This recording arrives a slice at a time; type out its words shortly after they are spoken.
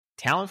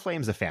Talonflame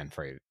is a fan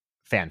favorite.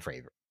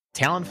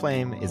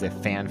 Talonflame is a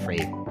fan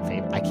favorite.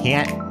 I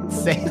can't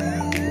say it.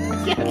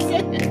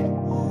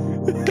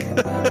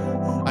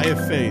 I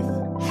have faith.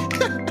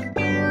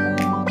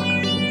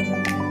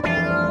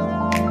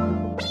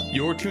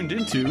 You're tuned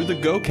into the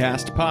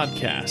GoCast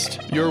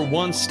podcast, your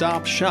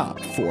one-stop shop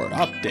for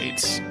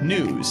updates,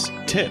 news,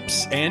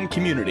 tips, and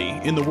community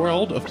in the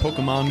world of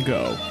Pokemon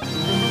Go.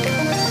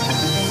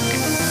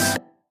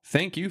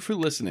 Thank you for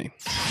listening.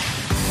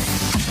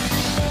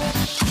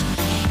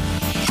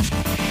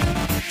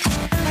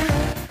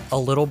 A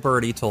little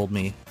birdie told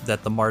me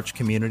that the March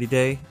Community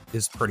Day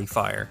is pretty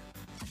fire.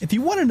 If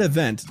you want an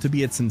event to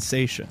be a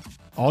sensation,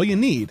 all you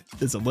need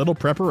is a little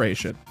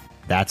preparation.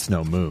 That's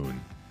no Moon.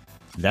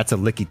 That's a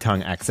Licky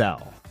Tongue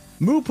XL.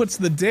 Moo puts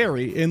the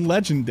dairy in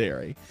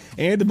legendary.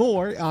 And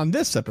more on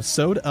this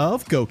episode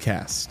of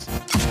GoCast.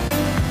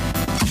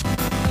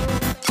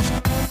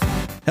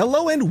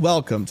 Hello and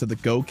welcome to the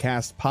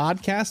GoCast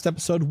podcast,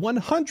 episode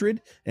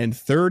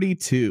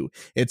 132.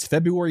 It's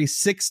February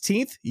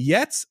 16th,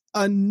 yet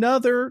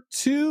another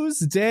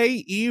Tuesday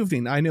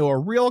evening. I know, a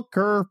real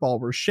curveball.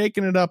 We're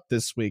shaking it up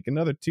this week.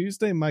 Another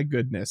Tuesday, my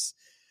goodness.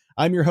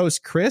 I'm your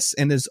host, Chris,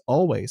 and as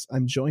always,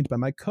 I'm joined by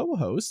my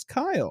co-host,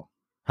 Kyle.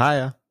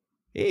 Hiya.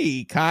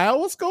 Hey, Kyle,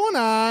 what's going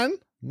on?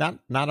 Not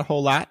a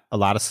whole lot. A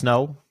lot of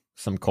snow,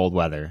 some cold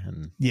weather,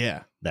 and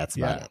that's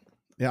about it.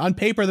 Yeah, on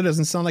paper, that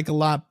doesn't sound like a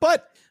lot,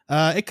 but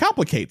it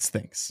complicates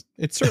things.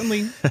 It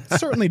certainly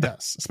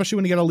does, especially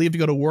when you got to leave to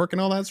go to work and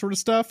all that sort of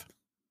stuff.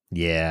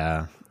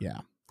 Yeah.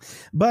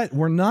 But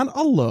we're not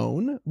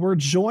alone. We're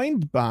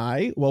joined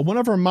by, one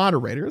of our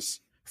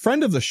moderators,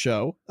 friend of the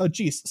show. Oh,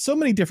 geez, so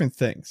many different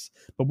things.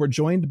 But we're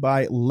joined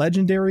by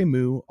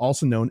LegendaryMoo,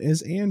 also known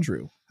as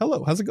Andrew.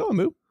 Hello, how's it going,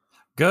 Moo?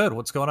 Good.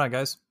 What's going on,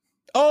 guys?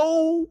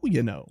 Oh,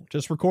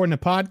 just recording a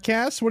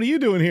podcast. What are you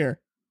doing here?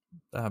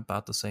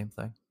 About the same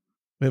thing.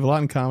 We have a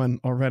lot in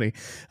common already.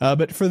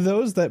 But for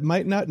those that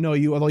might not know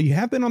you, although you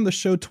have been on the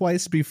show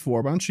twice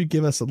before, why don't you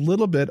give us a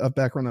little bit of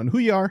background on who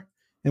you are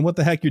and what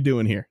the heck you're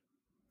doing here?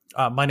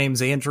 My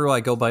name's Andrew.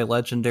 I go by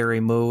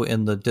LegendaryMoo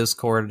in the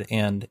Discord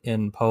and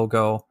in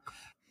Pogo.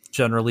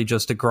 Generally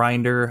just a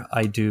grinder.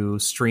 I do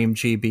stream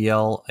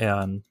GBL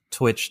and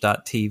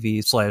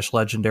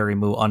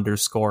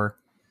twitch.tv/LegendaryMoo_.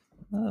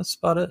 That's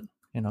about it.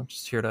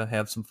 Just here to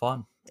have some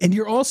fun. And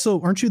you're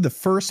also, aren't you the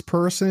first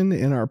person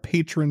in our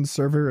patron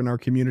server in our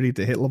community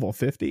to hit level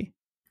 50?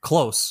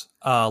 Close.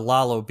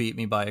 Lalo beat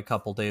me by a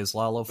couple days.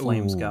 Lalo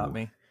Flames got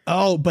me.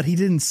 Oh, but he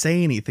didn't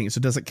say anything,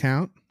 so does it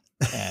count?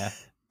 I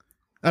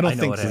don't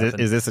think so.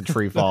 Is this a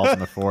tree falls in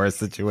the forest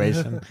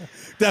situation?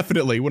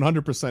 Definitely,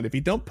 100%. If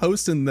you don't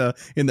post in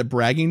the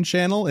bragging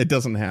channel, it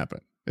doesn't happen.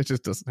 It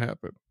just doesn't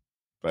happen.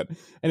 But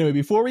anyway,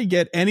 before we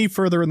get any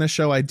further in the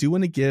show, I do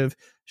want to give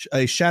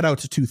a shout out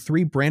to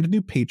 3 brand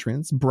new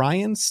patrons,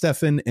 Brian,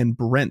 Stefan, and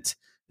Brent.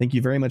 Thank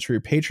you very much for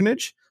your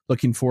patronage.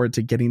 Looking forward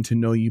to getting to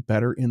know you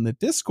better in the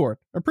Discord.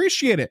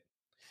 Appreciate it.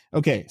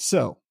 Okay,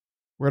 so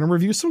we're going to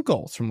review some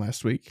goals from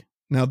last week.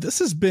 Now, this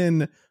has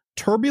been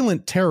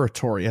turbulent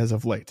territory as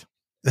of late,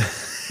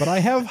 but I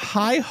have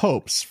high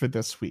hopes for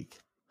this week.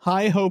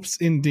 High hopes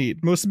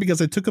indeed. Mostly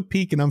because I took a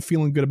peek and I'm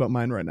feeling good about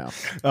mine right now.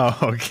 Oh,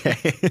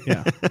 okay.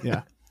 Yeah.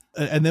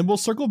 And then we'll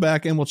circle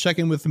back and we'll check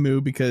in with Moo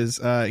because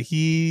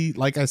he,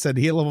 like I said,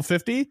 he hit level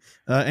 50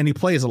 and he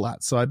plays a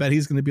lot. So I bet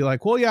he's going to be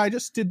like, well, yeah, I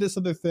just did this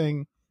other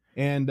thing.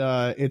 And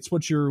it's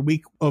what your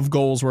week of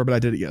goals were, but I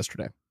did it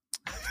yesterday.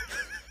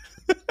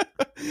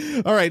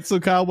 All right. So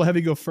Kyle, we'll have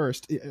you go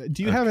first.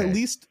 Do you have at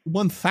least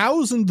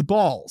 1,000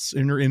 balls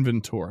in your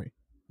inventory?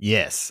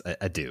 Yes,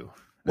 I do.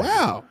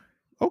 Wow.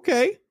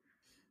 Okay.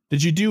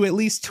 Did you do at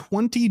least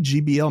 20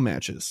 GBL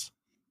matches?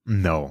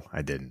 No,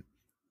 I didn't.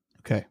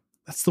 Okay.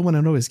 That's the one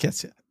that always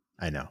gets you.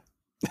 I know.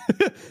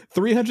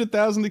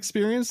 300,000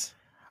 experience?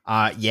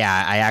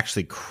 Yeah, I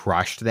actually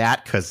crushed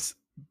that because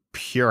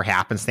pure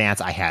happenstance,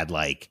 I had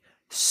like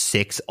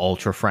 6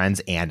 ultra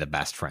friends and a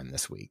best friend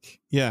this week.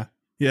 Yeah.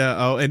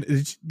 Oh, and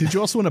did you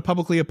also want to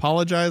publicly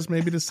apologize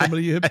maybe to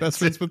somebody you hit best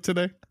friends with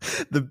today?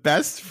 The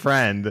best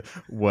friend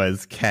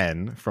was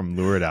Ken from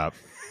Lured Up,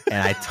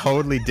 and I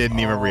totally didn't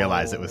even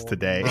realize it was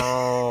today.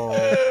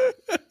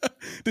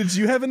 Did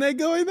you have an egg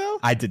going though?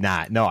 I did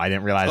not. No, I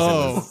didn't realize it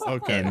was.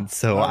 Okay. And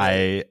so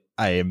I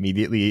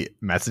immediately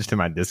messaged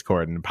him on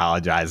Discord and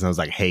apologized. And I was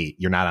like, hey,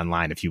 you're not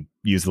online. If you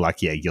use the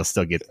lucky egg, you'll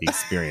still get the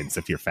experience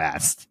if you're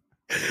fast.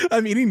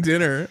 I'm eating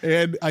dinner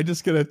and I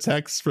just get a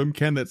text from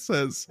Ken that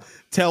says,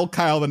 tell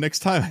Kyle the next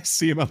time I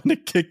see him, I'm going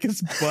to kick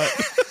his butt.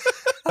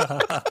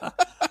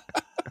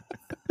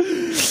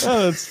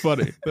 Oh, that's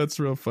funny. That's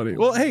real funny.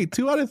 Well, hey,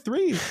 2 out of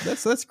 3.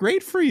 That's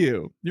great for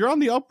you. You're on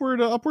the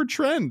upward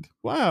trend.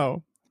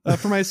 Wow.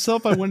 For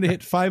myself, I wanted to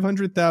hit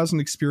 500,000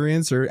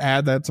 experience or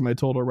add that to my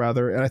total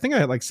rather. And I think I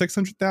had like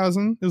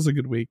 600,000. It was a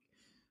good week.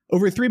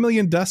 Over 3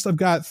 million dust. I've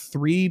got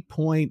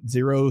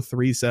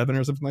 3.037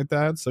 or something like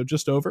that. So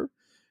just over.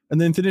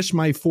 And then finished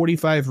my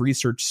 45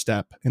 research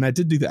step. And I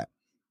did do that.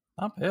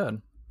 Not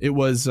bad. It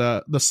was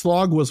the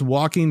slog was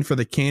walking for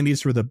the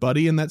candies for the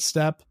buddy in that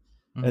step.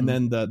 And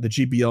then the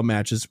GBL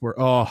matches were,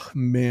 oh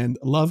man,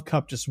 Love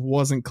Cup just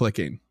wasn't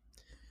clicking.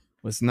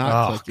 Was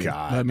not clicking.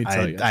 God. Let me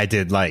tell you. I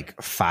did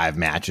like 5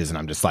 matches and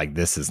I'm just like,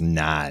 this is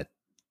not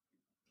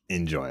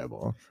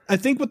enjoyable. I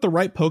think with the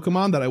right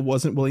Pokemon that I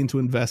wasn't willing to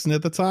invest in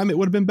at the time, it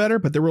would have been better,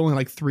 but there were only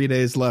like 3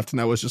 days left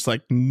and I was just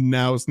like,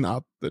 now's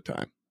not the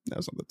time.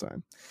 Now's not the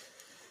time.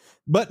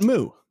 But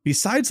Moo,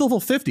 besides level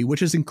 50,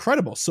 which is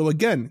incredible. So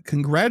again,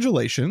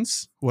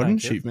 congratulations. What an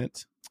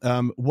achievement.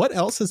 What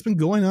else has been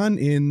going on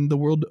in the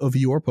world of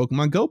your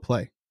Pokemon Go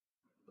play?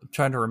 I'm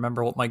trying to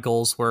remember what my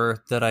goals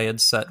were that I had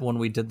set when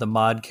we did the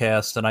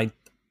modcast, and I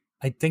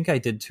think I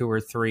did 2 or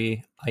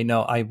 3. I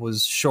know I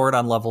was short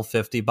on level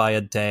 50 by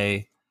a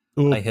day.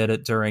 Ooh. I hit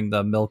it during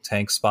the Milk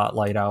Tank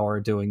Spotlight Hour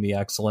doing the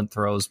excellent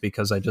throws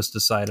because I just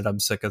decided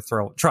I'm sick of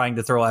trying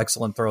to throw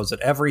excellent throws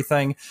at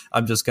everything.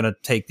 I'm just going to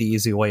take the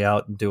easy way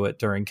out and do it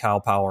during Cow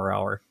Power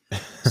Hour.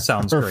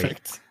 Sounds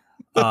great.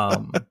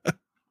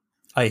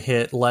 I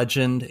hit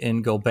Legend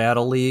in Go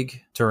Battle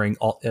League during,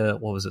 what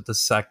was it, the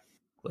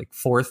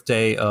 4th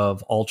day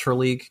of Ultra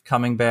League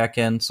coming back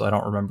in. So I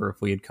don't remember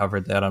if we had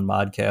covered that on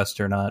Modcast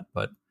or not,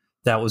 but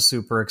that was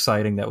super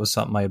exciting. That was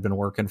something I had been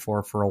working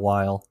for a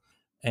while.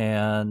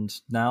 And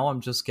now I'm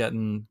just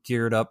getting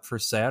geared up for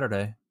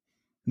Saturday.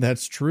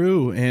 That's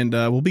true. And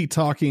we'll be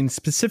talking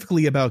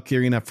specifically about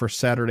gearing up for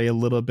Saturday a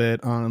little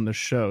bit on the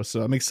show.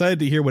 So I'm excited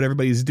to hear what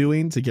everybody's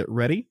doing to get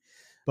ready.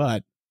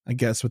 But I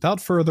guess without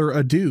further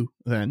ado,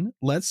 then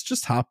let's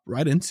just hop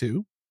right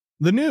into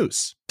the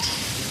news.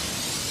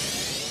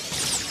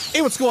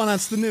 Hey, what's going on?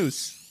 It's the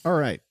news. All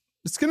right.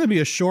 It's going to be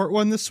a short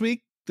one this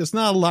week. There's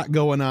not a lot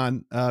going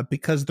on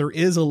because there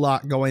is a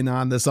lot going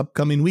on this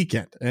upcoming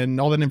weekend.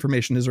 And all that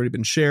information has already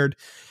been shared.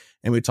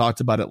 And we talked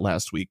about it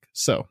last week.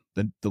 So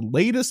the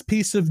latest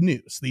piece of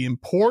news, the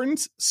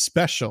important,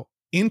 special,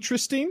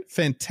 interesting,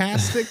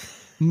 fantastic,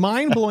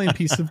 mind-blowing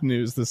piece of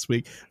news this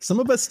week. Some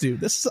of us do.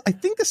 I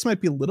think this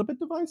might be a little bit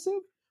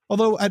divisive,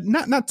 although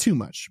not too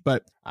much,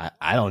 but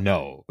I don't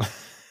know.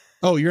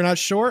 Oh, you're not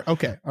sure?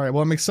 Okay. All right.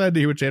 Well, I'm excited to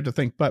hear what you have to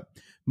think, but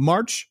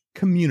March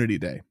Community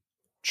Day.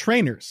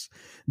 Trainers.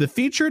 The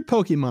featured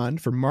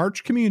Pokemon for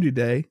March Community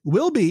Day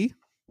will be,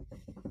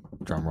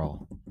 drum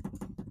roll,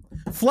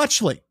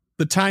 Fletchling,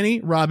 the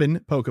tiny Robin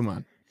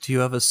Pokemon. Do you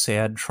have a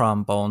sad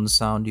trombone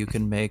sound you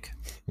can make?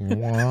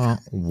 Wah,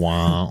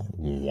 wah,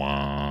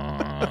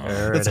 wah.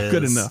 That's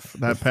good enough.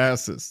 That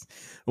passes.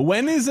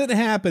 When is it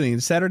happening?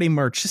 Saturday,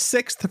 March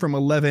 6th from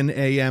 11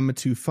 a.m.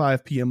 to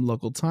 5 p.m.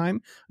 local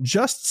time.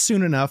 Just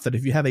soon enough that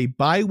if you have a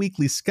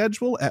bi-weekly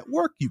schedule at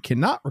work, you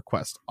cannot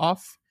request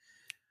off.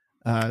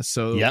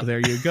 So There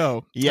you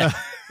go. Yeah.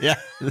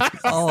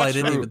 Oh, I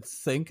didn't even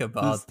think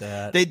about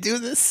that. They do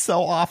this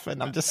so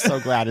often. I'm just so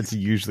glad it's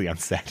usually on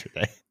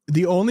Saturday.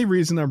 The only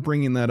reason I'm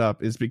bringing that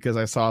up is because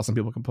I saw some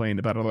people complain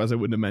about it. Otherwise, I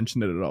wouldn't have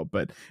mentioned it at all.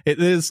 But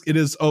it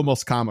is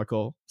almost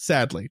comical,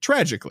 sadly,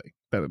 tragically,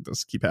 that it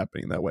does keep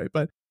happening that way.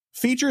 But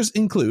features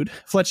include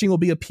Fletchling will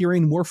be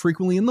appearing more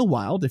frequently in the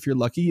wild. If you're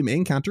lucky, you may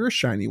encounter a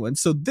shiny one.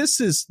 So this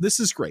is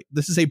great.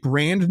 This is a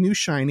brand new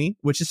shiny,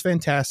 which is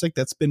fantastic.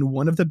 That's been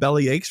one of the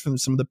belly aches from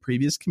some of the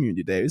previous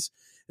community days,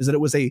 is that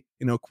it was a,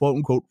 quote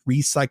unquote,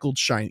 recycled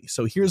shiny.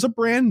 So here's a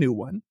brand new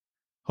one.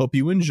 Hope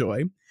you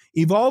enjoy.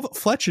 Evolve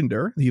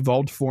Fletchinder, the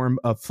evolved form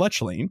of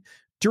Fletchling,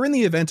 during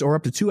the event or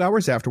up to 2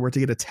 hours afterward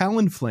to get a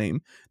Talonflame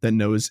that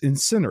knows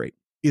Incinerate.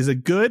 Is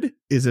it good?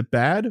 Is it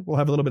bad? We'll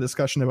have a little bit of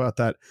discussion about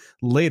that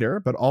later,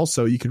 but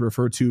also you can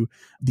refer to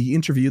the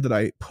interview that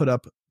I put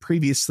up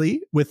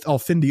previously with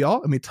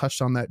Alfindial, and we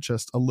touched on that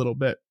just a little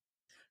bit.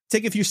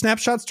 Take a few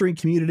snapshots during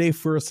Community Day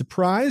for a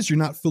surprise. You're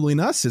not fooling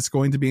us. It's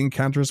going to be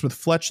encounters with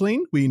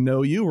Fletchling. We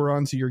know you. We're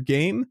onto your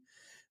game.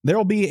 There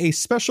will be a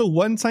special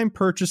one-time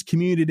purchase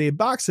Community Day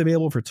box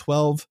available for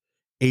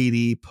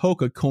 $12.80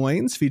 Poke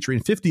Coins featuring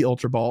 50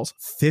 Ultra Balls.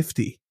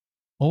 50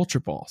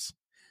 Ultra Balls.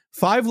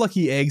 5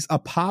 lucky eggs, a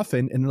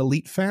Poffin, and an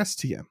Elite Fast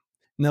TM.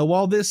 Now,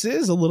 while this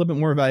is a little bit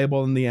more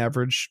valuable than the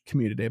average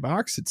Community Day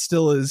box, it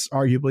still is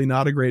arguably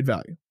not a great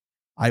value.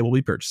 I will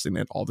be purchasing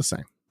it all the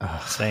same.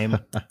 Same.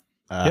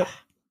 Yep.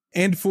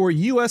 And for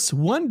US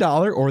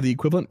 $1 or the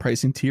equivalent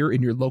pricing tier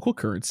in your local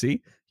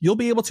currency, you'll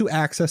be able to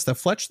access the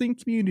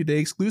Fletchling Community Day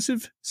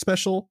exclusive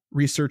special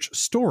research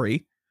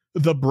story,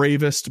 The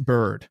Bravest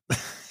Bird.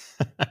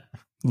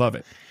 Love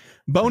it.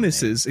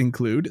 Bonuses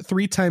include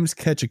 3 times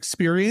catch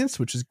experience,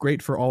 which is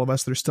great for all of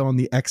us that are still on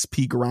the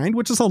XP grind,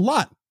 which is a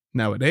lot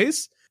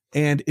nowadays.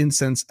 And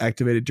incense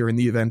activated during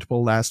the event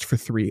will last for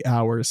 3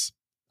 hours,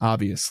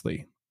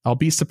 obviously. I'll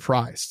be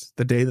surprised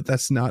the day that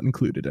that's not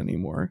included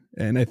anymore.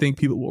 And I think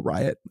people will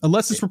riot,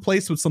 unless it's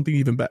replaced with something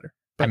even better.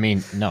 I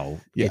mean,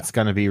 no, It's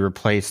going to be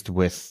replaced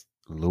with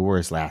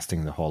lures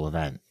lasting the whole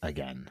event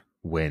again.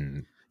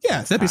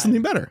 That'd be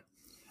something better.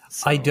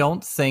 So. I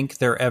don't think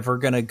they're ever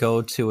going to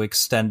go to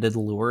extended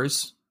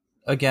lures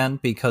again,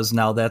 because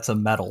now that's a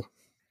medal.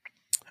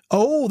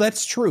 Oh,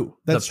 that's true.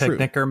 That's the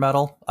picnicker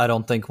medal. I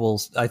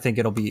think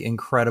it'll be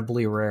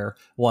incredibly rare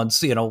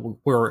once,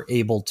 we're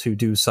able to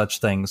do such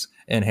things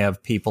and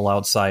have people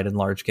outside in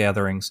large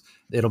gatherings.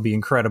 It'll be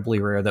incredibly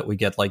rare that we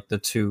get like the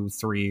 2,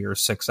 3, or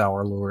 6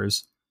 hour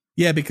lures.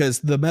 Yeah, because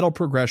the medal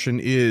progression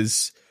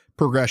is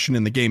progression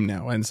in the game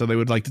now, and so they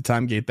would like to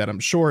time gate that, I'm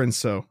sure, and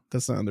so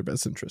that's not in their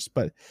best interest.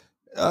 But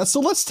so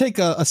let's take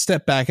a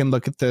step back and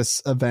look at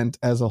this event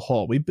as a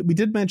whole. We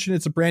did mention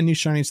it's a brand new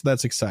shiny, so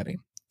that's exciting.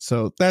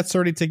 So that's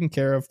already taken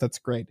care of. That's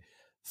great.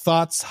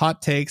 Thoughts,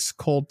 hot takes,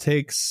 cold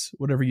takes,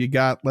 whatever you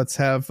got. Let's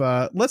have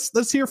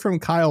let's hear from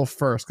Kyle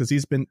first, because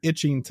he's been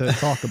itching to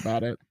talk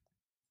about it.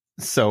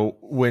 So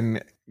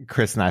when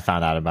Chris and I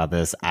found out about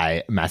this,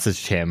 I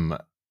messaged him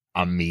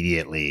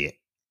immediately,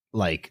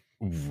 like,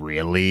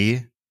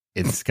 really?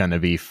 It's gonna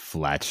be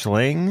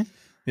Fletchling?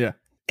 Yeah.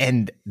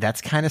 And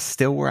that's kind of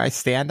still where I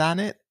stand on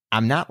it.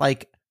 I'm not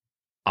like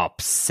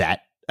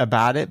upset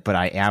about it, but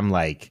I am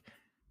like,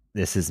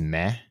 this is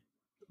meh.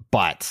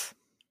 But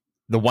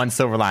the one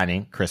silver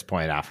lining, Chris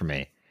pointed out for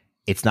me,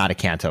 it's not a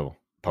Kanto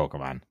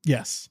Pokemon.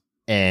 Yes.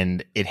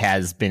 And it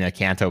has been a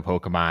Kanto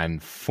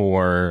Pokemon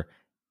for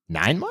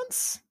 9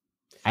 months?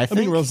 I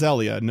think. I mean,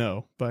 Roselia,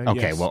 no. But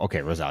okay, yes. well, okay,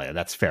 Roselia,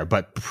 that's fair.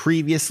 But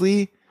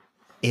previously,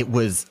 it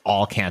was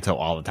all Kanto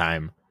all the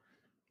time.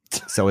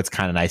 So it's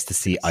kind of nice to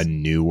see a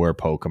newer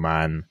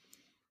Pokemon.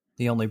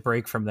 The only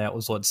break from that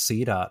was what,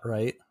 C-Dot,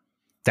 right?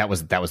 That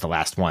was the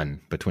last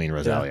one between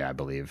Roselia, I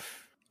believe.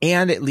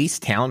 And at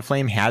least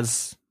Talonflame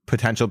has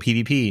potential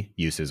PvP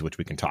uses, which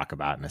we can talk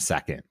about in a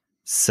second.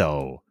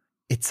 So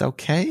it's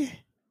okay.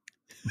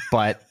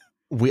 But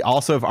we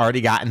also have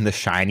already gotten the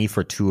shiny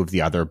for 2 of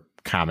the other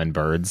common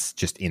birds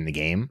just in the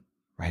game,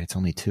 right? It's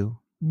only 2.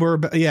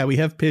 We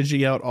have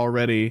Pidgey out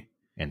already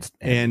and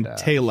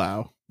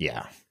Taillow.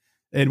 Yeah.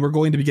 And we're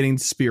going to be getting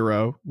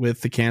Spearow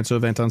with the Kanto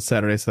event on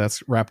Saturday, so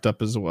that's wrapped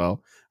up as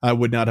well. I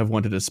would not have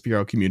wanted a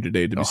Spearow community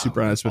day, to be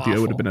super honest with you. I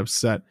would have been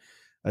upset.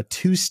 A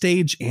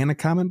 2-stage and a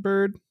common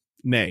bird?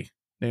 Nay.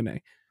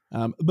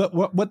 But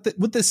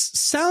what this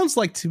sounds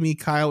like to me,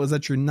 Kyle, is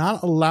that you're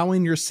not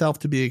allowing yourself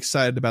to be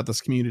excited about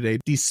this community day,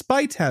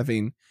 despite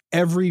having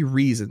every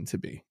reason to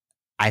be.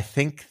 I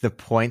think the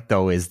point,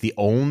 though, is the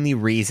only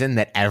reason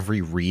that every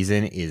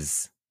reason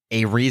is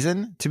a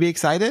reason to be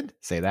excited,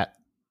 say that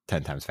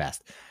 10 times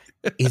fast,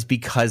 is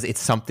because it's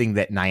something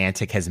that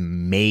Niantic has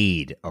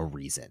made a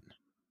reason.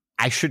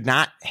 I should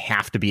not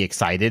have to be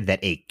excited that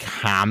a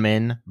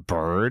common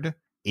bird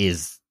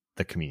is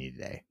the community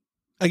day.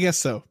 I guess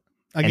so.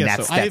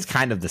 That's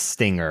kind of the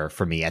stinger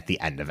for me at the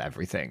end of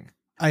everything.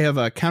 I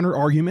have counter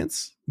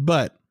arguments,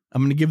 but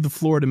I'm going to give the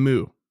floor to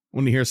Moo. I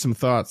want to hear some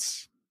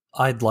thoughts.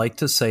 I'd like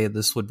to say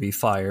this would be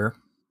fire.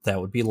 That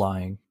would be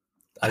lying.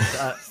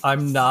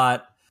 I'm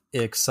not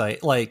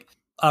excited. Like,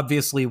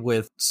 obviously,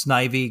 with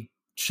Snivy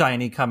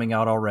shiny coming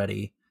out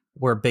already,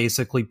 we're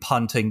basically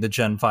punting the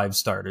Gen 5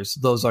 starters.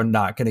 Those are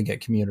not going to get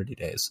community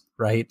days,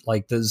 right?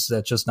 Like, that's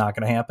just not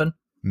going to happen.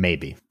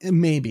 Maybe.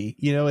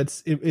 You know,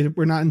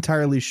 we're not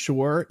entirely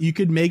sure. You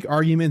could make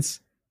arguments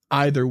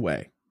either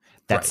way.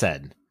 That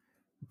said,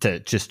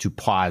 to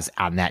pause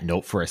on that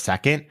note for a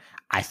second,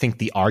 I think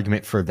the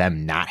argument for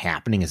them not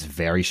happening is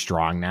very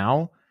strong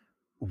now,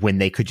 when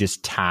they could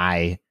just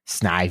tie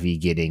Snivy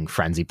getting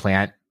Frenzy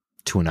Plant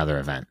to another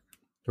event.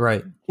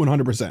 Right.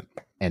 100%.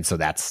 And so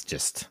that's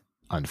just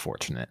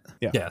unfortunate.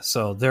 Yeah.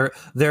 So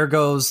there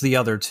goes the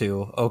other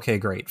 2. Okay,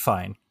 great.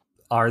 Fine.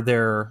 Are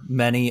there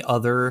many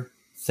other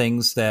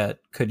things that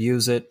could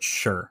use it?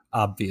 Sure.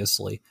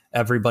 Obviously.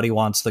 Everybody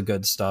wants the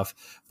good stuff.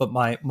 But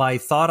my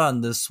thought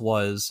on this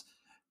was,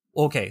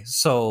 okay,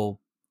 so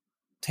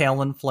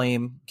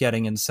Talonflame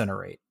getting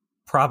Incinerate,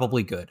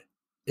 probably good.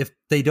 If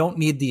they don't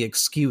need the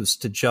excuse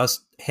to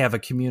just have a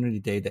community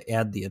day to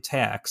add the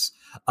attacks,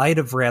 I'd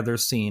have rather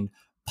seen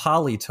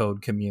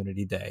Politoed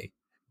community day.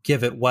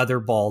 Give it Weather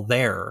Ball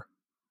there.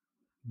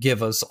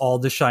 Give us all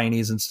the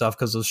shinies and stuff,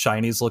 because those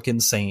shinies look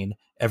insane.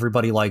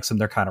 Everybody likes them.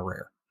 They're kind of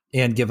rare.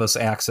 And give us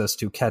access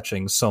to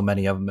catching so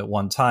many of them at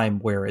one time,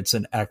 where it's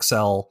an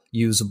XL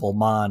usable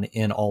Mon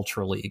in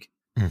Ultra League,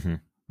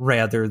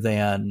 rather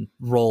than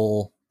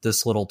roll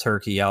this little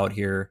turkey out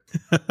here.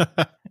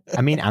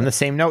 I mean, on the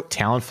same note,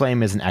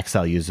 Talonflame is an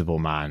XL usable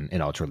Mon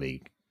in Ultra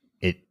League.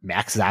 It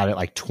maxes out at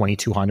like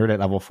 2,200 at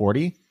level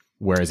 40,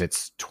 whereas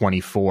it's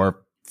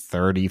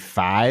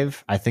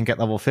 2,435, I think, at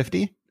level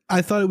 50.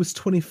 I thought it was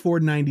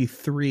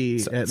 2,493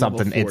 at something. level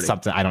 40. It's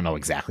something. I don't know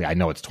exactly. I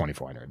know it's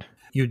 2,400.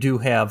 You do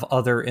have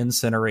other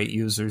Incinerate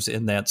users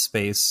in that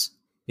space.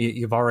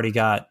 You've already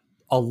got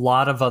a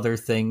lot of other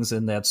things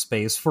in that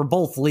space for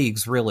both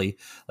leagues, really.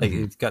 Like,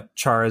 you've got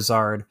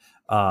Charizard.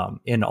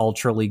 In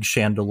Ultra League,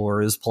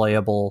 Chandelure is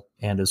playable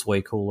and is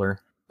way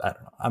cooler. I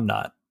don't know. I'm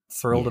not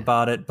thrilled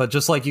about it. But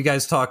just like you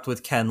guys talked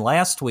with Ken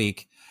last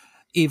week,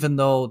 even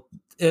though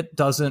it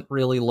doesn't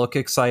really look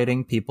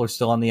exciting, people are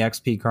still on the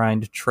XP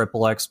grind.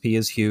 Triple XP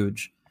is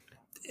huge.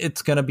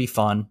 It's going to be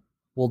fun.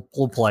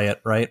 We'll play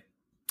it, right?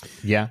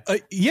 Yeah.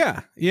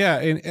 Yeah.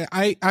 And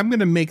I'm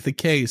going to make the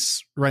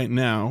case right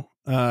now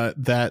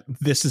that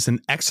this is an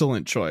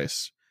excellent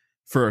choice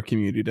for a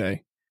community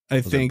day.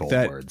 I think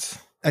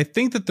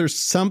that there's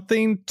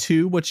something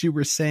to what you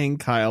were saying,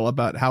 Kyle,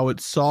 about how it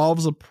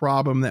solves a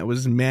problem that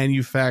was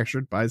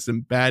manufactured by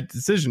some bad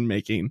decision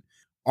making,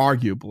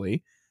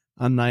 arguably.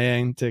 on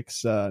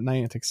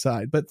Niantic's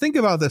side. But think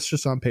about this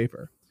just on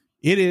paper.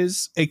 It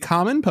is a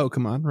common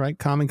Pokemon, right?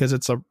 Common because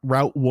it's a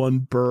Route 1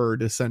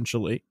 bird,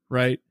 essentially,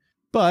 right?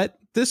 But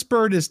this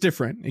bird is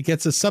different. It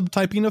gets a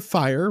subtyping of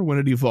fire when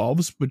it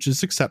evolves, which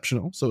is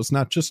exceptional. So it's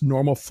not just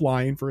normal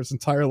flying for its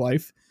entire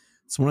life.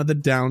 It's one of the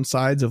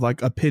downsides of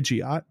like a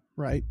Pidgeot,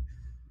 right?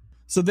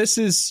 So this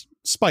is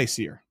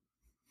spicier,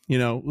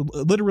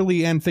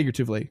 literally and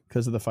figuratively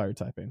because of the fire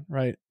typing,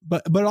 right?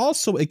 But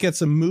also it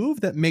gets a move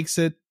that makes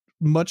it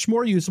much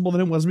more usable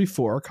than it was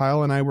before.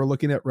 Kyle and I were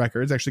looking at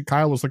records. Actually,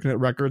 Kyle was looking at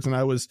records and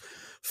I was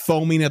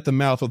foaming at the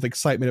mouth with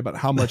excitement about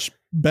how much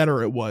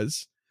better it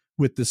was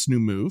with this new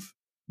move.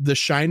 The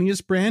shiny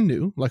is brand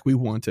new, like we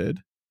wanted.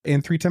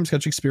 And 3 times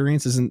catch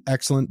experience is an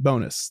excellent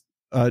bonus,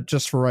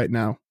 just for right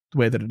now, the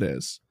way that it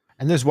is.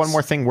 And there's one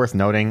more thing worth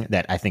noting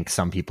that I think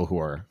some people who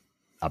are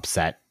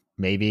upset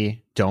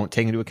maybe don't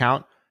take into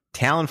account.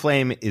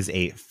 Talonflame is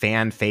a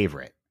fan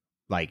favorite.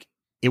 Like,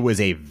 it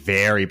was a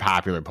very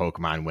popular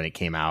Pokemon when it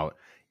came out.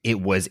 It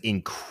was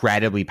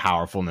incredibly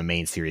powerful in the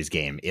main series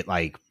game. It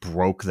like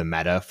broke the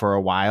meta for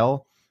a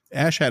while.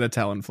 Ash had a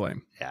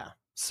Talonflame. Yeah.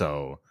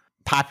 So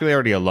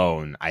popularity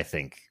alone, I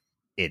think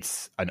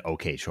it's an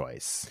okay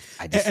choice.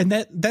 And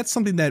that's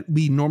something that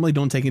we normally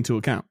don't take into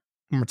account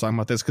when we're talking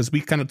about this, because we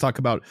kind of talk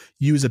about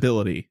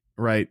usability,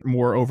 right,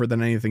 more over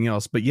than anything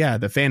else. But yeah,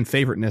 the fan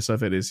favoriteness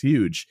of it is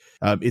huge.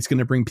 It's going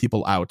to bring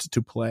people out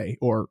to play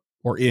or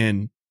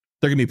in.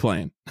 They're going to be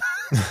playing.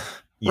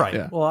 Right.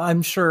 Yeah. Well,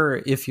 I'm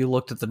sure if you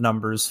looked at the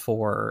numbers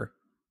for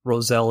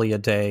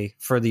Roselia Day,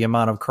 for the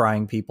amount of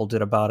crying people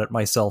did about it,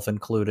 myself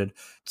included,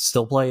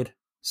 still played,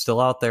 still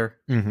out there.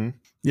 Mm-hmm.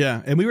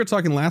 Yeah. And we were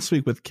talking last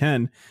week with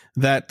Ken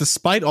that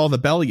despite all the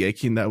belly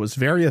aching that was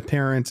very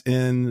apparent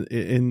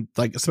in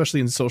like,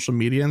 especially in social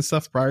media and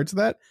stuff prior to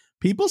that,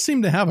 people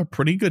seem to have a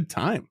pretty good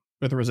time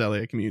with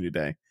Roselia Community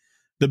Day.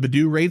 The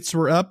Badoo rates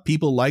were up.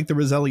 People liked the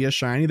Roselia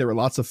shiny. There were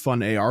lots of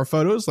fun AR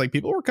photos. Like,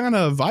 people were kind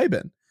of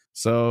vibing.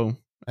 So,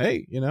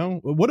 hey,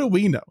 what do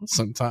we know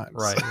sometimes?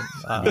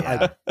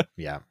 Right.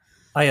 Yeah.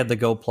 I had the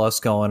Go Plus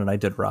going and I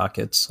did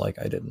Rockets. Like,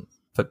 I didn't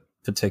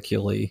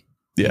particularly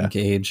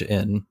engage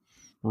in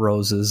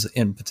Roses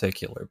in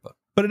particular.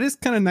 But it is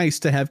kind of nice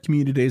to have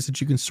community days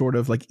that you can sort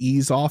of like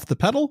ease off the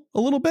pedal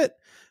a little bit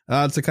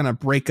to kind of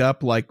break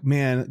up, like,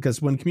 man, because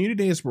when community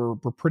days were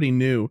pretty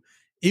new,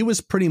 it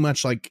was pretty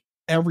much like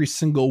every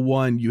single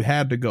one you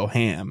had to go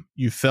ham.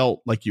 You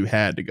felt like you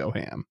had to go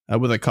ham,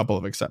 with a couple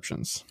of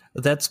exceptions.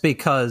 That's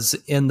because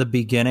in the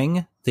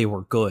beginning, they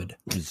were good.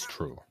 It's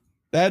true.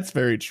 That's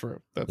very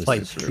true. That's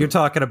like true. You're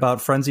talking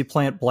about Frenzy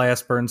Plant,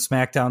 Blast Burn,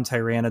 Smackdown,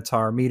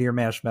 Tyranitar, Meteor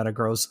Mash,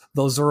 Metagross.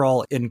 Those are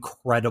all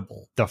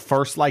incredible. The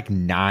first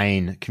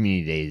 9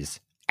 community days,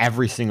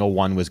 every single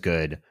one was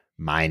good,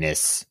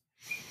 minus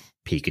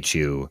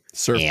Pikachu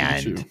Surf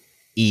and Pikachu.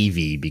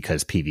 Eevee,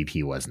 because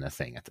PvP wasn't a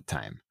thing at the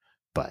time.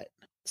 But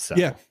so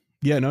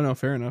yeah, no,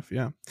 fair enough.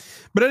 Yeah,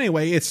 but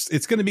anyway, it's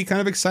going to be kind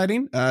of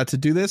exciting to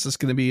do this. It's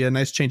going to be a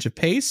nice change of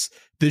pace.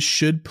 This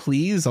should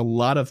please a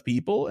lot of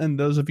people, and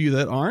those of you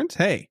that aren't,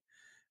 hey,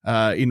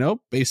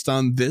 based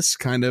on this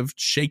kind of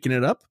shaking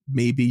it up,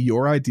 maybe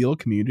your ideal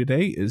community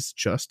day is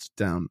just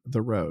down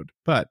the road.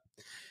 But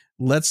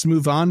let's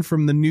move on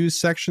from the news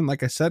section.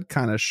 Like I said,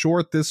 kind of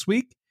short this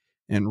week,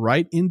 and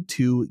right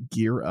into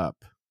Gear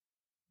Up.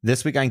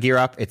 This week on Gear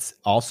Up, it's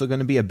also going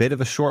to be a bit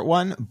of a short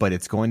one, but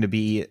it's going to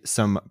be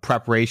some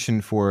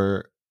preparation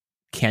for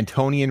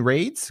Cantonian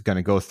raids. Going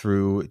to go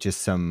through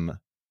just some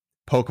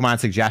Pokemon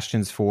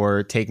suggestions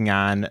for taking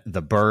on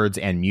the birds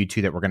and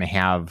Mewtwo that we're going to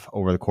have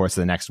over the course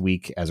of the next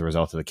week as a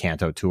result of the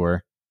Kanto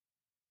tour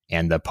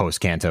and the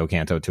post-Kanto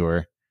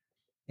tour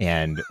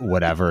and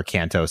whatever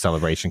Kanto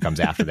celebration comes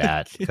after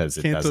that, because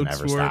it doesn't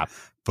ever stop.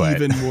 But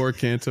even more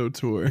Kanto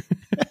tour.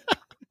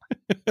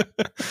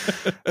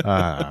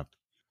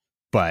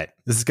 But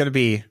this is going to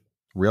be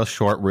real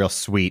short, real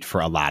sweet for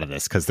a lot of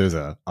this, because there's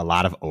a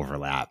lot of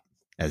overlap,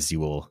 as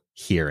you will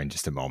hear in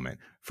just a moment.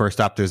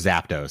 First up, there's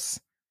Zapdos.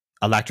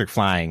 Electric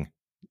Flying.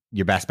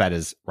 Your best bet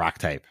is Rock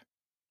type.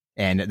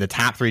 And the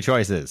top 3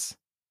 choices: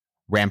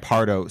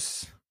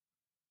 Rampardos,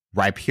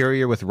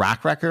 Rhyperior with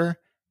Rock Wrecker,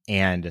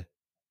 and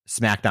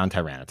Smackdown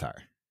Tyranitar.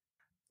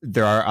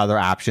 There are other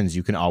options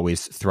you can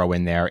always throw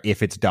in there.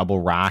 If it's double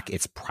rock,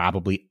 it's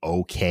probably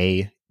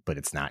okay, but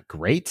it's not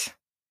great.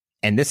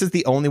 And this is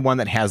the only one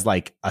that has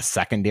a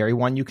secondary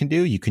one you can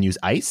do. You can use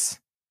Ice,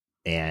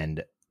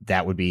 and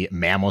that would be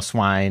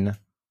Mamoswine,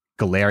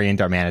 Galarian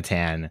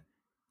Darmanitan,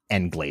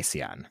 and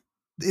Glaceon.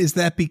 Is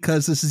that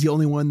because this is the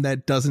only one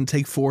that doesn't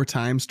take 4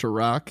 times to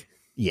rock?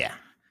 Yeah.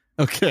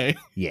 Okay.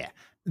 Yeah.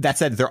 That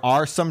said, there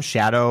are some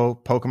shadow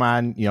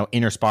Pokemon,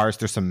 intersparse.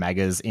 There's some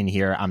megas in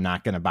here. I'm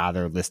not going to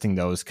bother listing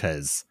those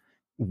because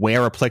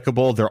where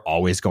applicable, they're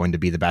always going to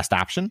be the best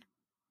option.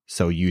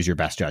 So use your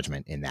best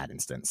judgment in that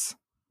instance.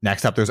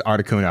 Next up, there's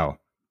Articuno.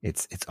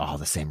 It's all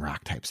the same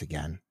rock types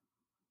again.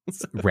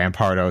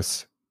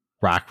 Rampardos,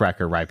 Rock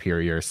Wrecker,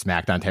 Rhyperior,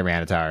 Smackdown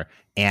Tyranitar,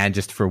 and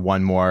just for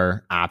one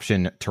more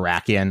option,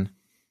 Terrakion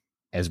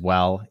as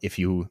well. If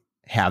you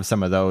have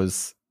some of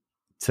those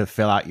to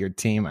fill out your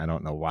team, I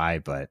don't know why,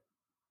 but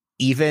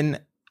even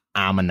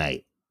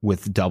Ammonite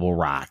with double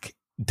rock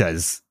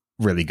does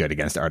really good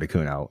against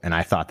Articuno. And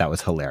I thought that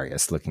was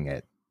hilarious looking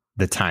at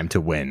the time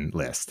to win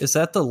list. Is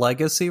that the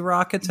legacy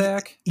rock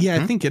attack? Yeah,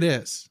 I think it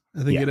is.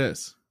 It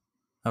is.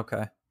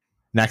 Okay.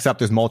 Next up,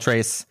 there's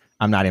Moltres.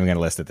 I'm not even going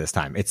to list it this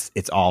time.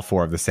 It's all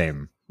 4 of the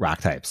same rock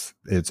types.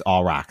 It's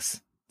all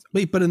rocks.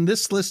 Wait, but in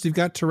this list, you've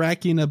got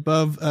Terrakion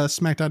above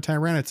Smackdown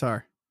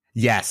Tyranitar.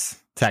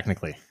 Yes,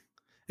 technically.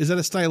 Is that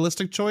a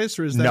stylistic choice,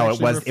 or is that no?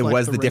 it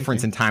was the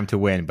difference in time to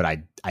win, but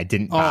I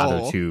didn't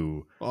bother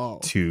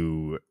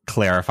to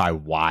clarify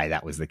why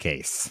that was the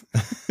case.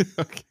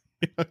 Okay.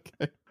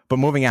 But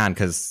moving on,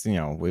 because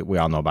we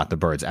all know about the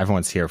birds.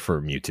 Everyone's here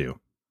for Mewtwo,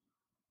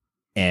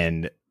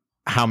 and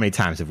how many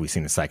times have we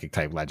seen the psychic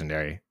type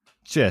legendary?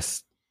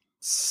 Just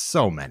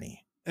so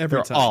many.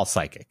 They're all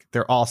psychic.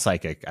 They're all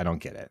psychic. I don't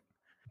get it.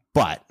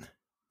 But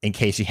in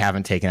case you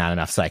haven't taken on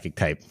enough psychic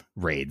type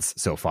raids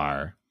so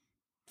far,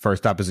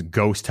 first up is a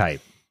ghost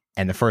type.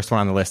 And the first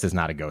one on the list is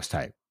not a ghost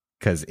type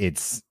because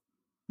it's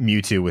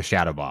Mewtwo with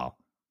Shadow Ball,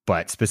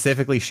 but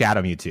specifically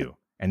Shadow Mewtwo.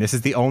 And this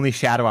is the only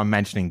Shadow I'm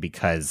mentioning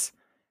because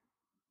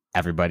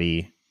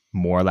everybody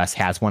more or less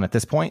has one at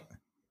this point.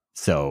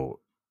 So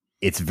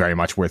it's very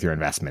much worth your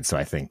investment. So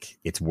I think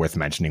it's worth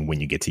mentioning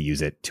when you get to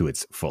use it to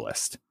its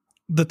fullest.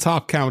 The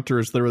top counter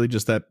is literally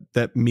just that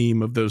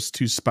meme of those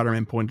 2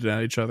 Spider-Man pointed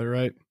at each other,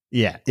 right?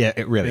 Yeah,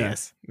 it really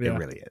is. Yeah. It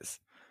really is.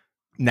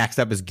 Next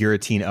up is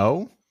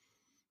Giratina,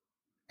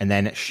 and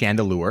then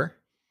Chandelure,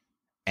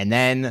 and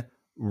then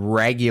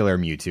regular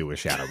Mewtwo with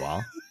Shadow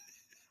Ball,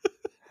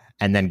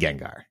 and then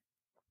Gengar.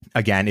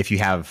 Again, if you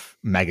have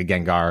Mega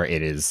Gengar,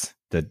 it is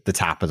the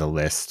top of the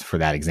list for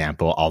that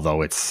example,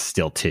 although it's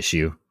still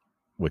Tissue,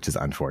 which is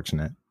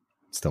unfortunate.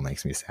 Still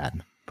makes me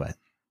sad, but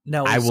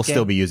no, I will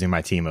still be using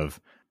my team of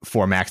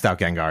 4 maxed out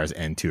Gengars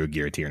and 2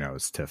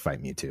 Giratinos to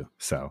fight Mewtwo.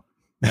 So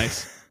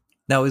nice.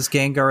 Now, is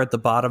Gengar at the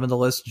bottom of the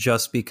list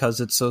just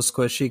because it's so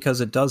squishy? Because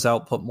it does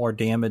output more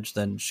damage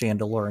than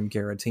Chandelure and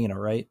Giratina,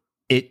 right?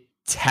 It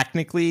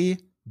technically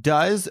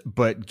does,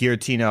 but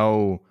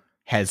Giratino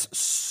has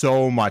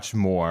so much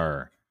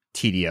more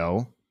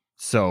TDO,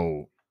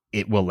 so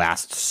it will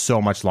last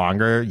so much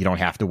longer. You don't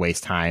have to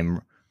waste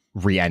time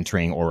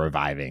re-entering or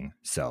reviving.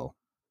 So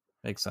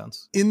makes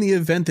sense. In the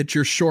event that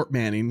you're short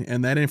manning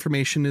and that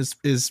information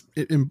is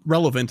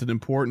relevant and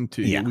important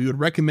to you, we would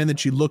recommend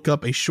that you look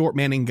up a short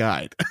manning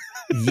guide.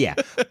 Yeah.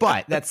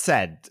 But that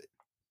said,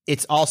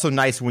 it's also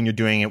nice when you're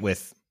doing it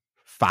with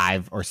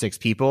 5 or 6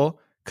 people,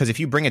 because if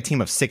you bring a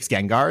team of 6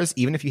 Gengars,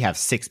 even if you have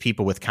 6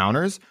 people with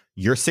counters,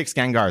 your 6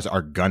 Gengars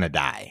are gonna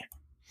die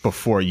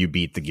before you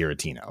beat the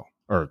Giratino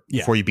or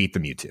before you beat the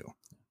Mewtwo.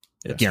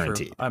 It's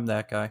guaranteed. True. I'm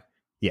that guy.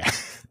 Yeah.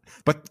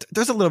 But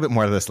there's a little bit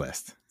more to this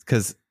list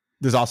because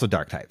there's also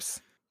dark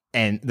types.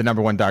 And the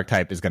number 1 dark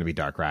type is going to be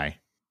Darkrai.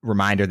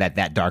 Reminder that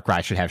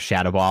Darkrai should have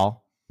Shadow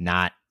Ball,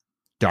 not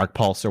Dark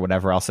Pulse or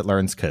whatever else it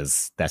learns,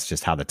 because that's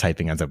just how the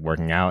typing ends up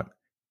working out.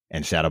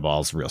 And Shadow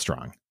Ball's real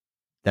strong.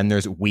 Then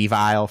there's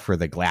Weavile for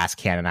the Glass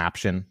Cannon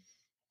option.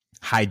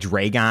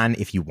 Hydreigon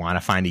if you want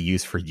to find a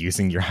use for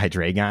using your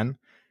Hydreigon.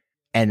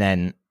 And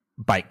then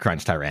Bite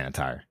Crunch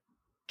Tyranitar,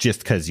 just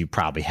because you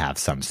probably have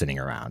some sitting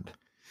around.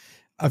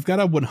 I've got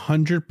a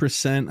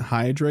 100%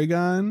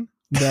 Hydreigon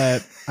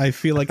that I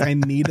feel like I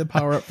need to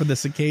power up for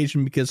this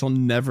occasion because he'll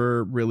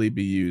never really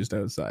be used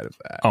outside of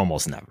that.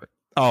 Almost never.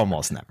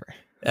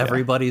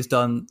 Everybody's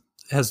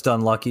has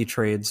done lucky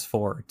trades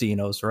for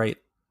Dinos, right?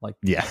 Like,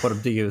 put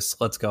them to use.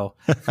 Let's go.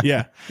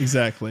 Yeah,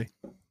 exactly.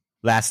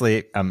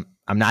 Lastly, I'm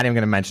not even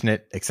going to mention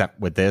it,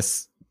 except with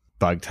this,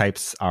 bug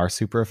types are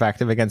super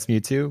effective against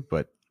Mewtwo,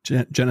 but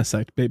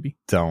Genesect, baby.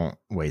 Don't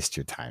waste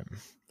your time.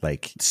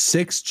 Like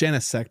 6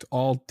 Genesect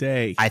all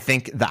day. I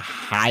think the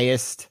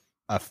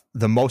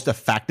most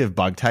effective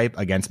bug type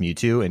against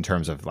Mewtwo in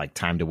terms of like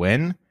time to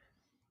win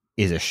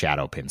is a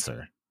Shadow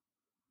Pinsir,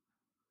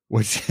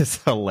 which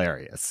is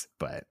hilarious,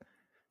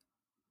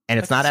 and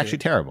it's not actually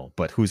terrible,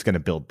 but who's going to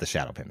build the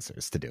Shadow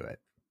Pinsers to do it?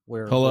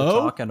 We're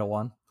talking to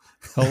one.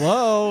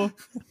 Hello.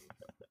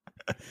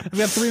 I've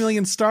got 3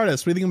 million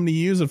Stardust. What do you think I'm going to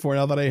use it for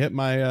now that I hit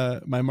my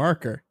my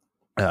marker?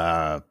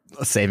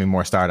 Saving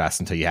more Stardust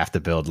until you have to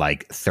build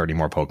like 30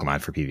 more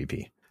Pokemon for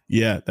PvP.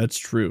 Yeah, that's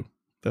true.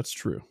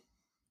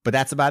 But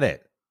that's about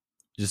it.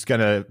 Just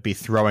going to be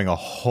throwing a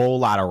whole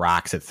lot of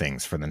rocks at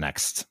things for the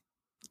next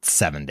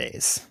 7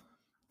 days.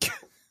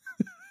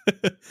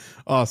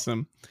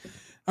 Awesome.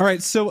 All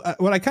right. So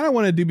what I kind of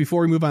want to do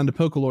before we move on to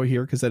Pokelore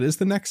here, because that is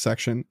the next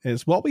section,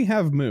 is we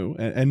have Moo.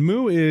 And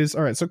Moo is,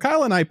 all right, so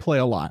Kyle and I play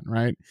a lot,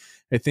 right?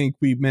 I think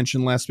we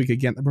mentioned last week,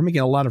 again, we're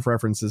making a lot of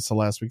references to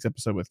last week's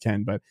episode with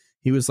Ken, but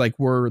he was like,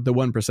 we're the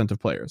 1% of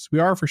players. We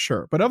are for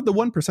sure. But of the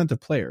 1% of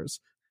players,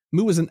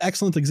 Moo is an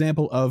excellent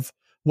example of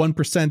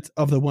 1%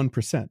 of the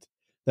 1%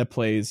 that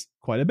plays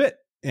quite a bit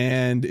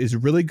and is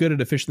really good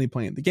at efficiently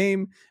playing the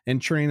game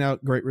and churning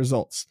out great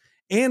results.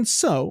 And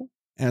so,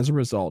 as a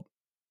result,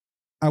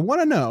 I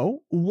want to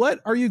know, what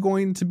are you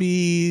going to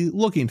be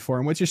looking for,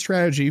 and what's your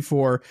strategy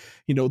for,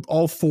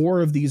 all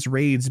 4 of these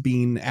raids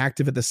being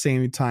active at the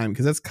same time?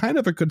 Because that's kind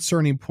of a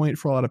concerning point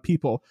for a lot of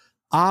people.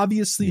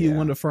 Obviously, you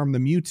want to farm the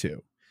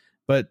Mewtwo,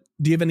 but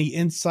do you have any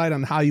insight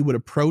on how you would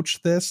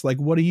approach this? Like,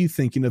 what are you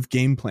thinking of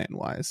game plan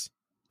wise?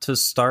 To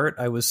start,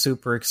 I was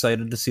super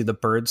excited to see the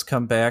birds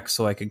come back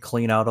so I could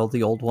clean out all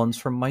the old ones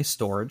from my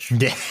storage.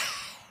 Yeah.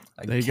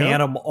 I can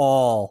them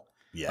all.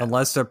 Yeah.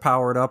 Unless they're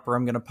powered up or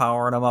I'm going to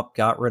power them up,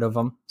 got rid of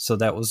them. So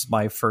that was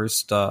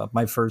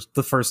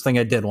the first thing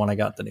I did when I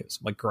got the news.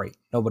 I'm like, great.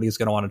 Nobody's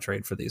going to want to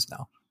trade for these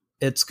now.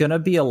 It's going to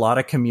be a lot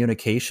of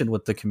communication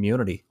with the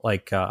community.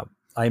 Like,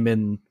 I'm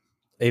in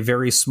a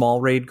very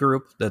small raid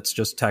group that's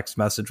just text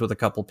message with a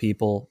couple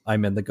people.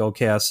 I'm in the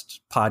GoCast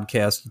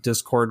podcast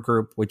Discord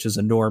group, which is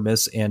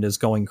enormous and is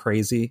going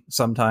crazy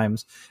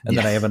sometimes. And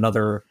then I have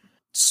another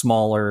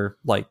smaller,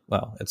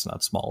 it's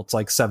not small. It's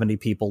like 70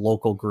 people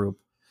local group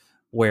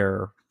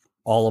where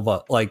all of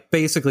us, like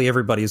basically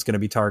everybody's going to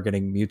be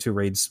targeting Mewtwo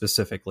raids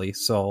specifically.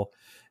 So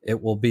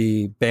it will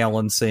be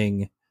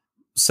balancing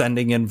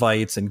sending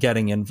invites and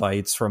getting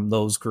invites from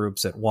those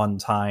groups at one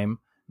time.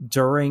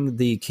 During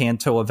the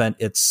Kanto event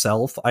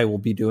itself, I will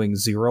be doing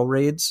 0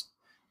 raids.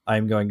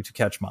 I'm going to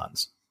catch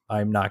mons.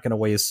 I'm not going to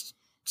waste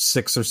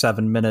 6 or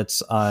 7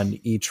 minutes on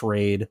each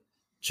raid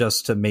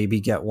just to maybe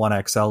get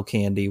 1 XL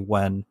candy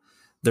when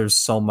there's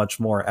so much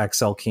more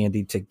XL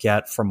candy to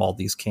get from all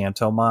these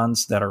Kanto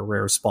mons that are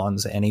rare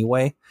spawns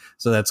anyway.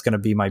 So that's going to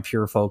be my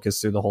pure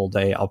focus through the whole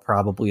day. I'll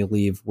probably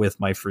leave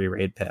with my free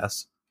raid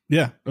pass.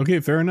 Yeah.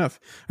 Okay. Fair enough.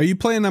 Are you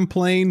planning on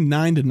playing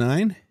 9 to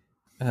 9?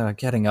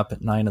 Getting up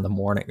at 9 in the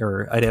morning,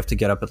 or I'd have to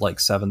get up at like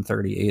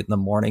 7:38 in the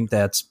morning.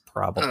 That's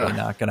probably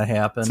not going to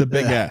happen. It's a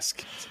big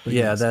ask.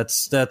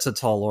 That's a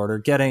tall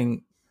order.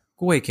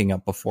 Waking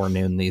up before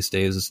noon these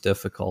days is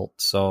difficult.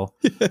 So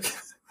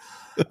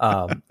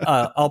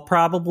I'll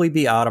probably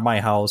be out of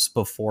my house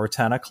before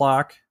 10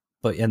 o'clock,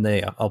 but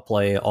I'll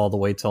play all the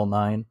way till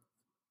 9.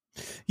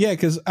 Yeah,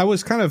 because I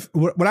was kind of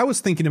what I was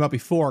thinking about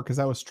before, because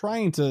I was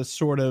trying to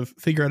sort of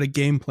figure out a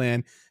game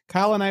plan.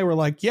 Kyle and I were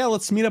like, yeah,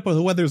 let's meet up when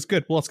the weather's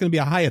good. Well, it's going to be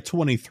a high of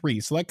 23.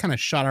 So that kind of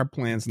shot our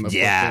plans in the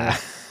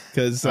foot.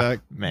 Because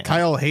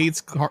Kyle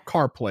hates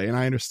car play, and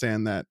I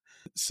understand that.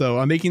 So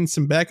I'm making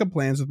some backup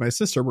plans with my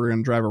sister. We're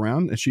going to drive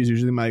around, and she's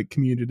usually my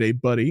community day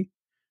buddy.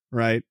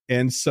 Right.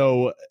 And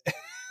so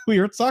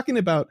we were talking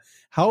about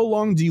how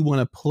long do you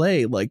want to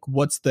play? Like,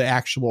 what's the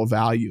actual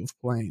value of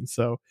playing?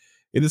 So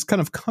it is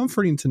kind of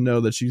comforting to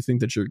know that you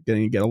think that you're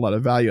going to get a lot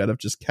of value out of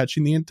just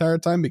catching the entire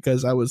time,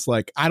 because I was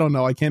like, I don't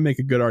know, I can't make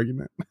a good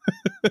argument.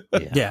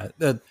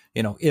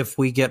 If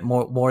we get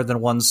more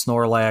than 1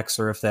 Snorlax,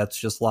 or if that's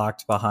just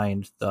locked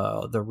behind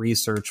the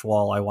research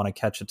wall, I want to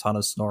catch a ton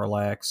of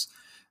Snorlax.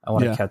 I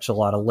want to catch a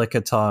lot of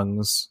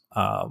Lickitungs.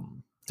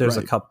 There's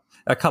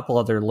a couple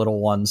other little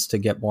ones to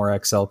get more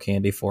XL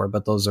candy for,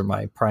 but those are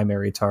my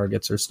primary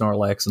targets, are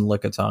Snorlax and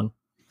Lickitung.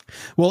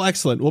 Well,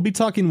 excellent. We'll be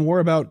talking more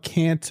about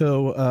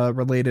Kanto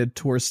related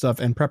tour stuff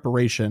and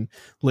preparation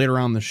later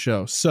on the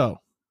show. So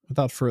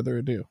without further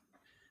ado,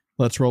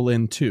 let's roll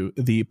into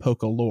the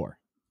Pokelore.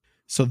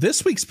 So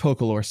this week's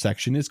Pokelore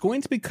section is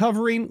going to be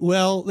covering,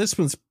 well, this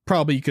one's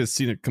probably, you could have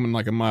seen it coming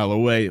like a mile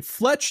away,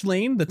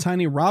 Fletchling, the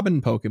tiny robin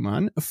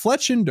Pokemon,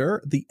 Fletchinder,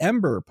 the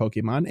Ember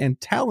Pokemon, and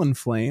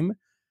Talonflame,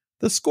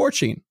 the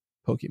Scorching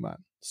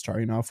Pokemon.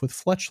 Starting off with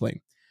Fletchling.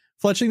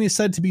 Fletchling is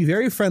said to be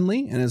very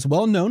friendly and is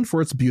well known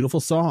for its beautiful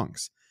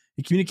songs.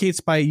 It communicates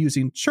by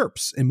using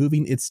chirps and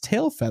moving its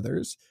tail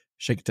feathers,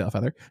 shake a tail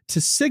feather, to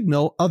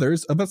signal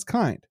others of its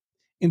kind.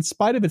 In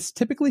spite of its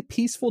typically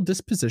peaceful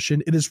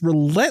disposition, it is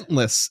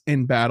relentless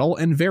in battle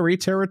and very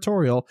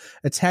territorial,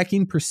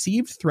 attacking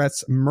perceived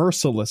threats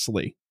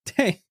mercilessly.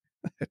 Dang,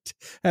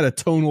 had a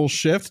tonal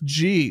shift.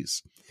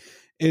 Jeez.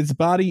 Its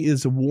body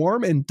is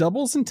warm and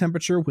doubles in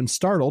temperature when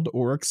startled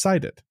or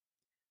excited.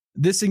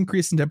 This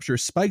increase in temperature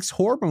spikes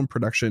hormone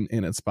production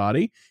in its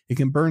body. It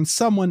can burn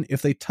someone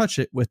if they touch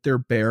it with their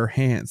bare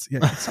hands.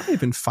 Yeah, it's not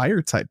even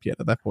fire type yet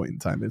at that point in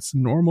time. It's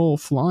normal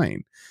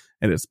flying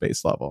at its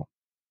base level.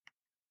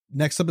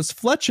 Next up is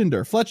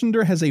Fletchinder.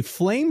 Fletchinder has a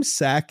flame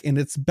sac in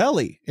its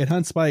belly. It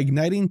hunts by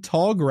igniting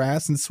tall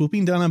grass and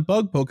swooping down on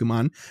bug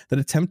Pokemon that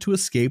attempt to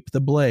escape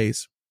the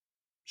blaze.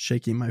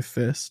 Shaking my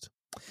fist.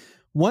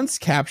 Once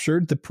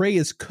captured, the prey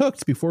is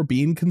cooked before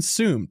being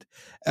consumed.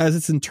 As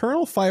its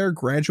internal fire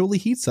gradually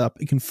heats up,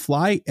 it can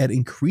fly at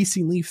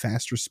increasingly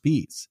faster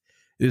speeds.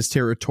 It is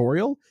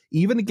territorial,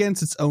 even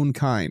against its own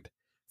kind.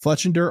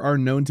 Fletchinder are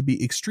known to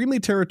be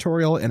extremely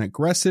territorial and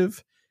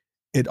aggressive.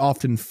 It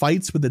often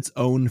fights with its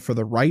own for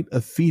the right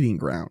of feeding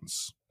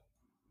grounds.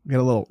 We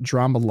got a little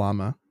drama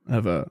llama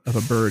of a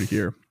bird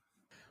here.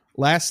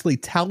 Lastly,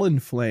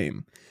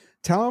 Talonflame.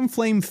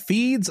 Talonflame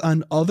feeds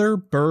on other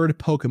bird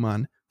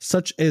Pokemon,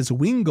 such as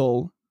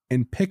Wingull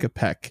and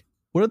Pick-a-Peck.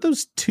 What do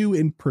those two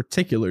in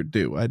particular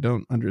do? I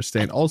don't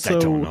understand. Also, I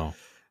don't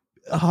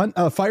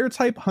know. Fire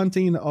type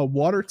hunting a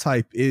water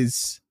type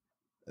that's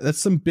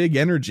some big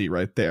energy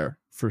right there,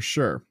 for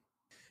sure.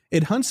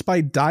 It hunts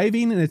by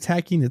diving and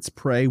attacking its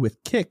prey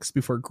with kicks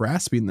before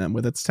grasping them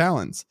with its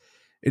talons,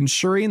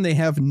 ensuring they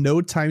have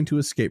no time to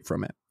escape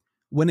from it.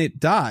 When it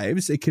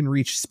dives, it can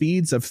reach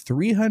speeds of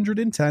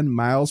 310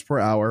 miles per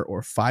hour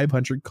or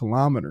 500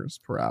 kilometers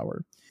per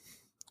hour.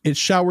 It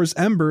showers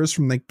embers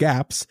from the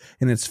gaps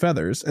in its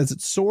feathers as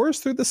it soars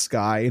through the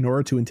sky in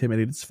order to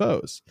intimidate its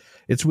foes.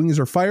 Its wings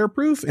are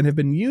fireproof and have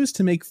been used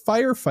to make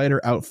firefighter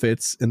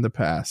outfits in the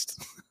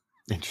past.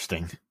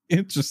 Interesting.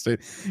 Interesting.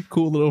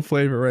 Cool little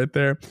flavor right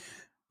there.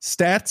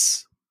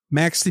 Stats,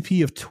 max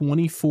CP of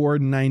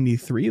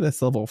 2493.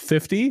 That's level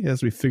 50,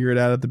 as we figured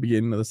out at the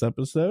beginning of this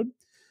episode.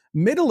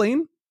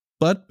 Middling,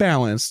 but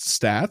balanced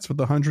stats with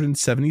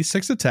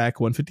 176 attack,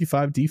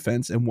 155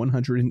 defense, and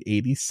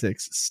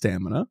 186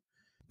 stamina.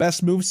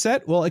 Best move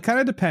set? Well, it kind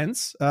of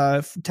depends.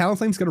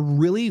 Talonflame's got a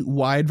really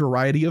wide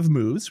variety of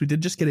moves. We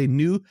did just get a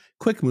new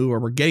quick move,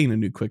 or we're getting a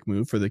new quick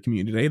move for the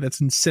community today.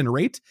 That's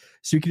Incinerate.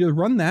 So you can either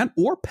run that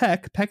or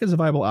Peck. Peck is a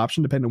viable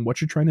option depending on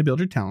what you're trying to build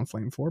your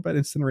Talonflame for, but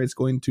Incinerate is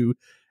going to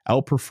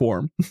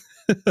outperform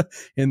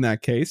in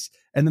that case.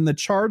 And then the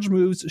charge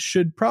moves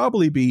should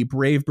probably be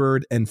Brave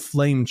Bird and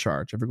Flame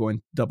Charge if we're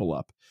going double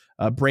up.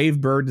 Brave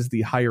Bird is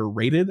the higher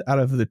rated out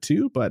of the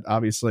two, but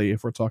obviously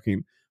if we're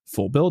talking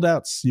full build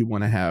outs, you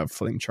want to have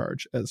Flame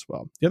Charge as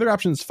well. The other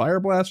option is Fire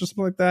Blast or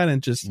something like that,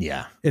 and just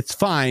it's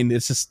fine.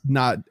 It's just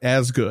not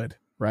as good,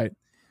 right?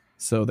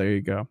 So there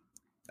you go.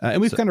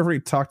 And we've kind of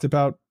already talked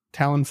about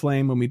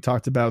Talonflame when we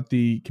talked about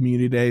the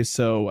community day,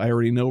 so I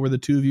already know where the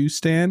two of you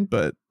stand,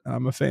 but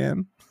I'm a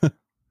fan.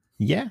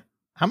 Yeah,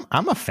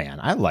 I'm a fan.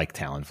 I like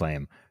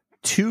Talonflame.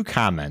 2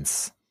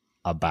 comments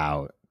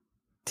about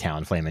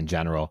Talonflame in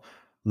general.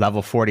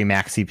 Level 40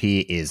 max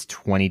CP is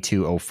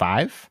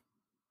 2205.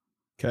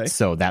 Okay.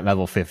 So that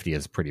level 50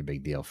 is a pretty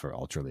big deal for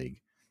Ultra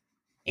League.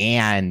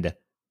 And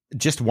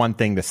just one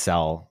thing to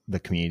sell the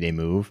community day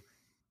move.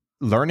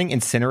 Learning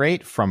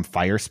Incinerate from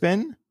Fire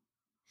Spin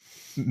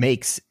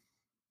flips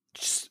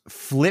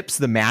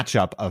the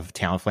matchup of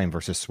Talonflame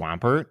versus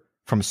Swampert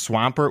from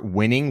Swampert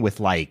winning with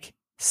like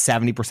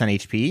 70%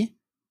 HP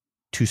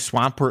to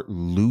Swampert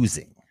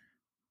losing.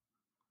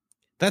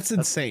 That's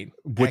insane.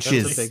 Which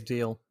is a big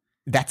deal.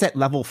 That's at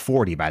level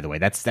 40, by the way.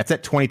 That's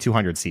at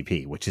 2200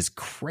 CP, which is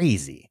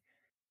crazy.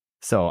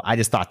 So I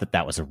just thought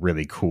that was a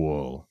really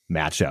cool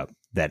matchup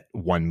that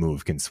one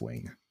move can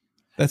swing.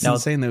 That's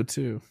insane, though,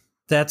 too.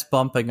 That's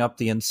bumping up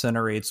the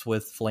Incinerates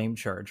with Flame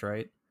Charge,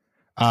 right?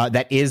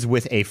 That is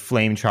with a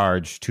Flame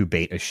Charge to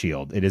bait a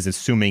shield. It is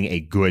assuming a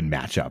good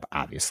matchup,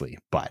 obviously,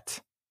 but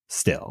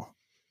still.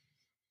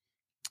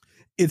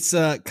 It's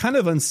kind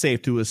of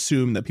unsafe to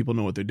assume that people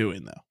know what they're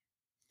doing, though.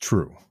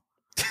 True.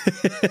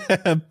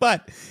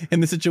 But in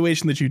the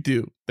situation that you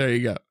do, there you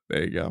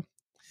go.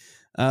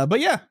 But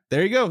yeah,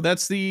 there you go.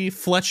 That's the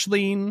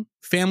Fletchling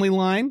family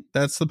line.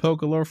 That's the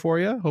Pokelore for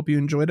you. Hope you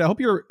enjoyed it. I hope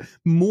you're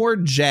more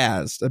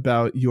jazzed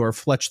about your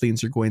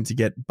Fletchlings you're going to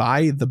get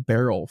by the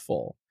barrel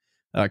full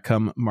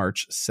come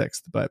March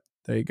 6th. But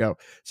there you go.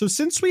 So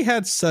since we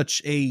had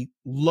such a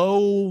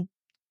low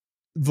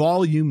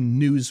volume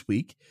news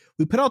week,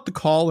 we put out the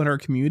call in our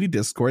community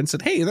Discord and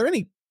said, hey, are there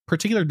any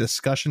particular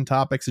discussion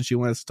topics that you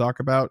want us to talk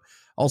about?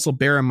 Also,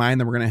 bear in mind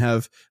that we're going to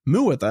have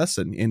Moo with us,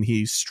 and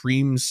he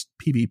streams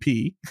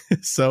PvP.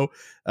 So,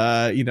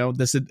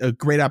 this is a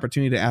great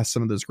opportunity to ask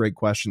some of those great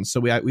questions. So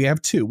we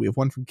have 2. We have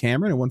one from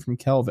Cameron and one from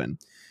Kelvin.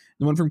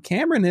 The one from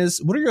Cameron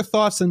is, what are your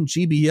thoughts on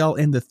GBL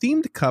and the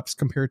themed cups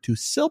compared to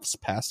Sylph's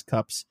past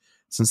cups,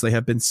 since they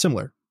have been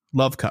similar?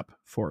 Love Cup,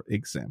 for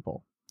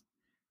example.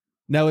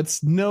 Now,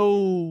 it's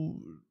no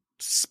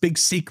big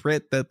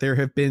secret that there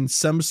have been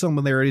some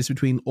similarities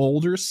between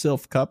older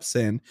Sylph cups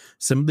and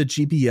some of the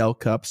GBL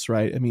cups,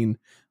 right? I mean,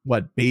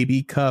 what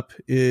Baby Cup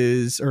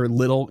is, or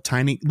little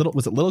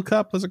was it Little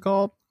Cup? Was it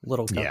called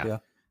Little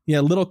Cup?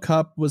 Yeah. Little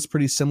Cup was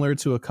pretty similar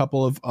to a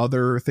couple of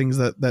other things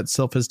that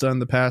Sylph has done in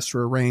the past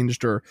or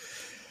arranged, or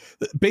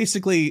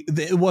basically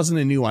it wasn't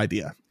a new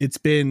idea. It's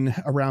been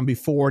around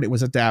before and it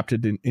was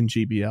adapted in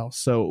GBL.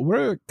 So what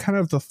are kind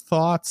of the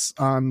thoughts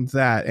on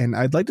that? And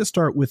I'd like to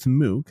start with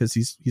Moo, because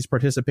he's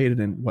participated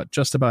in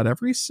just about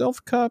every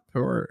Sylph Cup,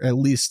 or at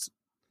least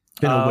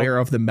been aware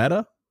of the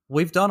meta.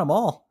 We've done them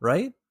all,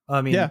 right?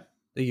 I mean,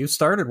 you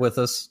started with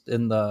us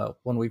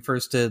when we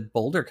first did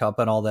Boulder Cup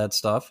and all that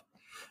stuff.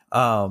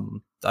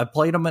 I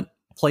played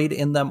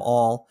in them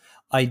all.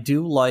 I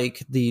do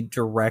like the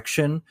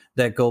direction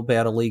that Go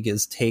Battle League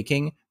is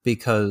taking,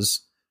 because,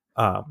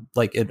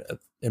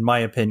 in my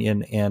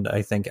opinion, and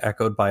I think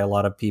echoed by a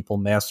lot of people,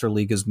 Master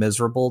League is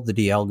miserable. The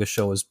Dialga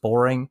show is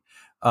boring.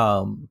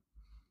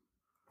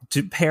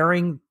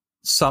 Pairing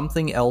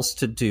something else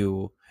to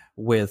do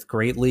with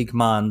Great League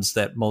mons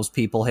that most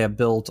people have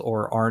built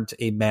or aren't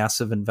a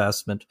massive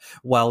investment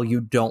while you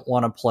don't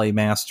want to play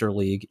Master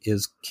League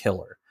is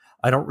killer.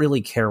 I don't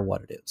really care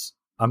what it is.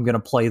 I'm going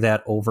to play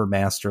that over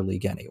Master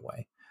League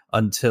anyway,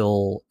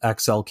 until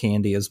XL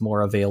Candy is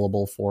more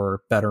available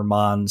for better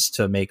mons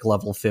to make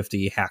level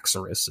 50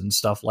 Haxorus and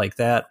stuff like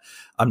that.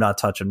 I'm not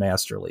touching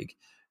Master League.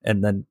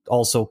 And then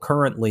also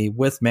currently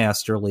with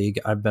Master League,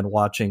 I've been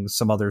watching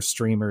some other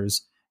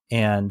streamers,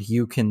 and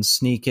you can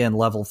sneak in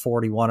level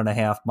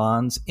 41.5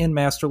 mons in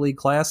Master League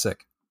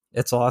Classic.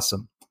 It's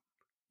awesome.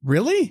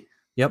 Really?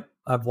 Yep.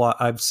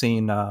 I've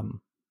seen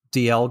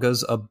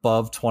Dialga's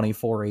above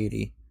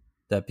 2480.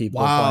 that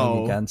people are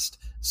playing against.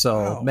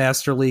 So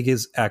Master League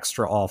is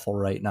extra awful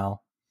right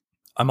now.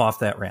 I'm off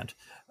that rant.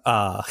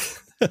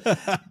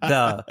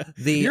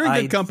 You're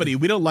in good company.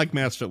 We don't like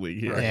Master League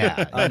here.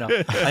 Yeah,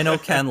 I know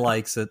Ken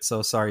likes it,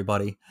 so sorry,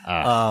 buddy.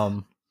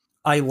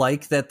 I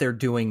like that they're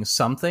doing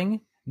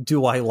something.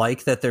 Do I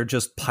like that they're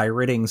just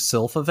pirating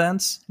Sylph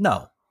events?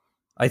 No.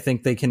 I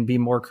think they can be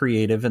more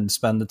creative and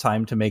spend the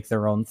time to make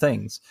their own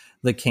things.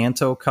 The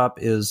Kanto Cup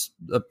is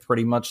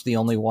pretty much the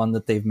only one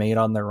that they've made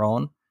on their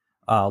own.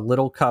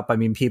 Little Cup, I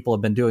mean, people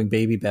have been doing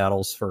baby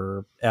battles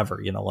forever.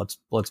 You know,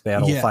 let's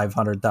battle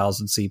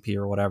 500,000 CP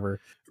or whatever.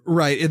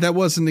 Right. That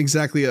wasn't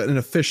exactly an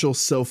official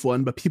Sylph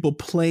one, but people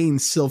playing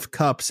Sylph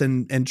Cups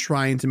and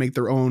trying to make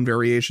their own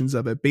variations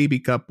of it. Baby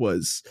Cup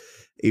was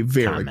a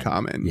very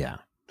common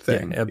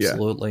thing. Yeah,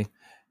 absolutely.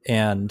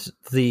 Yeah. And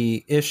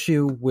the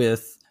issue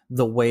with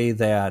the way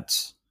that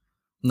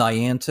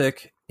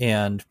Niantic,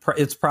 and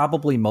it's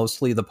probably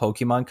mostly the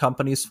Pokemon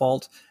Company's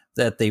fault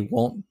that they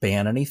won't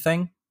ban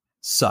anything,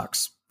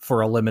 sucks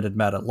for a limited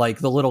meta. Like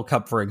the Little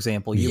Cup, for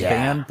example, you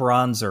ban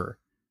Bronzer,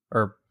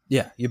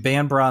 you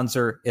ban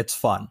Bronzer, it's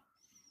fun.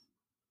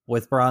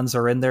 With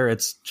Bronzer in there,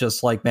 it's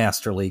just like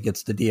Master League.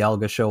 It's the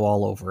Dialga show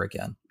all over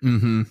again.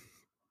 Mm-hmm.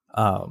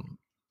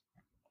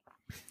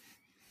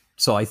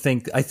 So I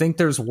think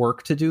there's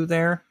work to do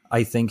there.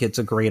 I think it's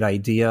a great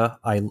idea.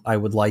 I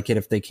would like it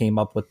if they came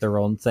up with their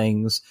own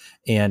things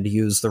and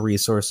use the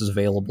resources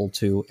available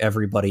to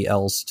everybody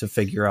else to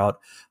figure out,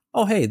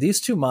 oh, hey,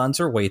 these two mons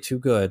are way too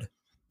good.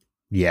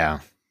 Yeah.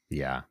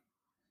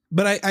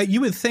 But you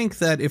would think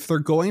that if they're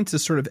going to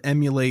sort of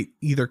emulate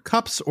either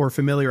cups or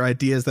familiar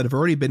ideas that have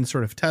already been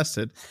sort of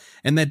tested,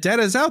 and that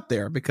data is out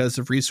there because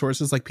of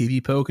resources like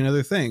PvPoke and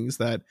other things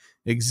that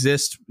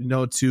exist,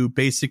 to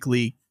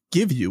basically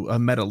give you a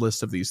meta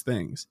list of these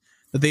things,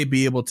 that they'd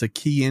be able to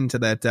key into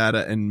that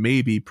data and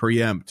maybe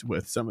preempt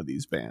with some of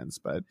these bans.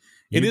 But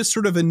it is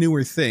sort of a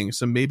newer thing.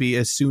 So maybe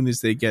as soon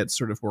as they get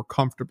sort of more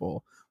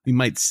comfortable, we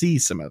might see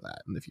some of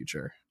that in the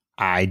future.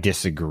 I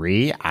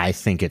disagree. I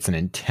think it's an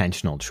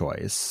intentional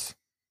choice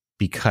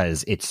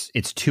because it's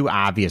too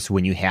obvious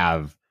when you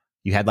had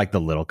like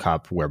the Little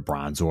Cup where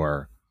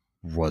Bronzor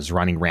was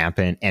running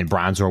rampant, and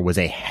Bronzor was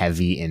a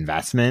heavy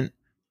investment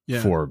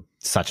for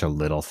such a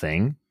little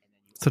thing.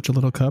 Such a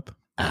little cup.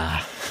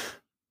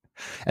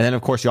 And then,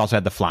 of course, you also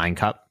had the Flying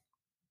Cup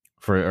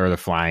or the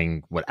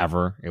Flying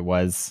whatever it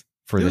was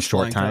for the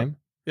short time. Cup.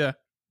 Yeah.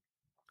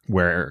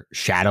 Where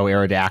Shadow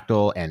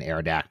Aerodactyl and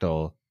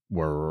Aerodactyl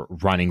were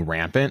running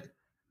rampant.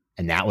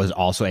 And that was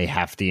also a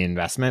hefty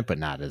investment, but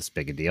not as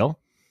big a deal.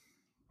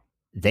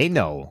 They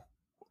know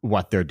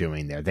what they're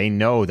doing there. They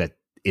know that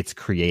it's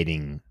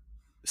creating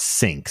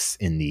sinks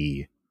in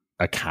the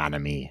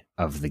economy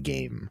of the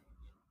game.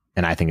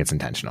 And I think it's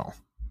intentional.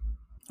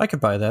 I could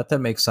buy that. That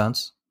makes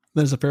sense.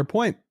 That's a fair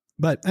point.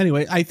 But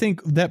anyway, I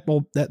think that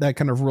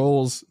kind of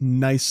rolls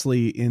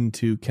nicely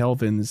into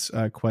Kelvin's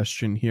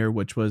question here,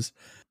 which was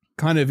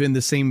kind of in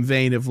the same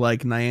vein of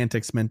like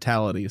Niantic's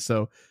mentality.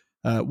 So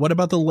what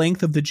about the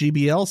length of the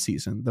GBL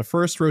season? The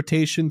first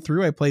rotation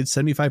through, I played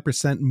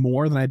 75%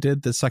 more than I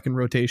did the second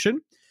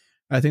rotation.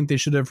 I think they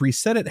should have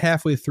reset it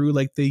halfway through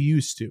like they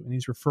used to. And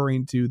he's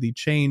referring to the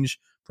change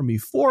from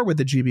before with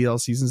the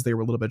GBL seasons. They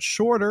were a little bit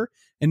shorter,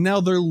 and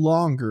now they're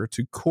longer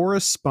to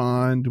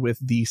correspond with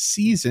the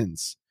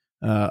seasons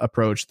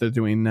approach they're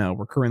doing now.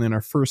 We're currently in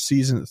our first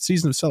season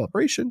of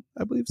Celebration,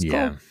 I believe it's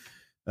called.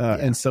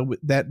 And so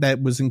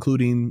that was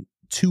including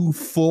 2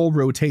 full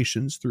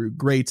rotations through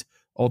Great,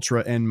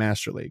 Ultra, and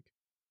Master League.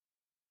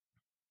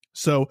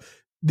 So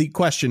the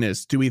question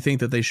is, do we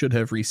think that they should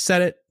have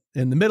reset it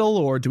in the middle,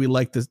 or do we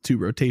like the 2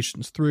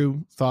 rotations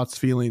through? Thoughts,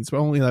 feelings?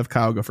 We'll only have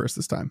Kyle go first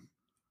this time.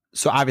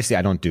 So obviously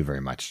I don't do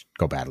very much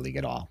Go Battle League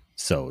at all.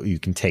 So you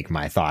can take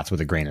my thoughts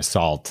with a grain of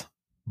salt.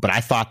 But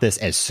I thought this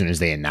as soon as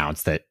they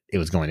announced that it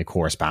was going to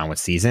correspond with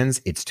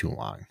seasons, it's too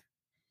long.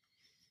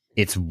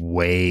 It's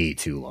way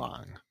too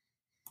long.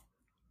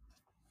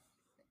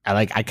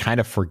 I kind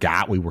of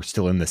forgot we were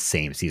still in the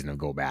same season of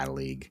Go Battle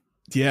League.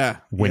 Yeah.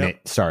 When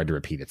it started to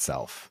repeat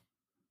itself.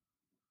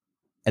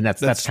 And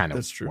that's kind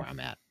of where I'm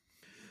at.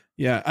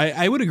 Yeah,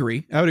 I would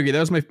agree. That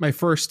was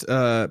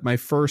my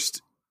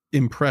first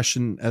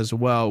impression as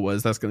well,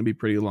 was that's going to be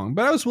pretty long,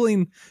 but I was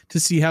willing to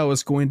see how it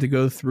was going to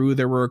go through.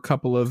 There were a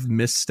couple of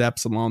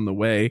missteps along the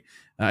way.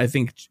 I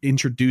think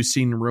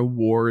introducing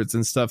rewards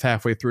and stuff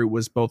halfway through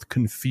was both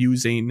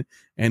confusing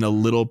and a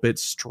little bit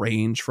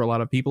strange for a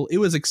lot of people. It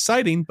was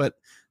exciting, but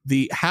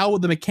the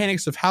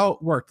mechanics of how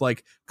it worked,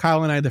 like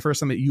Kyle and I, the first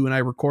time that you and I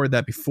recorded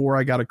that before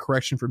I got a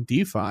correction from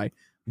DeFi,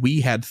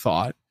 we had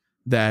thought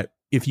that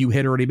if you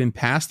had already been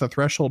past the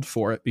threshold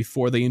for it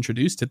before they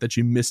introduced it, that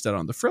you missed out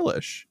on the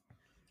Frillish.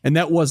 And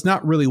that was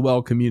not really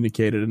well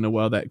communicated in a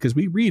way that, because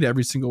we read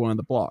every single one of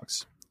the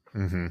blogs.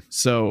 Mm-hmm.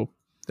 So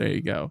there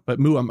you go. But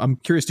Moo, I'm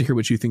curious to hear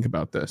what you think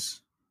about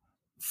this.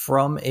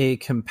 From a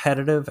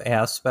competitive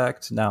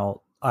aspect,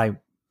 now I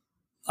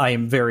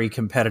am very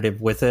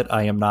competitive with it.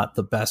 I am not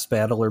the best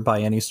battler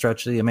by any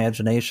stretch of the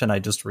imagination. I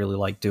just really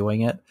like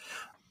doing it.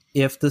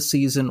 If the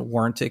season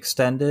weren't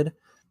extended,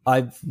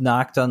 I've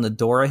knocked on the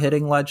door of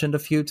hitting legend a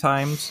few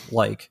times,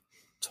 like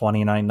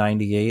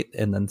 29.98,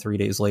 and then 3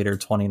 days later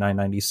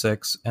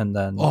 29.96, and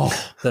then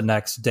the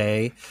next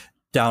day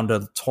down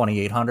to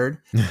 2,800.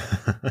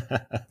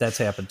 That's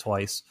happened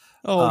twice.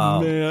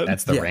 Man,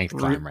 that's the ranked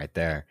climb right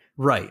there.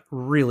 Right,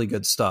 really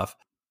good stuff.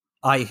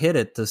 I hit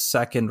it the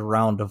second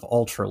round of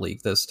Ultra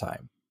League this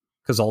time,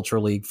 because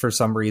Ultra League, for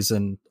some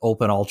reason,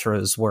 Open Ultra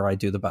is where I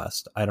do the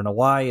best. I don't know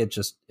why, it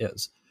just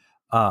is.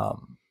 I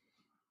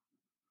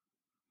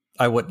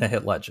wouldn't have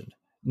hit legend.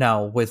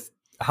 Now, with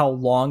how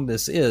long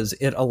this is,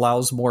 it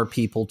allows more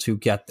people to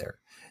get there.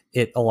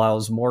 It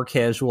allows more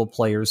casual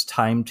players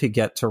time to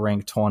get to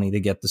rank 20 to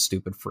get the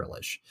stupid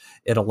Frillish.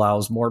 It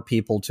allows more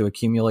people to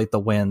accumulate the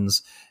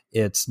wins.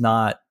 It's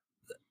not,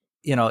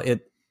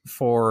 it,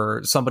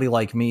 for somebody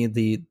like me,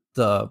 the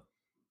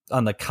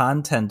on the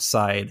content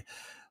side,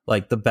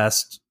 like the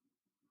best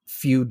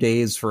few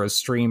days for a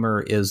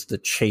streamer is the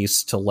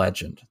chase to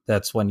legend.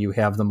 That's when you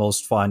have the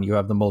most fun, you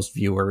have the most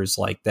viewers,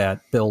 like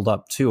that build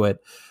up to it.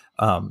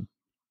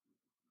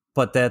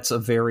 But that's a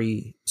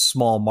very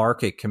small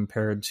market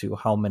compared to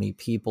how many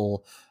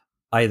people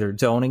either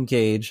don't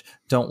engage,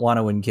 don't want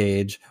to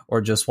engage,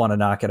 or just want to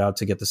knock it out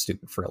to get the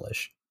stupid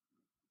Frillish.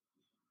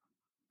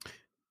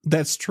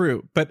 That's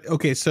true. But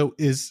okay, so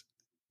is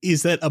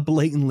that a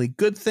blatantly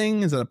good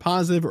thing? Is that a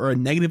positive or a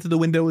negative that the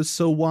window is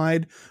so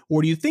wide?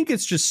 Or do you think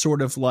it's just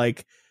sort of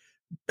like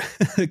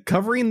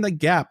covering the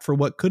gap for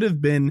what could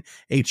have been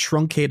a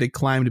truncated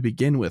climb to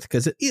begin with?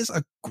 Because it is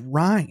a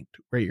grind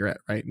where you're at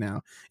right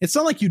now. It's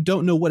not like you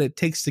don't know what it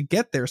takes to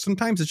get there.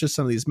 Sometimes it's just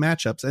some of these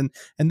matchups.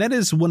 And that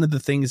is one of the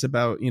things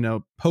about,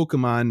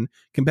 Pokemon,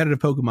 competitive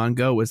Pokemon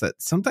Go, is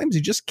that sometimes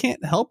you just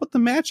can't help what the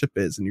matchup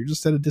is, and you're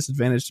just at a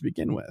disadvantage to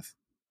begin with.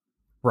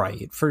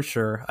 Right, for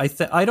sure.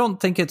 I don't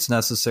think it's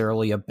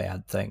necessarily a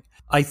bad thing.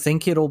 I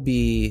think it'll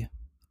be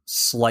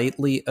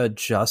slightly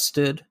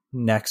adjusted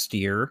next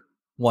year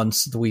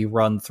once we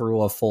run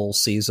through a full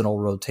seasonal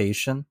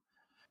rotation,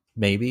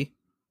 maybe.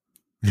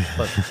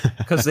 But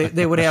because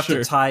they would have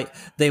Sure.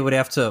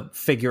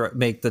 to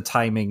make the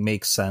timing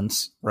make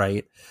sense,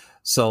 right?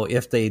 So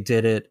if they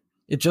did it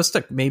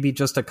maybe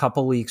just a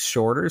couple weeks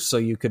shorter, so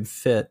you could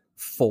fit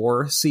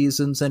 4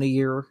 seasons in a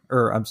year,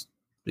 or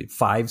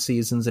 5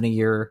 seasons in a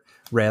year,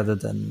 rather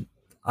than,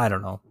 I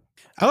don't know.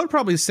 I would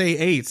probably say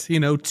 8,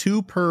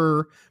 2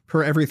 per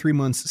every 3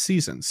 months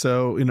season.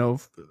 So,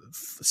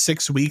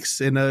 6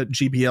 weeks in a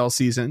GPL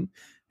season,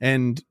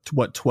 and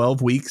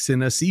 12 weeks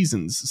in a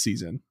seasons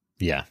season.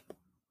 Yeah.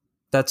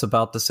 That's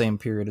about the same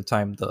period of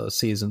time the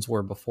seasons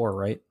were before,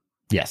 right?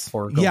 Yes.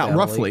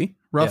 Roughly.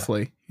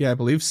 Yeah, I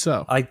believe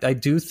so. I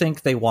do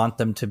think they want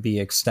them to be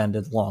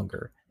extended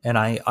longer, and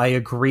I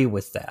agree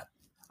with that.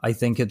 I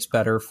think it's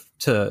better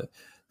to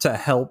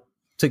help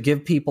to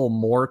give people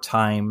more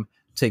time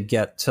to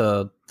get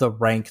to the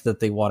rank that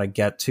they want to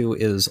get to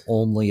is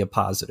only a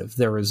positive.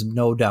 There is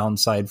no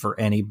downside for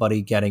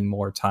anybody getting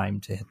more time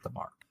to hit the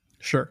mark.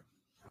 Sure.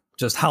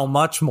 Just how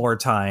much more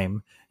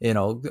time,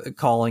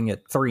 calling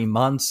it 3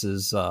 months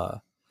is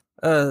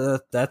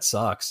that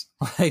sucks.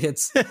 Like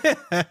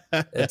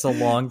it's a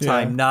long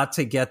time not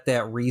to get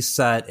that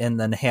reset and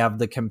then have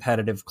the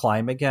competitive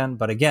climb again.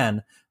 But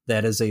again,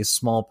 that is a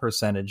small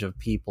percentage of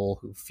people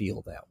who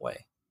feel that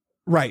way.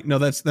 Right. No,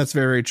 that's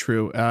very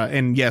true.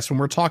 And yes, when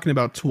we're talking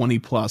about 20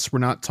 plus, we're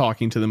not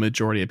talking to the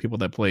majority of people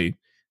that play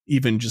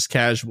even just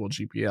casual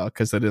GPL,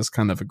 because that is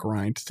kind of a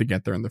grind to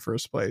get there in the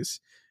first place.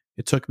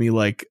 It took me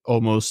like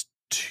almost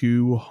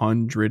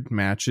 200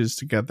 matches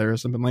to get there or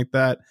something like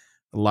that.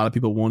 A lot of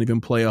people won't even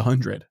play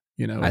 100.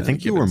 I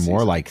think you were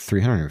more like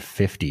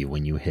 350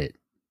 when you hit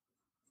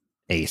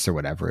Ace or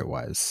whatever it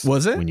was.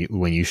 Was it?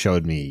 When you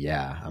showed me?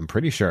 Yeah, I'm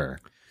pretty sure.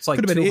 It's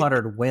like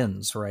 200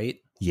 wins, right?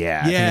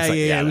 Yeah.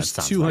 It was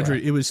 200.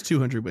 Right. It was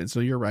 200 wins. So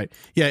you're right.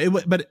 Yeah.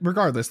 But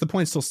regardless, the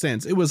point still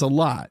stands. It was a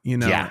lot,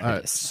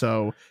 Yeah,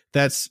 so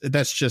that's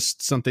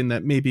just something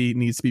that maybe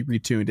needs to be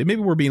retuned. And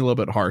maybe we're being a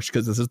little bit harsh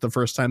because this is the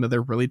first time that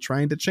they're really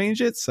trying to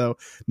change it. So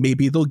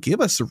maybe they'll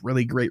give us a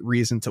really great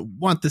reason to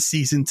want the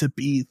season to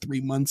be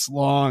 3 months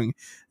long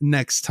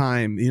next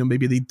time.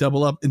 Maybe they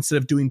double up. Instead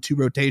of doing 2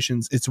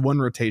 rotations, it's 1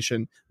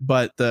 rotation,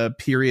 but the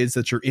periods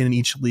that you're in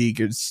each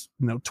league is,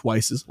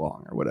 twice as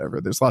long or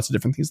whatever. There's lots of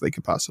different things they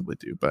could possibly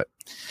do, but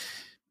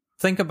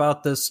think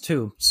about this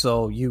too.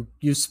 So you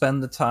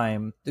spend the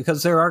time,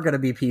 because there are going to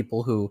be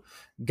people who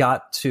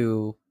got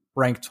to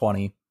rank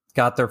 20,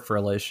 got their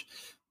Frillish,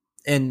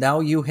 and now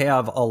you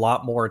have a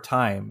lot more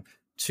time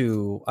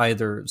to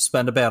either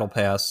spend a battle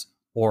pass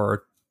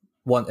or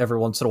every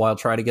once in a while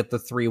try to get the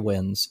 3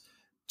 wins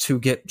to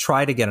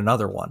try to get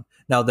another one.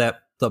 Now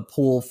that the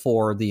pool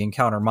for the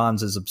encounter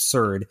mons is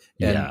absurd,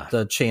 and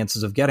the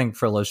chances of getting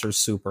Frillish are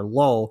super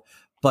low,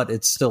 but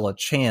it's still a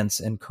chance,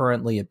 and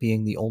currently it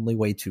being the only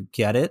way to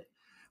get it.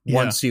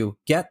 Once you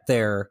get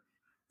there,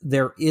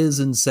 there is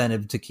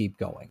incentive to keep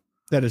going.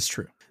 That is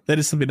true. That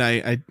is something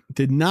I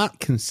did not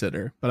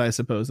consider, but I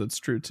suppose that's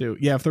true too.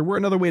 Yeah, if there were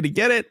another way to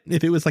get it,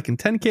 if it was like in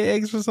 10k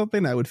eggs or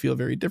something, I would feel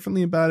very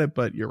differently about it,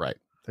 but you're right.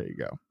 There you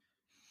go.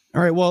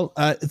 All right. Well,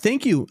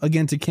 thank you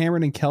again to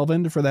Cameron and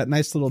Kelvin for that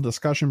nice little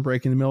discussion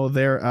break in the middle of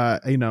there.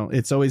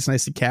 It's always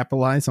nice to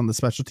capitalize on the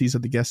specialties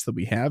of the guests that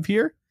we have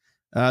here.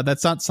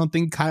 That's not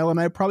something Kyle and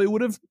I probably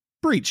would have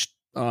breached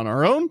on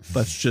our own.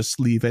 Let's just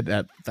leave it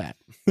at that.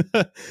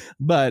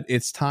 But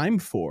it's time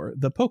for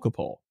the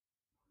Pokepoll.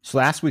 So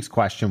last week's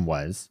question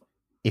was,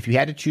 if you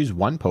had to choose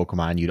one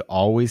Pokemon you'd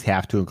always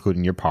have to include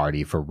in your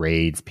party for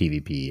raids,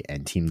 PvP,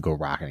 and Team Go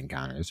Rocket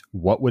encounters,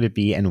 what would it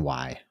be and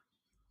why?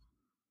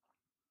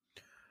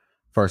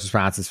 First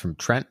response is from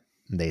Trent.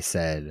 They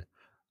said,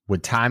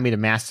 would tie me to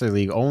Master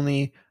League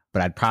only,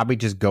 but I'd probably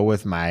just go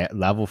with my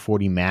level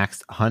 40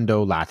 maxed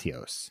Hundo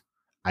Latios.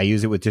 I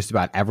use it with just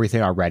about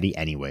everything already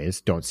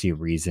anyways. Don't see a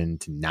reason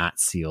to not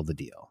seal the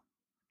deal.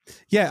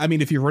 Yeah, I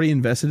mean, if you're already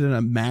invested in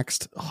a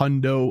maxed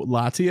Hundo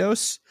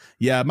Latios,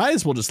 yeah, might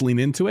as well just lean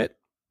into it.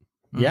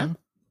 Yeah.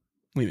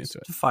 Lean into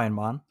it. Fine,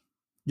 Mon.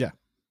 Yeah.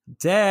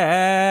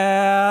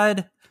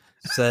 Dad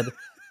said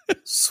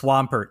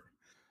Swampert.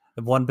 I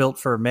have one built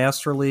for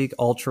Master League,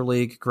 Ultra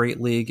League, Great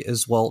League,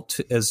 as well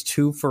as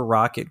two for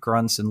Rocket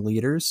Grunts and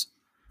Leaders.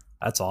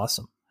 That's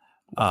awesome.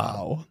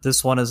 Wow.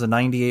 This one is a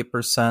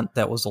 98%.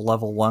 That was a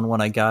level 1 when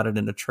I got it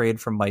in a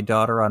trade from my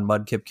daughter on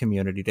Mudkip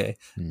Community Day.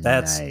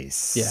 That's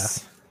nice.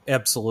 Yeah,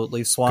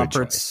 absolutely.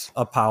 Swampert's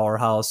a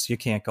powerhouse. You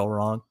can't go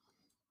wrong.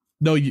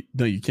 No, you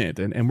can't.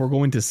 And we're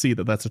going to see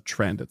that that's a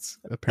trend. It's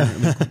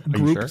apparently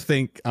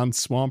groupthink on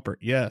Swampert.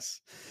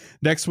 Yes.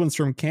 Next one's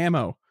from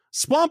Camo.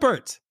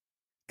 Swampert!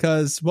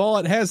 Because while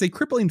it has a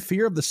crippling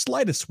fear of the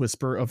slightest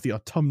whisper of the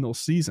autumnal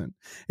season,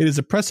 it is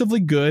oppressively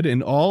good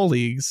in all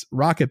leagues,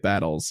 rocket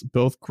battles,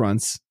 both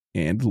grunts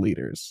and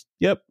leaders.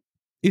 Yep.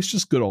 It's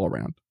just good all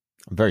around.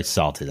 I'm very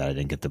salty that I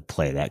didn't get to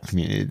play that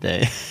community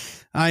day.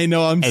 I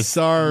know. I'm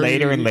sorry.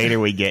 Later and later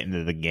we get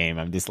into the game.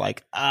 I'm just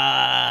like,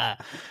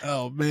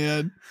 Oh,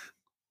 man.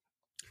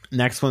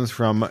 Next one's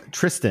from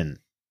Tristan.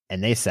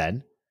 And they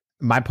said,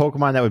 my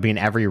Pokemon that would be in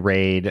every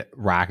raid,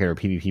 rocket, or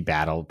PvP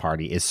battle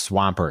party is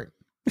Swampert.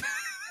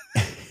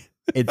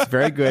 It's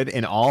very good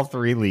in all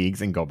 3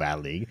 leagues in Go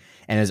Battle League,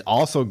 and is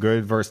also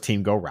good versus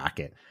Team Go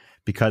Rocket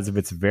because of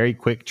its very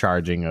quick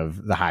charging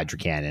of the Hydro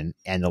Cannon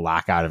and the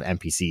lockout of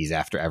NPCs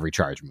after every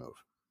charge move.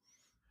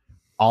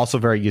 Also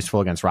very useful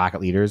against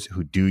Rocket leaders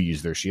who do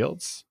use their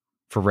shields.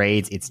 For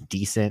raids, it's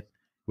decent.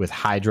 With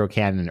Hydro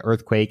Cannon and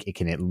Earthquake, it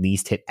can at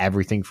least hit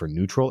everything for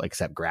neutral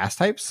except grass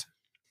types.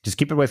 Just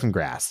keep it away from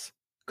grass.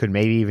 Could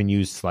maybe even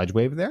use Sludge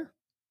Wave there.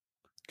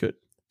 Good.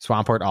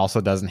 Swampert also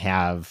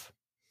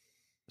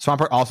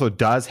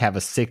does have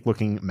a sick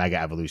looking Mega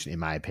Evolution, in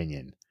my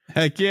opinion.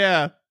 Heck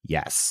yeah.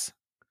 Yes.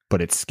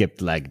 But it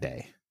skipped leg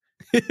day.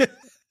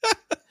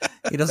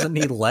 He doesn't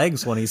need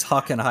legs when he's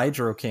hucking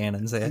hydro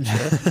cannons at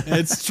you.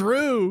 It's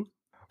true.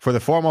 For the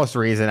foremost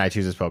reason I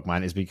choose this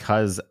Pokemon is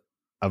because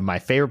of my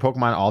favorite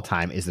Pokemon all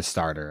time is the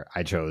starter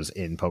I chose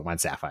in Pokemon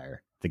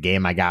Sapphire, the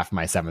game I got for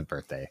my 7th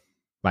birthday.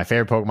 My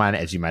favorite Pokemon,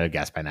 as you might have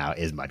guessed by now,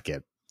 is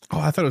Mudkip. Oh,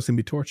 I thought it was going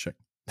to be Torchic.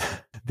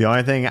 The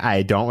only thing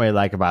I don't really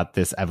like about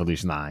this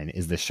evolution line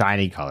is the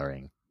shiny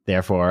coloring.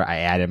 Therefore, I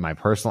added my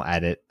personal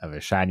edit of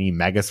a shiny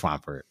Mega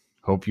Swampert.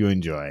 Hope you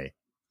enjoy.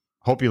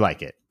 Hope you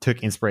like it.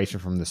 Took inspiration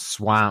from the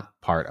swamp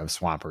part of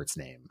Swampert's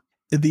name.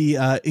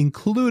 The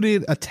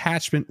included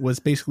attachment was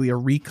basically a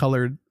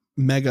recolored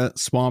Mega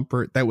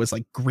Swampert that was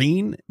like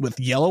green with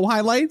yellow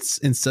highlights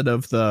instead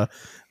of the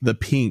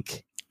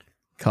pink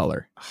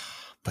color.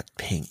 But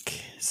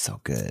pink, so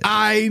good.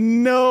 I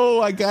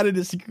know. I gotta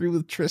disagree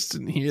with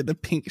Tristan here. The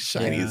pink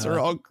shinies are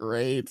all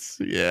great.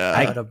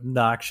 Yeah, That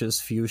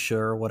obnoxious fuchsia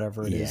or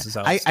whatever it is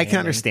I can outstanding.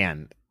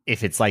 understand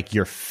if it's like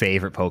your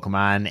favorite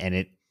Pokemon and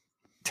it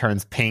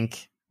turns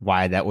pink,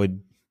 why that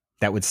would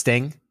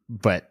sting.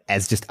 But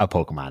as just a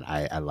Pokemon,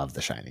 I love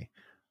the shiny.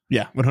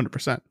 Yeah,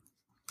 100%.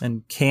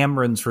 And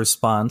Cameron's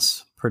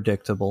response,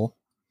 predictable,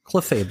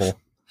 Clefable,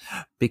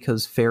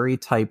 because fairy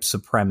type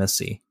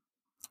supremacy.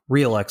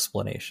 Real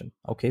explanation.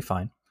 Okay,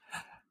 fine.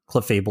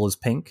 Clefable is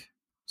pink,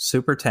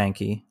 super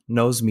tanky,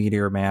 knows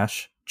Meteor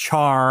Mash,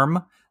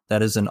 Charm,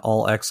 that is in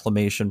all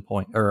exclamation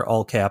point, or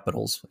all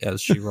capitals, as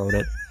she wrote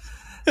it.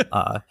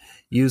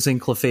 Using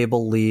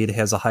Clefable lead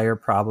has a higher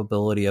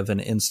probability of an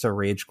insta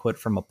rage quit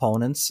from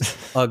opponents.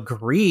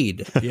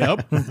 Agreed.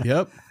 Yep.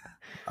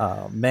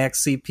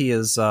 Max CP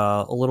is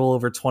a little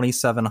over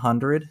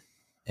 2,700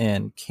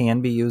 and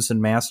can be used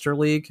in Master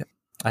League.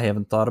 I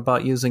haven't thought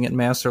about using it in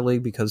Master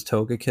League because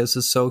Togekiss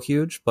is so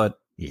huge, but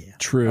yeah,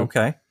 true.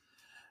 Okay.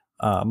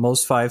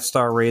 Most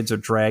 5-star raids are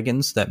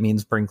dragons. That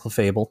means bring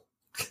Clefable.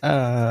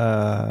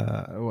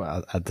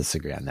 Well, I'll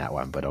disagree on that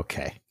one, but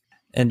okay.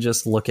 And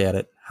just look at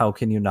it. How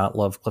can you not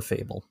love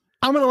Clefable?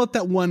 I'm going to let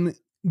that one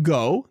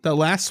go, the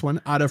last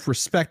one, out of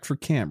respect for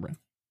Cameron.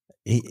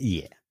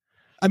 Yeah.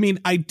 I mean,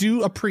 I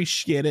do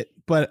appreciate it,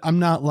 but I'm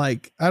not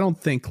like, I don't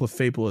think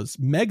Clefable is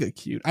mega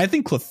cute. I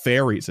think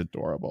Clefairy's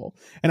adorable.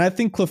 And I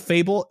think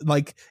Clefable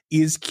like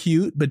is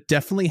cute, but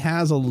definitely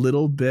has a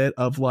little bit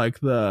of like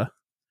the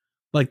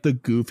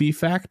goofy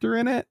factor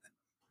in it.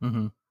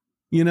 Mm-hmm.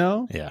 You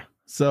know? Yeah.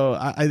 So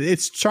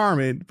it's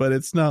charming, but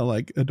it's not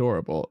like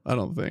adorable, I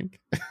don't think.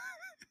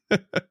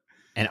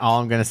 And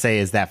all I'm going to say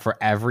is that for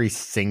every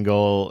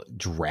single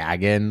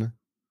dragon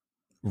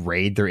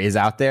raid there is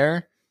out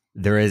there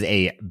is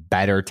a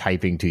better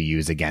typing to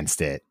use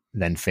against it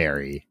than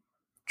fairy.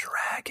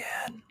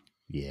 Dragon.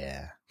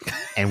 Yeah.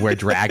 And where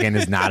dragon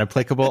is not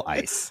applicable,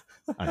 ice,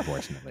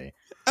 unfortunately.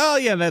 Oh,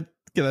 yeah,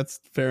 that's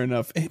fair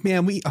enough. Hey,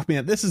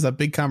 man, this is a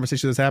big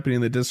conversation that's happening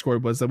in the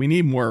Discord, was that we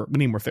need more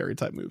fairy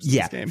type moves in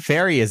this game.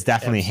 Fairy is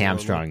definitely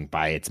hamstrung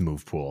by its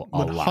move pool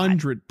a lot.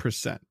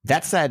 100%.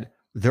 That said,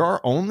 there are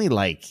only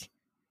like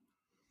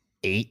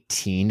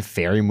 18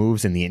 fairy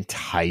moves in the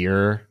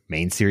entire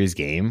main series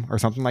game or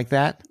something like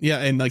that. Yeah,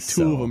 and like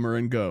two of them are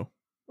in Go.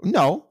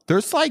 No,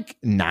 there's like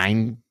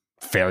 9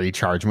 fairy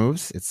charge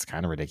moves. It's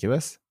kind of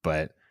ridiculous,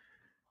 but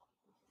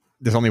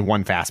there's only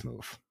one fast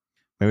move.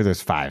 Maybe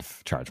there's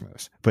 5 charge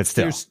moves, but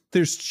still.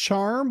 There's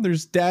Charm,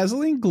 there's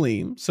Dazzling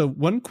Gleam. So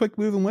one quick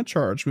move and one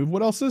charge move.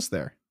 What else is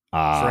there?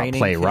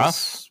 Play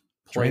Rough.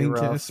 Draining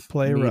Kiss,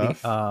 Play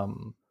Rough.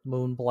 Moonblast.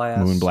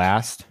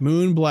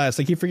 Moonblast.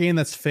 I keep forgetting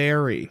that's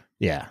Fairy.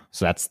 Yeah,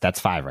 so that's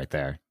 5 right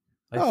there.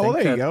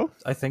 There you go.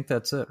 I think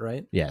that's it,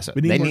 right? Yeah, so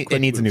it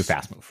needs a new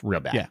fast move. Real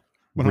bad. Yeah,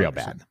 100%. Real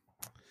bad.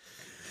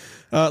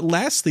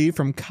 Lastly,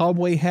 from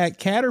Cowboy Hat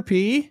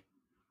Caterpie,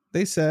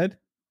 they said,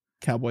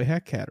 Cowboy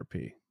Hat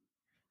Caterpie.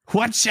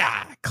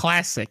 Whatcha?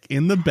 Classic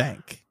in the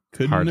bank.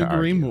 Couldn't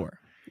agree more.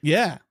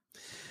 Yeah.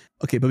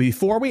 Okay, but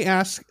before we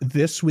ask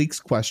this week's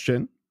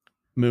question,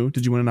 Moo,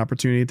 did you want an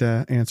opportunity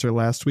to answer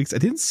last week's? I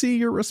didn't see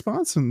your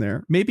response in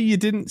there. Maybe you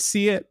didn't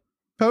see it.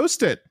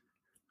 Post it.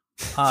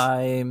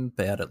 I'm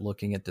bad at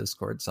looking at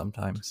Discord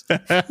sometimes.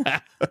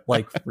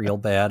 Like real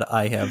bad.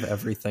 I have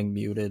everything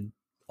muted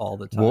all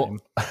the time.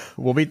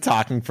 We'll be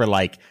talking for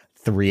like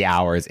 3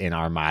 hours in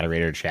our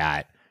moderator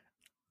chat,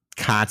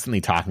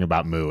 constantly talking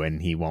about Moo,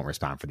 and he won't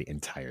respond for the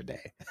entire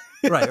day.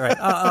 Right.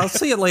 I'll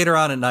see it later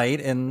on at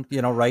night and,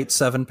 write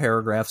 7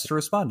 paragraphs to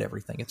respond to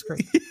everything. It's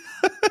great.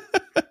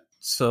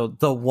 So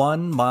the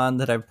one mon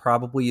that I've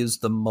probably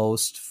used the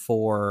most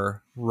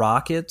for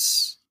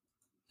rockets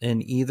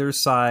in either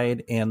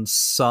side and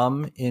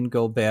some in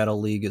Go Battle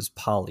League is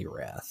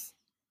Poliwrath.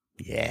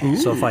 Yeah. Ooh.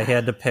 So if I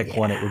had to pick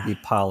one, it would be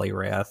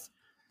Poliwrath.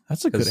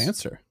 That's a good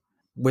answer.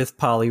 With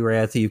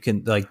Poliwrath, you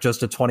can, like,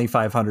 just a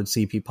 2500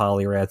 CP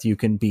Poliwrath, you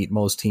can beat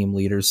most team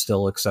leaders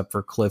still, except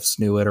for Cliff's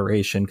new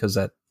iteration, because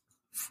that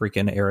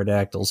freaking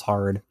Aerodactyl's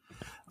hard.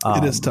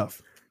 It is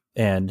tough.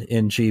 And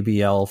in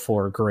GBL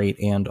for Great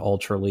and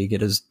Ultra League,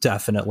 it is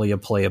definitely a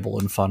playable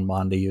and fun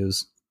mon to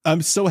use.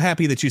 I'm so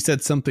happy that you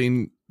said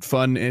something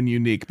fun and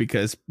unique,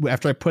 because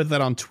after I put that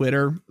on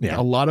Twitter,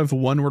 a lot of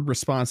one-word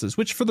responses,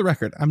 which, for the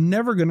record, I'm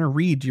never going to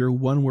read your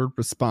one-word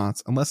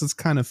response unless it's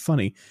kind of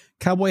funny.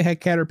 Cowboy Hat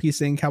Caterpie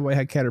saying Cowboy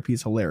Hat Caterpie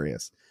is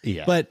hilarious.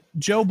 Yeah. But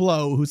Joe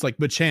Blow, who's like,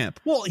 Machamp,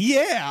 well,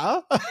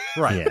 yeah.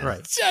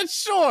 Right. Yeah,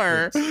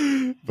 sure.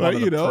 But, one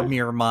of the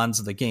premier mons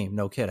of the game,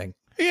 no kidding.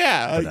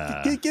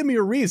 Yeah, give me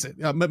a reason.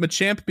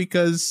 Machamp,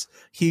 because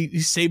he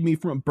saved me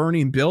from a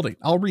burning building.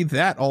 I'll read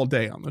that all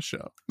day on the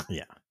show.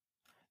 Yeah.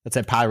 That's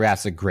it.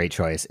 Poliwrath's a great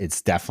choice.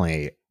 It's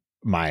definitely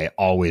my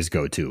always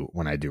go-to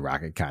when I do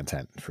rocket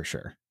content, for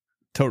sure.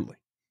 Totally.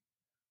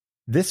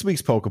 This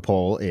week's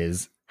Pokepoll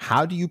is,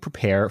 how do you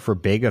prepare for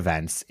big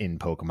events in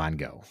Pokemon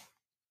Go?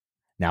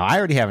 Now, I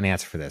already have an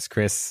answer for this.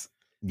 Chris,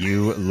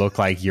 you look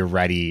like you're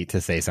ready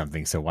to say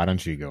something, so why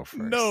don't you go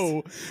first?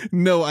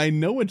 No, I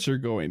know what you're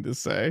going to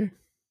say.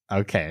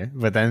 Okay,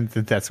 but then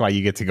that's why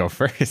you get to go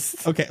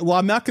first. Okay, well,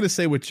 I'm not going to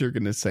say what you're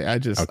going to say.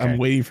 I'm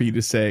waiting for you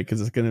to say it because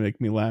it's going to make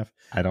me laugh.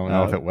 I don't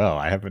know if it will.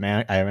 I have an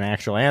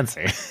actual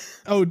answer.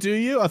 Oh, do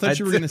you? I thought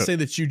you were going to say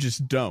that you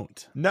just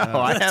don't. No,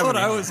 that's what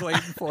I was waiting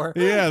for.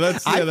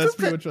 That's pretty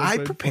much what I was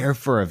I prepare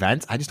for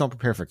events. I just don't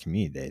prepare for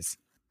community days.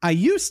 I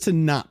used to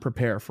not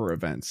prepare for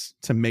events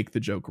to make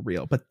the joke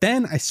real, but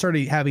then I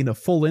started having a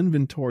full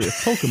inventory of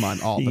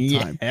Pokemon all the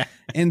time.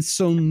 And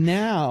so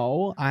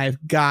now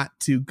I've got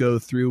to go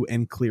through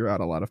and clear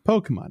out a lot of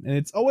Pokemon. And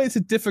it's always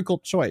a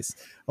difficult choice.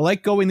 I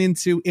like going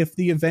into, if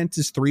the event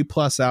is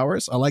 3+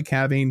 hours, I like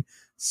having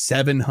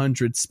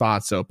 700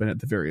 spots open at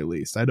the very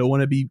least. I don't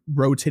want to be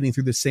rotating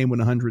through the same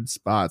 100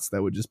 spots.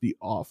 That would just be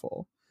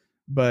awful.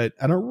 But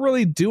I don't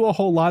really do a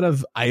whole lot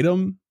of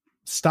item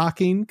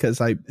stocking because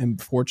I am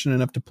fortunate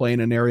enough to play in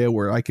an area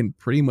where I can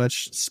pretty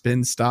much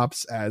spin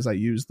stops as I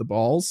use the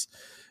balls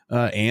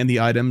and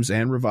the items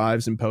and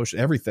revives and potion,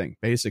 everything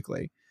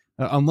basically,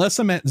 unless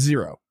I'm at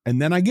 0.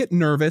 And then I get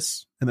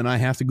nervous and then I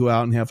have to go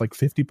out and have like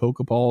 50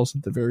 Pokeballs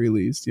at the very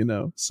least,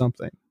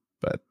 something.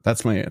 But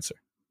that's my answer.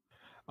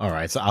 All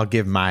right. So I'll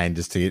give mine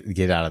just to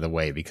get out of the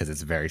way because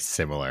it's very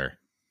similar.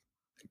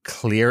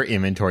 Clear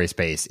inventory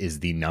space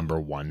is the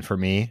number one for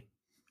me.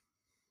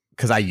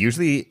 Because I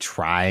usually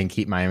try and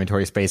keep my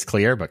inventory space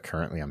clear, but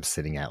currently I'm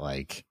sitting at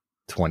like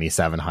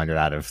 2,700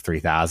 out of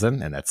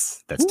 3,000, and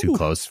that's too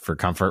close for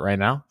comfort right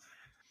now.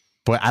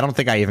 But I don't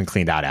think I even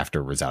cleaned out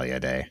after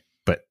Roselia Day,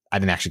 but I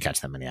didn't actually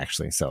catch that many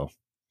actually, so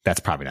that's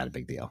probably not a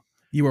big deal.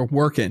 You were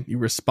working, you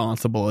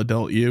responsible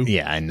adult you.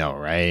 Yeah, I know,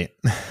 right?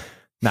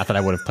 Not that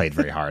I would have played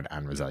very hard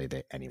on Roselia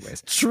Day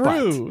anyways.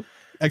 True.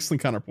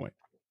 Excellent counterpoint.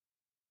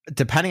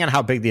 depending on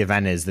how big the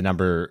event is, the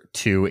number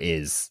 2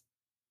 is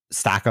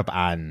stock up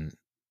on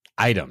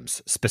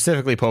items,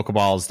 specifically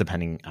Pokeballs,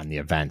 depending on the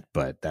event,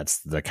 but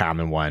that's the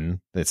common one.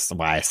 That's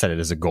why I set it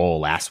as a goal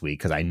last week,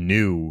 because I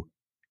knew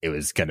it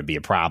was going to be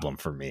a problem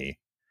for me,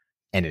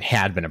 and it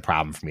had been a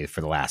problem for me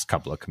for the last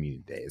couple of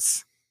community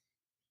days.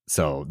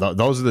 So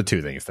those are the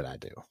 2 things that I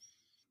do.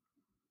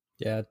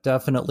 Yeah,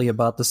 definitely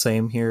about the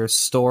same here.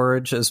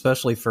 Storage,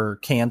 especially for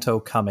Kanto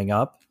coming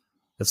up,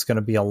 it's going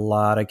to be a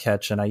lot of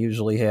catching. I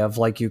usually have,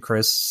 like you,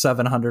 Chris,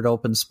 700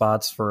 open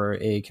spots for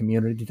a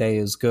community day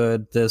is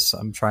good. This,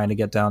 I'm trying to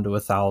get down to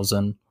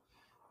 1,000.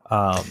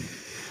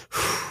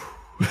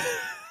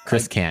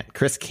 Chris can't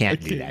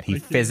do that. He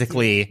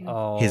physically,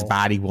 his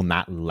body will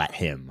not let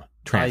him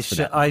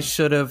transfer. I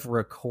should have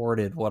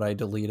recorded what I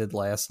deleted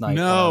last night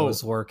while I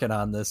was working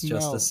on this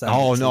just to send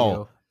it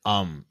to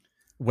you.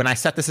 When I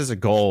set this as a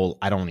goal,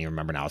 I don't even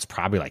remember now. It's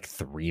probably like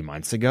 3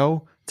 months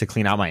ago to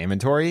clean out my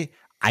inventory.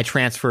 I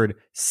transferred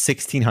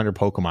 1,600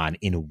 Pokemon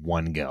in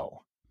one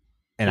go,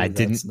 and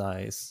That's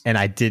nice. And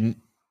I didn't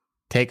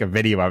take a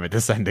video of it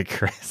to send to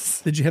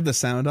Chris. Did you have the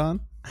sound on?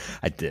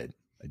 I did.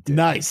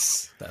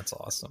 Nice. That's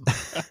awesome.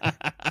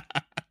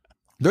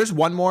 There's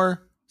one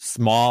more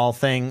small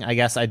thing I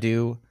guess I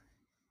do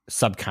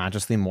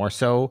subconsciously more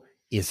so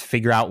is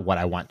figure out what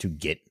I want to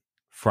get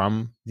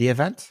from the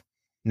event.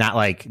 Not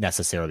like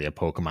necessarily a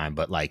Pokemon,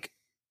 but like,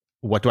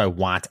 what do I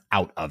want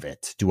out of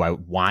it? Do I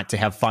want to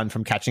have fun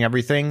from catching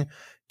everything?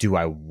 Do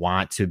I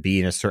want to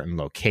be in a certain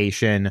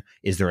location?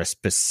 Is there a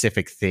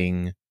specific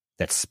thing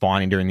that's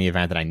spawning during the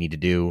event that I need to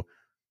do?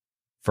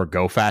 For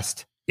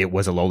GoFest, it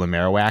was a Alolan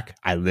Marowak.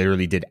 I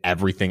literally did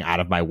everything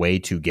out of my way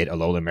to get a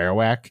Alolan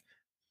Marowak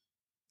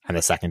on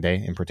the second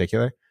day in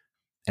particular.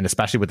 And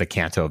especially with the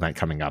Kanto event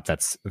coming up,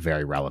 that's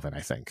very relevant,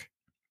 I think.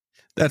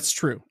 That's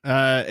true.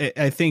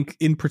 I think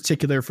in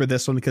particular for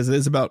this one, because it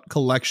is about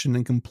collection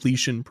and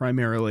completion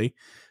primarily,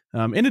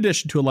 in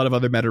addition to a lot of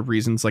other meta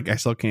reasons like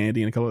XL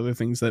Candy and a couple other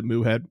things that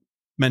Moo had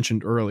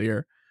mentioned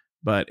earlier.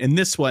 But in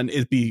this one,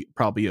 it'd be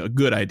probably a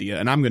good idea,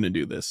 and I'm going to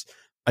do this.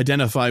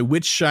 Identify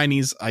which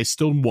shinies I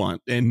still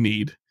want and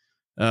need,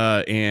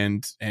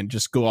 and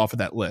just go off of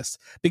that list.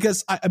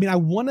 Because, I mean, I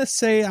want to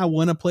say I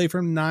want to play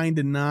from 9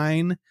 to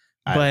 9,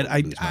 but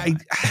I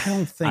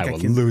don't think I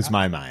can lose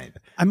my mind.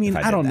 I mean,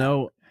 I don't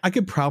know. I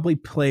could probably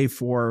play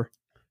for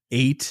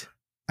 8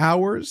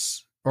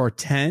 hours or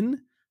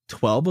 10.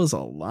 12 is a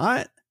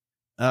lot.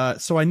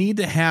 So I need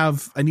to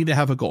have a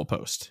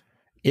goalpost.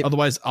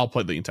 Otherwise, I'll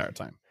play the entire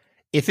time.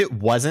 If it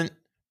wasn't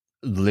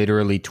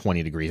literally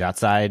 20 degrees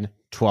outside,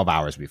 12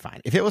 hours would be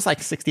fine. If it was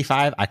like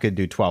 65, I could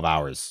do 12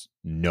 hours,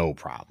 no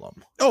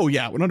problem. Oh,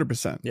 yeah,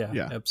 100%.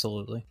 Yeah,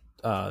 absolutely.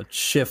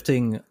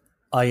 Shifting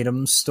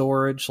item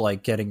storage,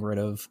 like getting rid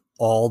of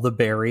all the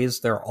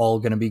berries, they're all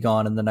going to be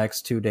gone in the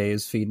next 2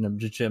 days, feeding them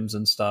to gyms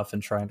and stuff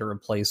and trying to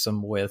replace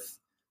them with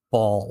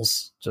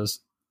balls,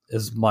 just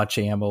as much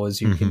ammo as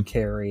you can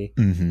carry.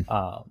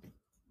 The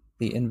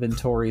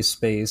inventory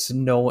space,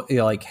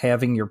 like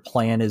having your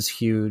plan is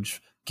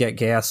huge. Get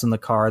gas in the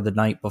car the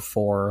night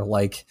before,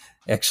 like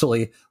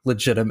actually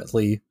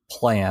legitimately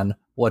plan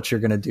what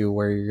you're going to do,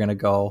 where you're going to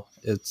go.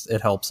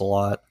 It helps a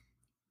lot.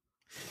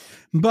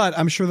 But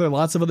I'm sure there are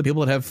lots of other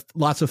people that have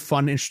lots of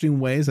fun, interesting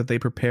ways that they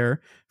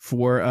prepare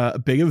for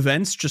big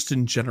events just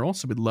in general.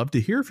 So we'd love to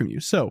hear from you.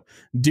 So,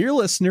 dear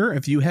listener,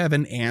 if you have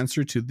an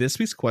answer to this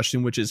week's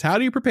question, which is how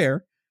do you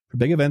prepare for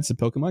big events in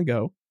Pokemon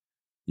Go,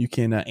 you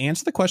can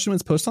answer the question when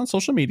it's posted on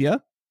social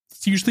media.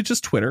 It's usually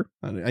just Twitter.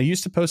 I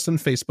used to post on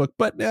Facebook,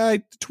 but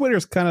Twitter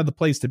is kind of the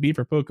place to be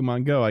for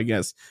Pokemon Go, I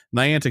guess.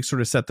 Niantic sort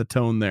of set the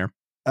tone there.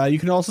 You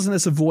can also send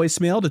us a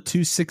voicemail to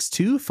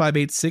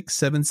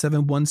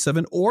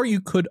 262-586-7717, or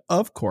you could,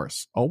 of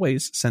course,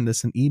 always send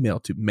us an email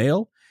to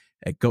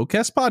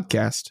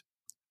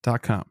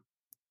mail@gocastpodcast.com.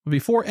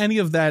 Before any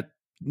of that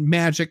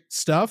magic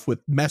stuff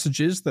with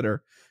messages that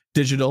are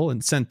digital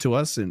and sent to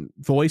us in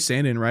voice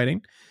and in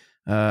writing,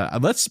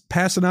 let's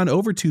pass it on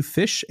over to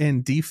Fish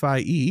and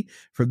DeFi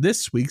for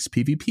this week's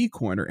PvP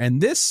Corner.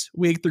 And this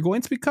week, they're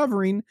going to be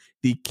covering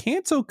the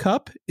Kanto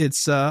Cup.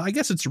 It's, I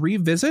guess it's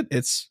revisit.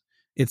 It's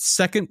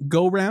second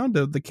go-round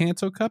of the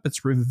Kanto Cup.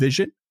 It's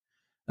revision.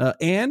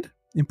 And,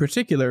 in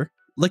particular,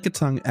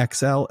 Lickitung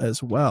XL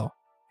as well.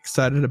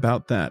 Excited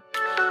about that.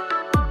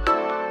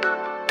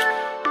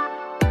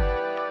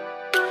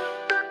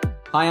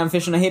 Hi, I'm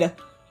Fish and Ahita.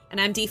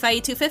 And I'm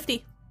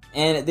DeFi250.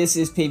 And this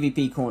is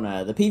PvP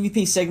Corner, the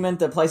PvP segment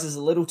that places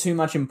a little too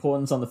much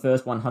importance on the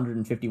first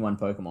 151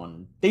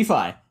 Pokemon.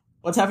 DeFi,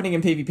 what's happening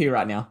in PvP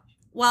right now?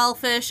 Well,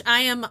 Fish,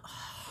 I am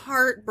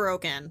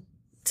heartbroken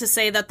to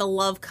say that the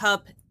Love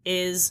Cup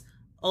is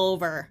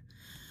over.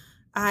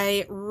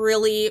 I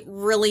really,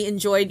 really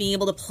enjoyed being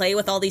able to play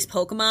with all these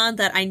Pokemon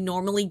that I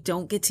normally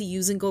don't get to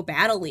use in Go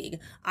Battle League.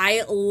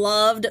 I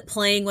loved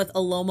playing with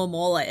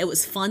Alomomola. It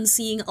was fun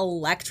seeing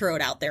Electrode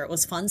out there. It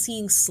was fun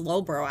seeing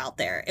Slowbro out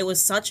there. It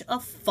was such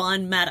a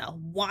fun meta.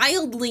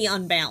 Wildly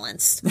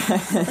unbalanced.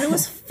 But it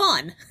was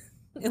fun.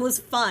 It was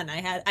fun.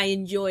 I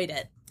enjoyed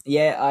it.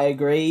 Yeah, I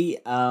agree.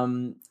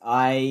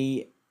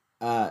 I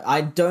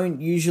I don't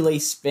usually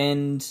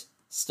spend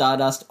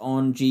Stardust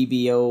on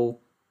GBL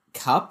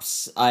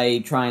Cups.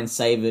 I try and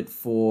save it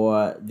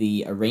for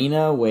the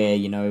arena where,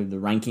 the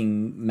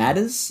ranking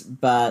matters,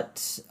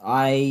 but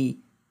I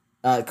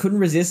couldn't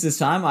resist this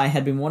time. I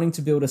had been wanting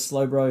to build a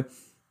Slowbro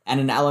and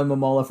an Aloe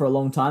Momola for a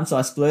long time, so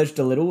I splurged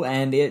a little,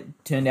 and it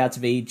turned out to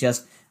be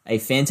just a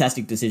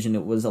fantastic decision.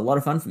 It was a lot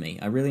of fun for me.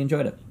 I really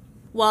enjoyed it.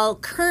 Well,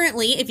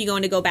 currently, if you go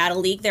into Go Battle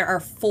League, there are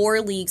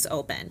 4 leagues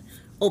open.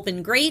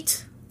 Open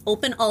Great,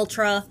 Open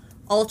Ultra,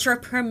 Ultra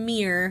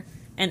Premier,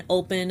 and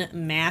Open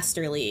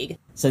Master League.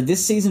 So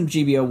this season of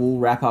GBL will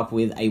wrap up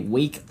with a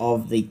week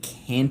of the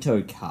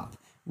Kanto Cup,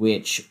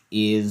 which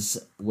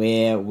is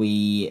where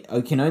we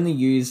can only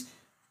use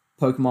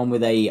Pokemon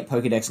with a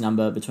Pokedex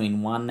number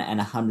between 1 and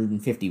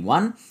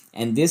 151,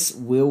 and this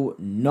will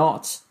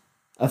not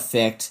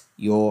affect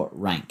your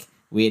rank,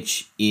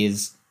 which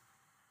is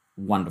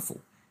wonderful.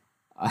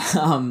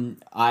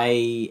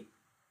 I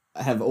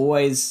have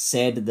always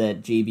said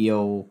that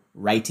GBL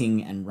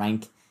rating and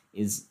rank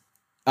is,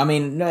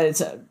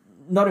 it's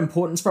not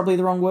important, it's probably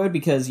the wrong word,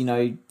 because,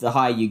 the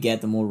higher you get,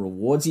 the more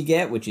rewards you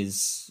get, which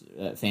is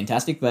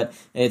fantastic, but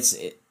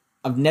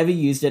I've never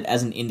used it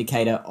as an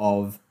indicator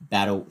of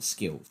battle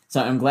skills.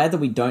 So I'm glad that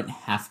we don't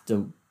have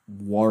to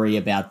worry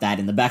about that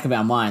in the back of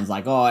our minds,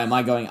 like, oh, am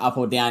I going up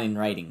or down in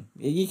rating?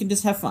 You can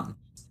just have fun.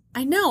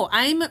 I know.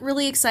 I'm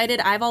really excited.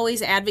 I've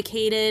always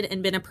advocated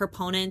and been a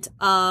proponent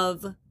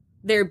of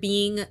there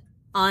being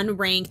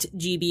unranked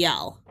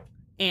GBL.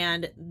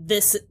 And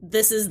this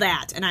is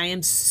that. And I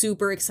am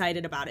super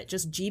excited about it.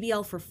 Just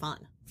GBL for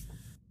fun.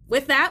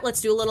 With that,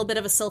 let's do a little bit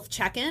of a self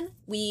check-in.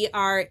 We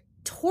are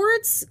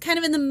towards kind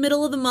of in the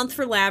middle of the month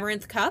for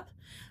Labyrinth Cup.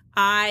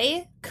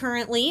 I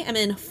currently am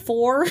in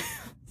 4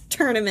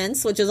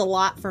 tournaments, which is a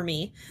lot for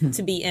me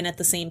to be in at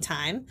the same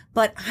time.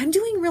 But I'm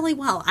doing really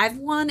well. I've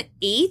won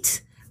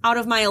 8 out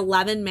of my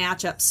 11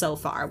 matchups so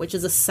far, which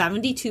is a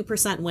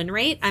 72% win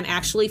rate. I'm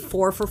actually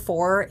 4 for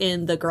 4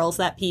 in the Girls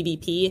That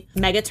PvP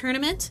mega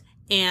tournament.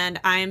 And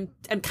I'm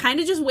kind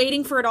of just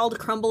waiting for it all to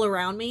crumble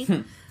around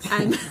me.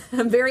 I'm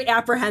very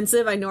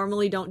apprehensive. I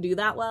normally don't do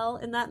that well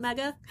in that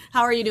mega.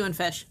 How are you doing,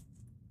 Fish?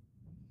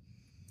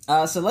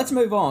 So let's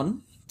move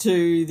on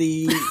to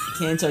the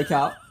Kanto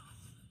Cup.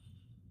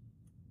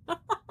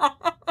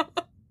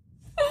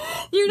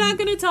 You're not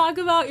going to talk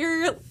about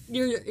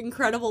your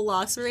incredible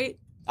loss rate?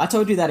 I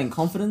told you that in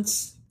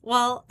confidence.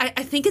 Well,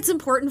 I think it's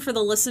important for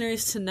the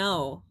listeners to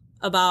know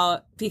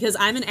about, because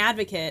I'm an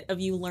advocate of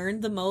you learn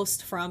the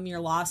most from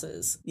your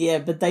losses. Yeah,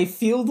 but they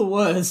feel the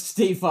worst,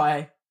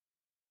 DeFi.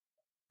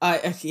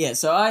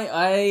 So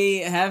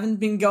I haven't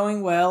been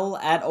going well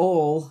at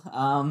all.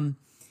 I'm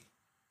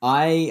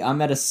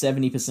at a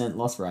 70%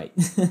 loss rate.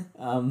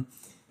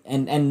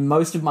 And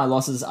most of my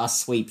losses are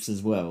sweeps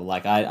as well.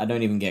 Like, I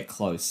don't even get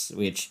close,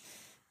 which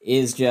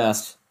is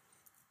just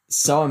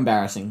so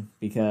embarrassing,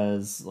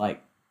 because,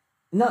 like,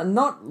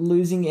 not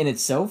losing in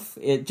itself,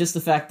 just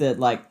the fact that,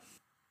 like,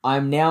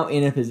 I'm now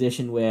in a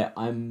position where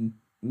I'm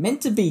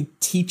meant to be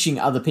teaching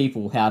other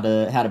people how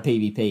to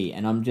PvP,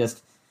 and I'm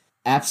just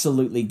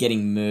absolutely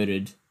getting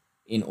murdered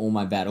in all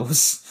my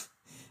battles.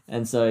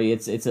 And so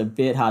it's a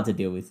bit hard to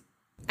deal with.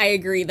 I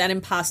agree. That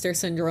imposter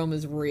syndrome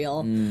is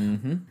real.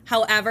 Mm-hmm.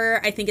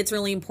 However, I think it's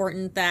really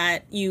important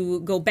that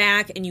you go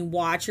back and you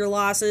watch your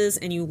losses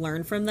and you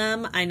learn from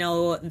them. I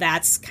know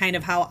that's kind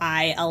of how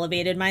I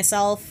elevated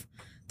myself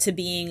to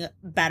being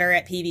better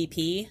at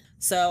PvP.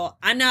 So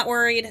I'm not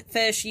worried,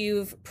 Fish.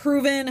 You've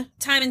proven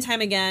time and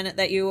time again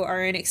that you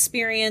are an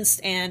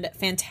experienced and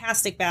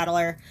fantastic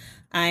battler.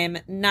 I'm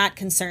not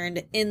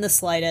concerned in the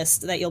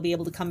slightest that you'll be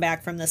able to come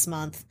back from this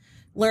month,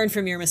 learn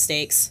from your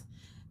mistakes,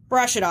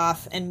 brush it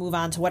off, and move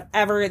on to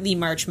whatever the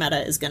March meta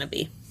is going to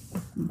be.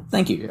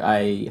 Thank you.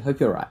 I hope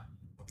you're right.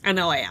 I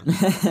know I am.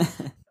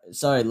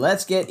 So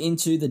let's get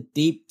into the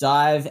deep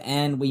dive.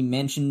 And we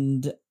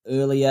mentioned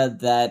earlier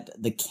that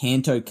the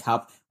Kanto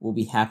Cup will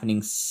be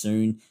happening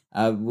soon.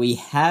 We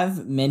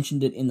have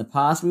mentioned it in the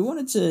past. We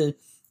wanted to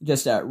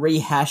just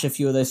rehash a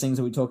few of those things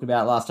that we talked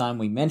about last time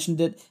we mentioned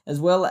it, as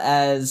well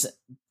as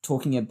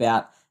talking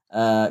about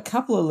a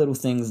couple of little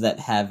things that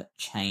have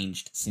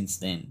changed since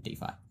then,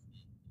 DeFi.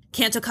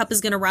 Kanto Cup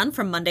is going to run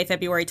from Monday,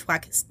 February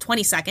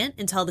 22nd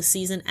until the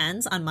season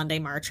ends on Monday,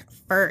 March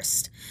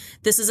 1st.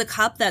 This is a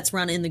cup that's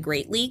run in the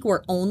Great League,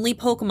 where only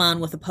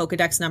Pokemon with a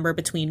Pokedex number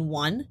between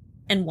 1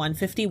 and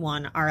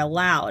 151 are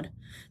allowed.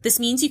 This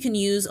means you can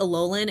use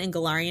Alolan and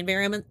Galarian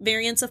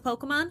variants of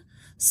Pokemon.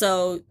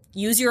 So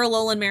use your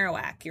Alolan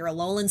Marowak, your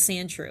Alolan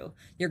Sandshrew,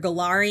 your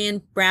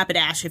Galarian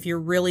Rapidash if you're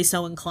really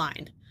so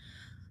inclined.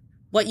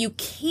 What you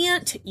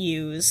can't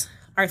use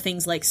are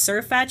things like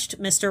Sirfetch'd,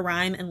 Mr.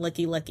 Rime, and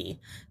Licky Licky.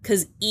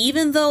 Because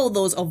even though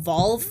those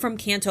evolve from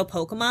Kanto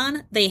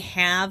Pokemon, they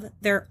have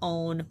their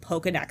own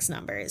Pokedex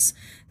numbers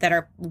that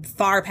are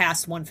far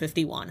past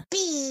 151.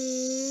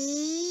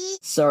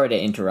 Sorry to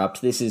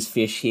interrupt. This is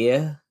Fish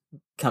here,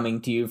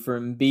 coming to you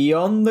from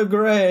beyond the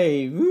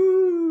grave.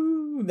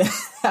 Woo!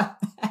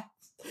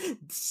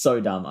 so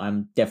dumb.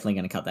 I'm definitely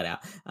going to cut that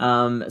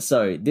out.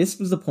 So this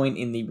was the point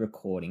in the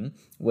recording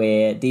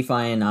where DeFi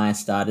and I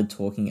started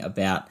talking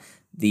about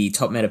the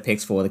top meta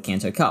picks for the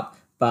Kanto Cup.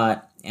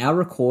 But our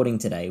recording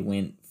today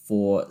went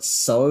for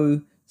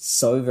so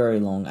very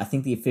long. I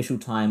think the official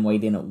time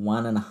weighed in at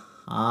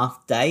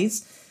 1.5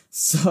 days.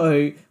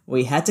 So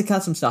we had to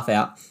cut some stuff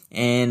out,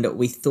 and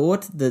we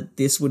thought that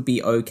this would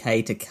be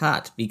okay to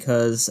cut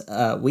because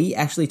we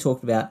actually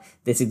talked about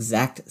this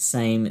exact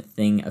same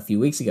thing a few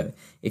weeks ago.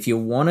 If you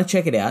want to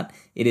check it out,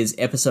 it is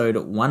episode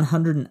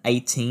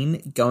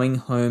 118, Going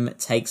Home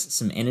Takes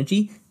Some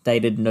Energy,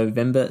 dated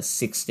November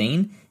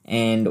 16,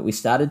 and we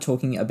started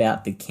talking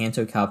about the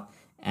Kanto Cup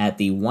at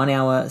the 1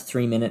 hour,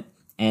 3 minute,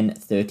 and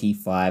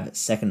 35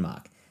 second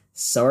mark.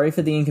 Sorry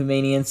for the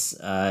inconvenience.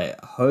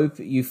 Hope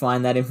you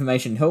find that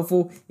information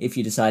helpful if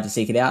you decide to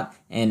seek it out.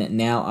 And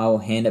now I'll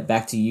hand it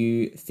back to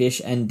you,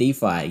 Fish and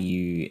DeFi,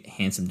 you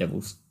handsome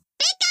devils.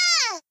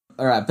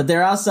 Alright, but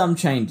there are some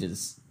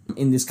changes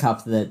in this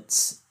cup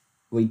that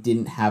we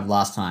didn't have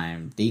last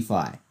time.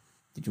 DeFi,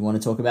 did you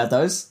want to talk about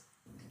those?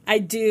 I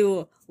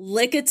do.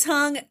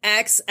 Lickitung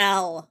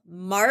XL.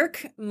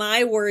 Mark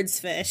my words,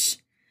 Fish.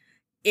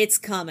 It's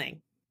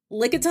coming.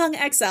 Lickitung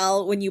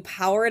XL, when you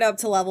power it up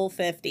to level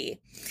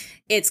 50,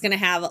 it's going to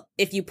have,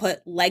 if you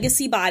put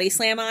Legacy Body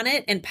Slam on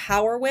it and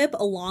Power Whip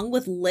along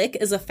with Lick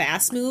as a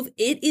fast move,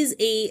 it is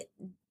a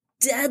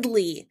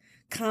deadly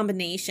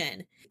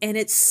combination, and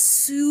it's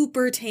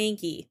super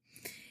tanky.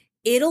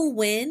 It'll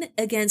win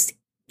against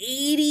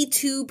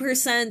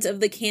 82% of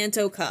the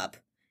Kanto Cup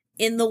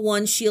in the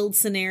one shield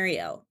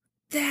scenario.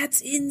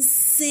 That's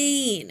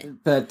insane.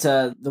 But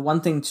the one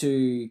thing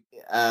to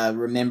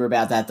remember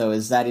about that, though,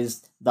 is that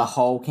is the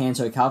whole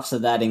Kanto Cup, so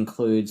that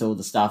includes all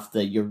the stuff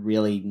that you're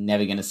really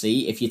never going to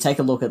see. If you take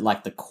a look at,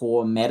 like, the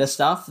core meta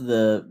stuff,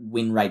 the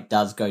win rate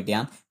does go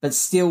down, but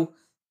still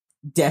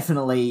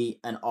definitely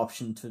an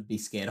option to be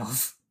scared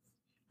of.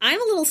 I'm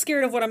a little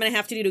scared of what I'm going to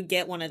have to do to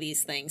get one of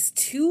these things.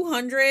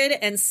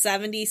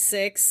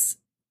 276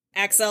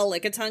 XL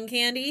Lickitung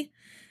candy.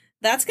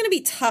 That's going to be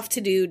tough to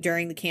do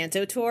during the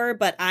Kanto tour,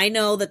 but I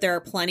know that there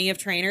are plenty of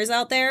trainers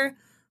out there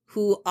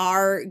who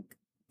are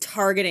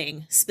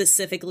targeting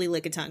specifically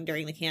Lickitung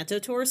during the Kanto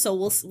tour, so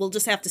we'll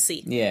just have to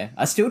see. Yeah,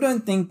 I still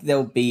don't think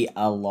there'll be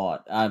a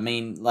lot. I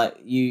mean, like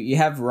you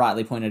have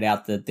rightly pointed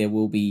out that there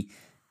will be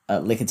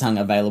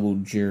Lickitung available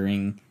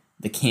during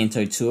the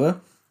Kanto tour,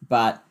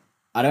 but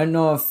I don't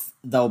know if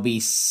they'll be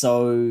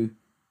so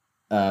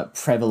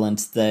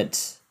prevalent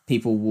that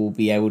people will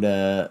be able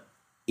to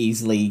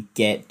easily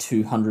get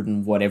 200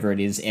 and whatever it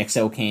is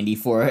XL candy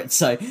for it.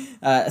 So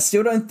I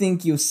still don't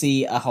think you'll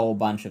see a whole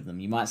bunch of them.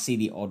 You might see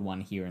the odd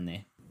one here and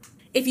there.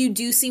 If you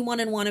do see one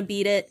and want to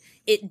beat it,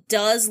 it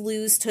does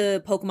lose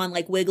to Pokemon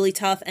like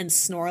Wigglytuff and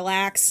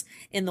Snorlax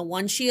in the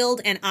one shield,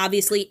 and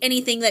obviously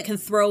anything that can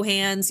throw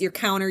hands, your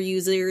counter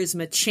users,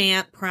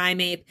 Machamp,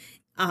 Primeape,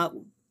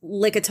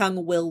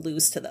 Lickitung will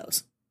lose to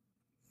those.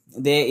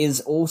 There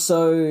is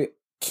also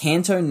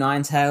Kanto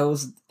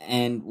Ninetales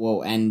and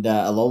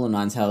Alolan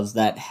Ninetales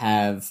that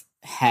have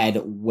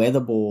had Weather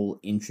Ball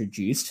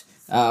introduced.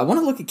 I want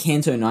to look at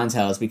Kanto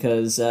Ninetales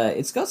because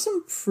it's got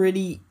some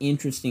pretty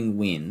interesting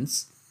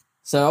wins.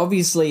 So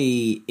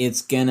obviously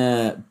it's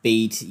gonna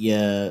beat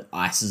your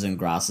Ices and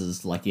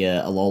Grasses like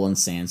your Alolan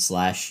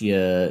Sandslash,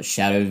 your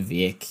Shadow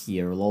Vic,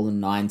 your Alolan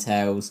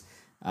Ninetales.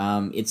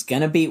 It's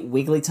gonna beat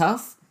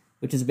Wigglytuff,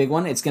 which is a big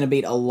one. It's going to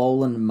beat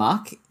Alolan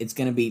Muck. It's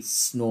going to beat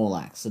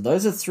Snorlax. So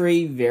those are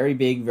three very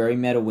big, very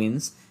meta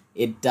wins.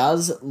 It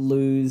does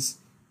lose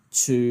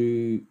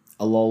to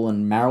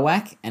Alolan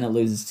Marowak, and it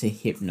loses to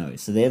Hypno.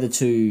 So they're the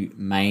two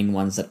main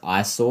ones that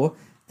I saw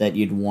that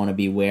you'd want to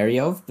be wary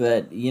of.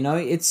 But, you know,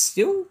 it's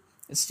still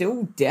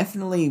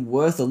definitely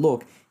worth a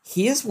look.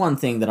 Here's one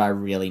thing that I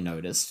really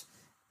noticed.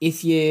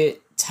 If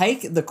you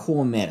take the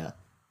core meta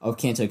of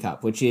Kanto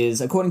Cup, which is,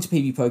 according to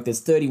PvPoke,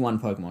 there's 31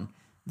 Pokemon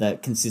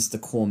that consists the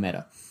core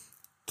meta.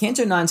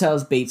 Kanto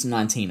Ninetales beats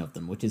 19 of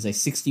them, which is a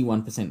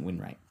 61% win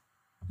rate.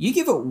 You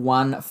give it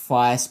one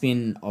Fire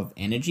Spin of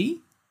energy,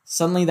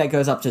 suddenly that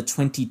goes up to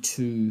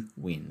 22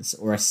 wins,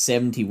 or a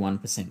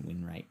 71%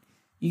 win rate.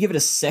 You give it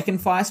a second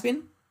Fire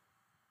Spin,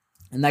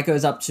 and that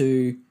goes up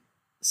to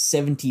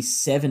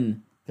 77%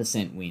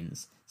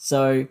 wins.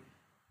 So,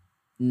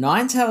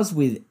 Ninetales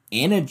with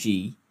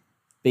energy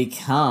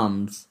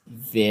becomes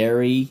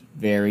very,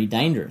 very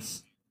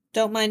dangerous.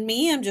 Don't mind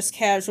me, I'm just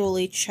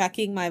casually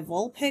checking my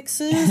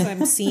Vulpixes.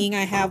 I'm seeing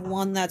I have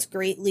one that's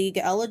Great League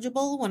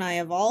eligible when I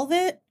evolve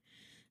it.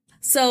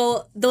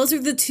 So those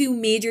are the two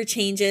major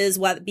changes,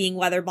 being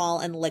Weather Ball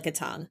and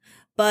Lickitung.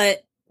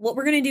 But what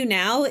we're going to do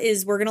now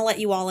is we're going to let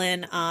you all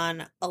in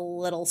on a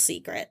little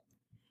secret.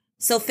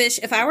 So Fish,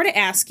 if I were to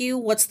ask you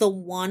what's the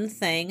one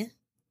thing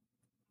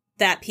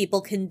that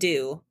people can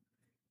do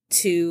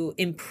to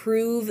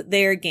improve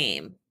their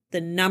game, the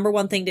number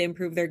one thing to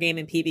improve their game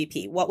in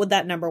PvP, what would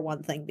that number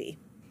one thing be?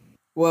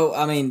 Well,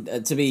 I mean,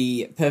 to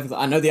be perfectly...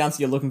 I know the answer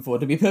you're looking for.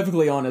 To be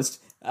perfectly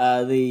honest,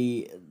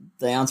 the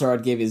answer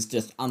I'd give is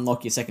just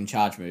unlock your second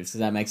charge moves, because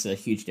that makes a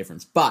huge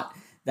difference. But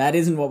that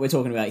isn't what we're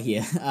talking about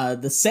here.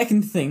 The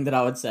second thing that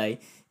I would say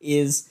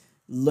is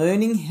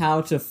learning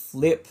how to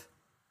flip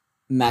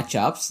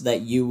matchups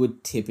that you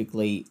would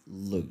typically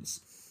lose.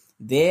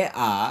 There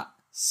are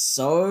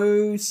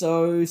so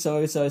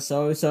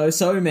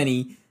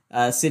many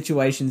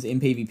situations in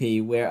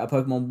PvP where a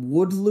Pokemon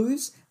would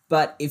lose,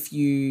 but if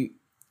you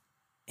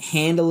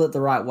handle it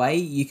the right way,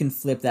 you can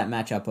flip that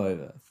matchup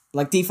over.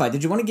 Like DeFi,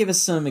 did you want to give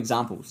us some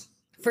examples?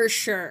 For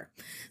sure.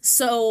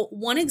 So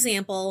one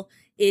example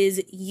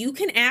is you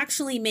can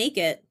actually make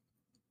it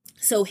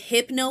so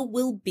Hypno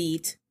will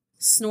beat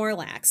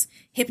Snorlax.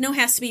 Hypno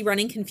has to be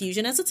running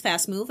Confusion as its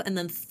fast move and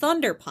then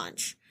Thunder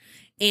Punch.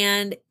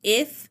 And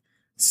if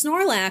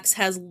Snorlax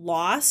has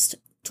lost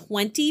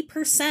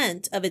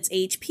 20% of its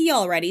HP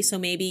already, so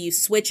maybe you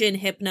switch in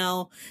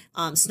Hypno,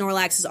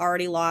 Snorlax has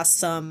already lost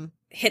some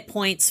hit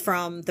points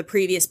from the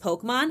previous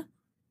Pokemon,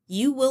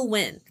 you will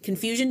win.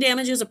 Confusion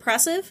damage is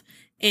oppressive,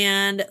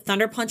 and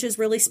Thunder Punch is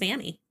really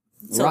spammy.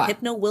 So right.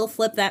 Hypno will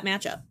flip that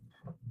matchup.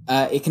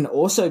 It can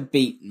also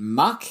beat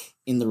Muck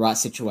in the right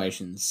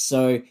situations.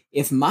 So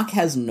if Muck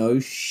has no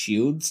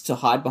shields to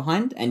hide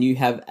behind, and you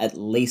have at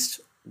least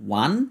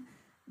one,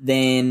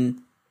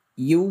 then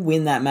you'll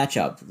win that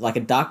matchup. Like a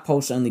Dark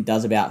Pulse only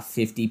does about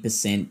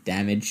 50%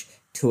 damage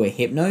to a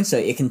Hypno, so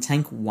it can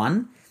tank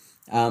one.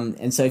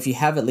 And so if you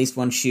have at least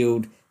one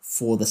shield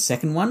for the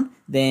second one,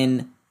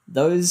 then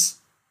those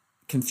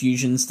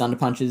Confusions, Thunder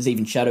Punches,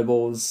 even Shadow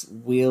Balls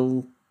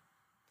will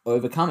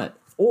overcome it.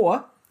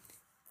 Or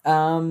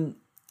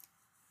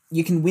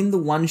you can win the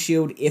one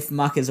shield if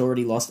Muck has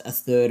already lost a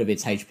third of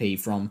its HP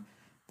from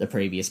the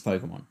previous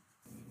Pokemon.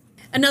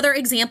 Another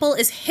example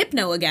is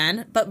Hypno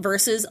again, but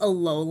versus a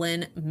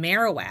Alolan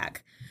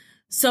Marowak.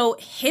 So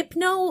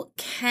Hypno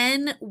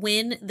can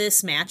win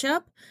this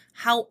matchup.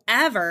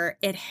 However,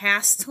 it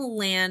has to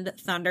land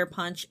Thunder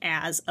Punch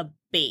as a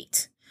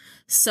bait.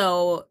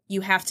 So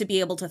you have to be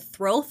able to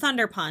throw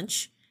Thunder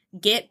Punch,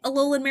 get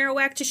Alolan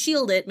Marowak to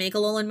shield it, make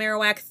Alolan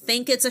Marowak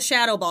think it's a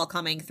Shadow Ball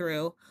coming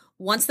through.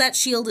 Once that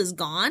shield is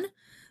gone,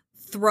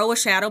 throw a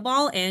Shadow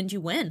Ball and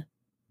you win.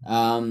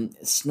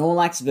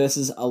 Snorlax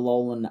versus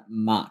Alolan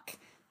Muck.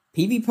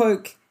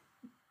 PvPoke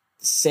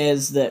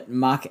says that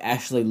Muck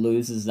actually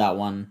loses that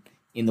one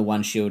in the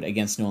one shield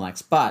against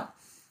Snorlax, but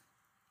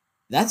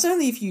that's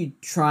only if you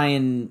try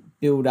and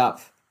build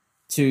up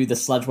to the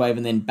Sludge Wave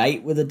and then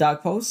bait with a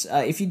Dark Pulse.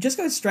 If you just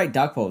go straight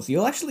Dark Pulse,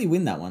 you'll actually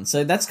win that one.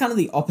 So that's kind of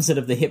the opposite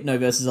of the Hypno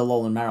versus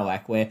Alolan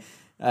Marowak, where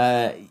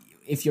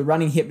if you're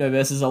running Hypno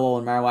versus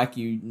Alolan Marowak,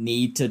 you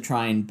need to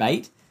try and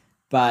bait,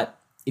 but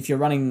if you're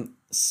running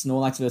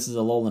Snorlax versus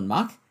Alolan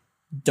Muck,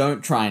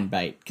 don't try and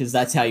bait, because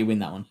that's how you win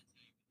that one.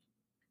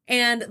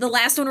 And the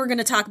last one we're going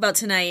to talk about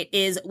tonight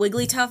is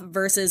Wigglytuff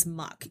versus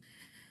Muck.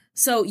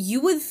 So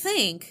you would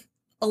think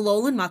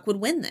Alolan Muck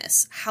would win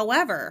this.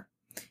 However,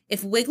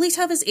 if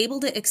Wigglytuff is able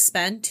to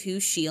expend 2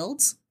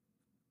 shields,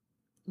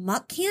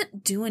 Muck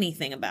can't do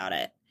anything about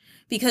it.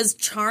 Because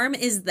Charm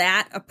is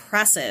that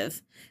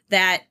oppressive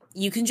that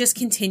you can just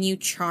continue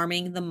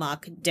charming the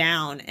Muck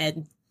down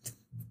and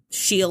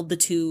shield the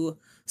 2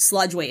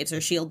 Sludge Waves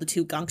or shield the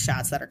 2 Gunk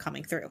Shots that are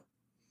coming through.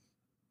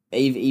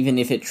 Even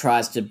if it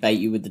tries to bait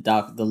you with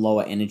the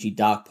lower energy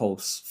Dark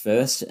Pulse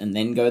first and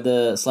then go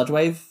the Sludge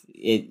Wave,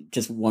 it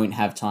just won't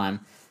have time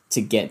to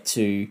get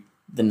to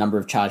the number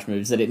of charge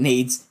moves that it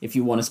needs if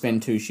you want to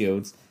spend 2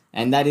 shields.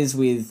 And that is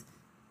with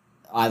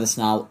either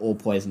Snarl or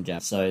Poison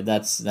Jab. So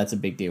that's a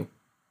big deal.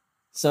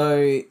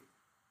 So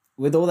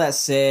with all that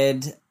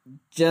said,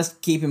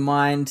 just keep in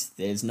mind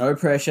there's no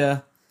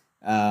pressure.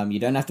 You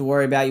don't have to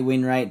worry about your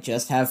win rate.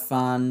 Just have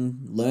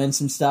fun, learn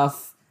some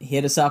stuff.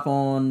 Hit us up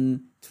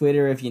on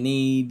Twitter if you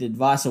need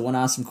advice or want to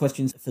ask some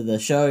questions for the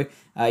show.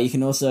 You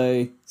can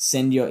also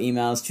send your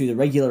emails to the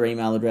regular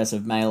email address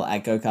of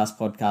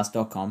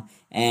mail@gocastpodcast.com.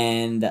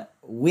 And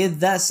with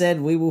that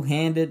said, we will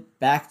hand it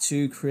back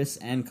to Chris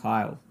and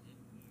Kyle.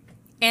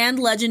 And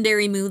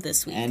LegendaryMoo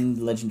this week. And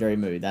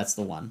LegendaryMoo, that's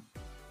the one.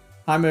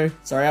 Hi Moo,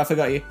 sorry I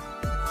forgot you.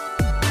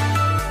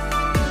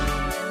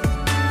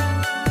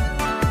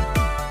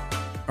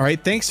 All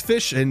right, thanks,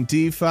 Fish and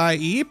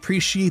DeFi.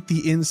 Appreciate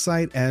the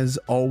insight as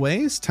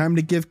always. Time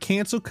to give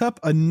Cancel Cup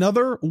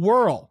another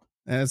whirl,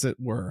 as it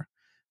were.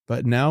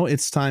 But now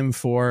it's time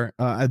for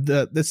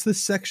that's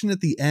this section at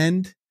the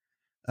end.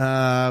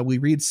 We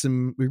read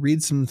some.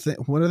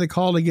 What are they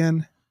called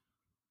again?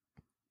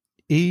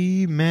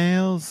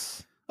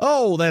 Emails.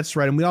 Oh, that's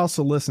right. And we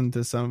also listen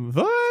to some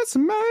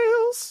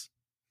voicemails.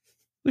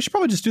 We should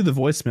probably just do the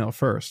voicemail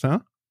first, huh?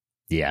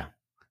 Yeah,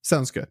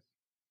 sounds good.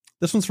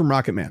 This one's from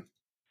Rocket Man.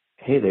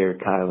 Hey there,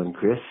 Kyle and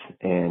Chris,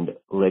 and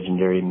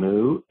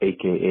LegendaryMoo,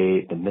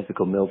 a.k.a. the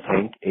mythical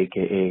Miltank,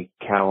 a.k.a.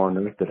 cow on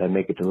Earth that I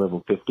make it to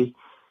level 50.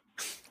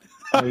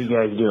 How are you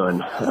guys doing?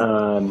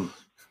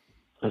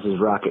 This is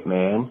Rocket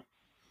Man,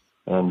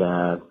 and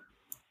I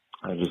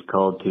just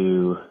called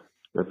to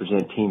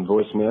represent Team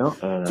Voicemail,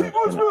 and I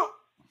was going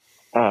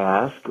to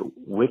ask,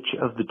 which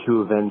of the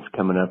 2 events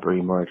coming up are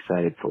you more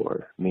excited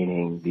for?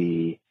 Meaning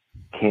the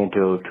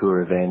Kanto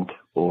Tour event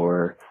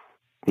or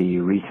the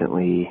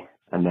recently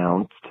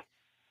announced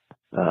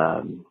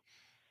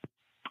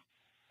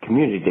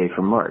Community Day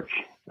for March.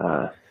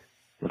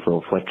 This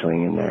little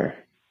fletchling in there.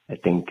 I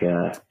think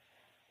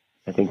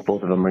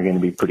both of them are going to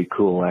be pretty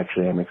cool.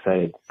 Actually, I'm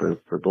excited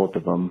for both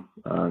of them.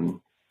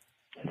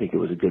 I think it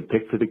was a good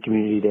pick for the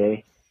Community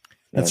Day.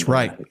 That's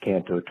right. The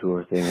Kanto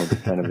tour thing will be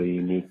kind of a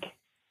unique,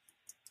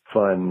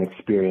 fun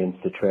experience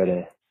to try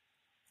to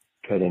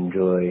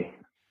enjoy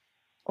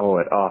all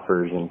it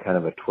offers in kind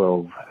of a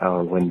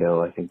 12-hour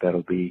window. I think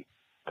that'll be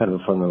kind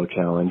of a fun little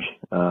challenge.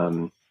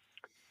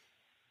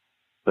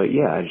 But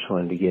yeah, I just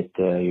wanted to get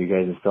your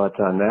guys' thoughts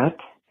on that,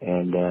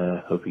 and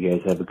hope you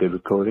guys have a good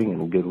recording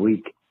and a good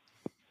week.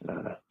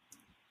 Yeah,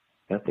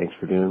 thanks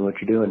for doing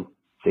what you're doing.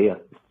 See ya.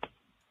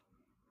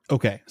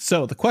 Okay,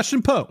 so the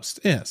question posed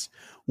is,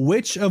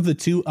 which of the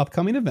two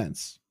upcoming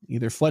events,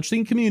 either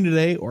Fletchling Community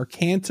Day or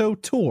Kanto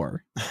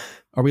Tour,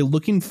 are we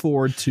looking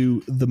forward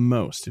to the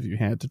most if you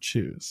had to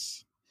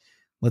choose?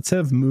 Let's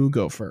have Moo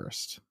go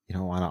first. You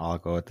don't want to all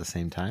go at the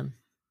same time?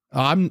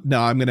 I'm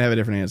going to have a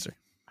different answer.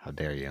 How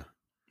dare you?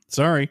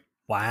 Sorry.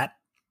 What?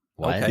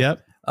 What? Okay.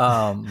 Yep.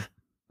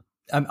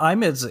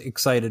 I'm as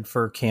excited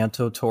for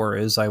Kanto Tour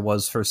as I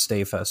was for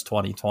Stayfest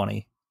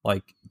 2020.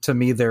 Like, to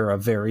me, they're a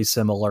very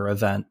similar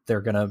event.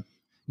 They're going to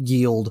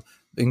yield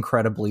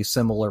incredibly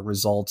similar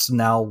results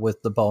now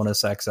with the bonus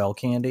XL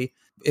candy.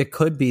 It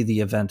could be the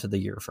event of the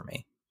year for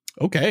me.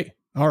 Okay.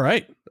 All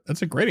right.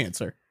 That's a great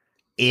answer.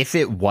 If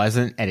it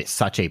wasn't and it's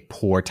such a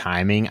poor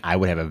timing, I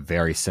would have a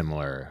very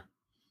similar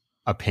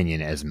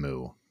opinion as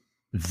Moo.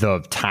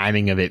 The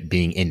timing of it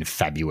being in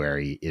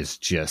February is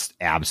just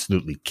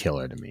absolutely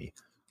killer to me.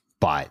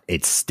 But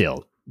it's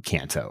still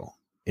Kanto.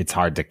 It's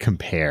hard to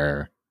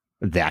compare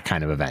that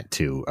kind of event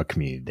to a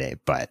Community Day,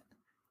 but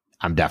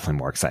I'm definitely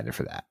more excited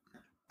for that.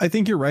 I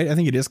think you're right. I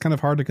think it is kind of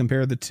hard to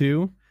compare the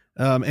two.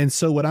 And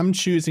so what I'm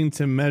choosing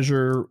to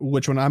measure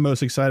which one I'm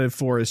most excited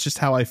for is just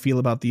how I feel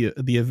about the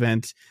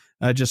event,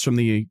 just from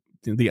the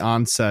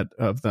onset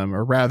of them,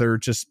 or rather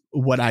just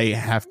what I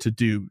have to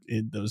do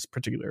in those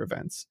particular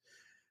events.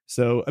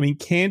 So, I mean,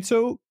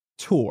 Kanto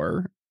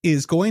Tour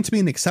is going to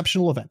be an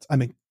exceptional event.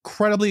 I'm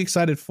incredibly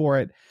excited for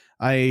it.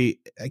 I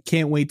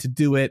can't wait to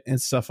do it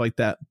and stuff like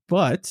that.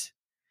 But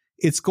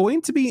it's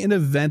going to be an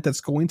event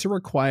that's going to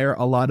require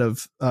a lot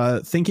of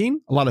thinking,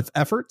 a lot of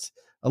effort,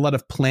 a lot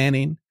of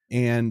planning.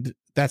 And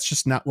that's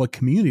just not what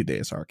Community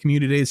Days are.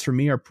 Community Days for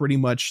me are pretty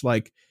much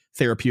like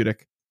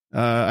therapeutic.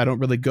 I don't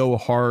really go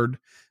hard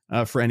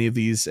for any of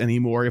these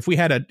anymore. If we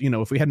had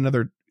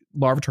another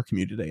Larvitar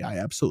Community Day, I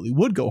absolutely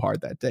would go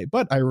hard that day.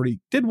 But I already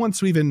did one,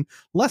 so even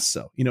less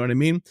so. You know what I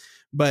mean?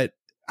 But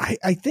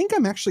I think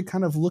I'm actually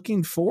kind of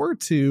looking forward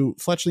to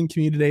Fletchling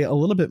Community Day a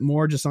little bit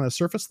more just on a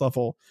surface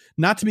level,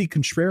 not to be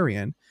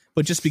contrarian,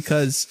 but just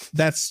because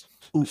that's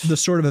the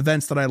sort of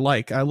events that I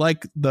like. I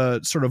like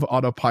the sort of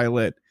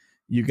autopilot,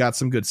 you got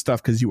some good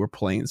stuff because you were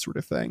playing sort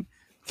of thing.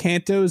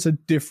 Kanto is a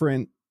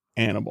different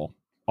animal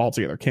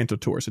altogether. Kanto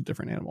Tour is a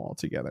different animal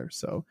altogether.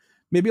 So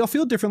maybe I'll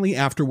feel differently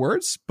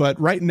afterwards, but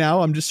right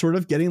now I'm just sort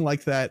of getting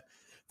like that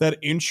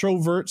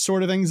introvert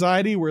sort of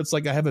anxiety where it's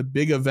like I have a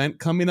big event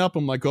coming up.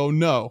 I'm like, oh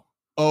no,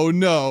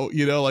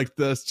 like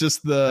I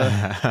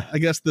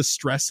guess the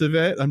stress of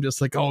it. I'm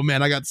just like, oh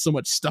man, I got so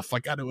much stuff I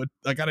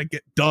gotta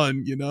get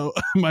done.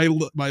 My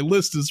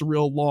list is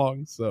real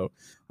long, so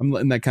I'm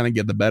letting that kind of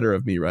get the better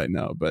of me right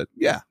now. But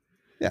yeah.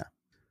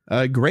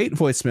 Great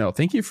voicemail.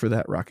 Thank you for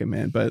that, Rocket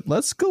Man. But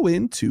let's go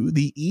into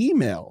the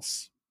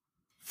emails.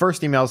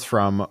 First email's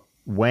from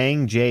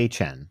Wang J.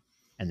 Chen,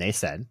 and they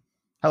said,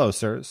 "Hello,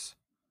 sirs.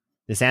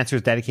 This answer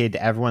is dedicated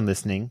to everyone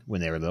listening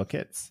when they were little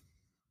kids.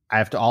 I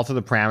have to alter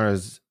the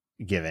parameters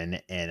given,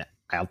 and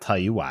I'll tell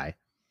you why.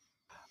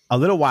 A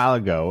little while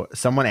ago,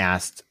 someone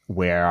asked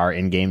where our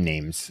in-game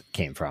names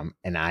came from,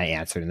 and I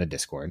answered in the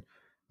Discord.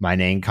 My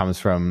name comes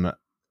from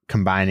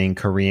combining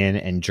Korean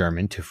and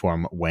German to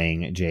form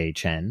Wang J.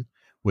 Chen,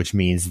 which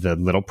means the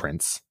Little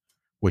Prince,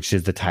 which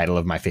is the title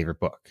of my favorite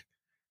book.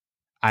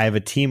 I have a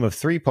team of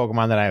 3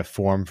 Pokemon that I have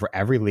formed for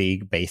every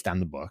league based on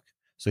the book.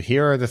 So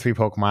here are the 3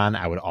 Pokemon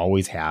I would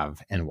always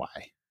have and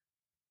why.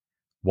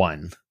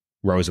 1.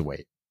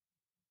 Roserade.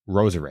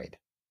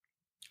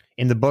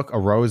 In the book, a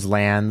rose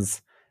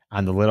lands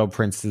on the Little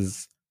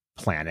Prince's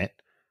planet.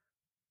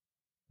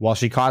 While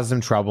she causes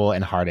him trouble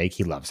and heartache,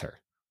 he loves her.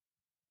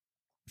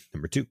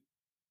 Number 2.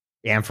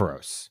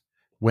 Ampharos.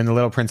 When the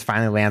Little Prince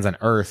finally lands on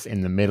Earth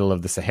in the middle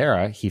of the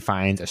Sahara, he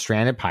finds a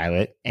stranded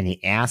pilot and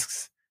he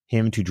asks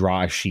him to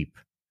draw a sheep.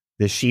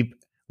 This sheep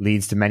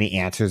leads to many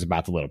answers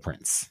about the Little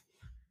Prince.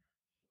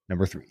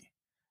 Number 3.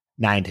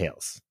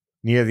 Ninetales.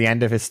 Near the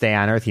end of his stay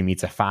on Earth, he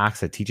meets a fox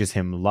that teaches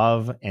him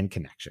love and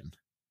connection.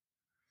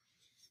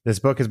 This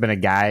book has been a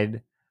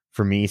guide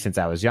for me since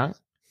I was young.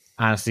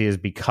 Honestly, is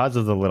because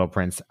of the Little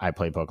Prince I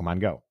play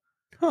Pokemon Go.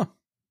 Huh.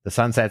 The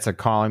sunsets are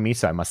calling me,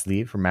 so I must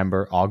leave.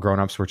 Remember, all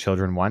grown-ups were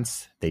children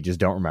once. They just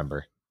don't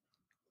remember.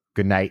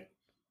 Good night,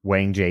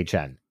 Wang J.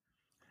 Chen.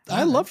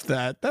 I loved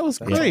that. That was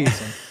That's great.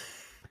 awesome.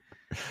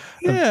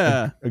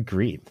 Yeah.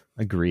 Agreed.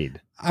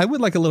 I would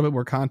like a little bit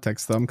more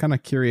context, though. I'm kind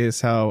of curious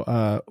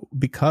how,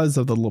 because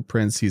of the Little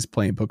Prince, he's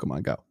playing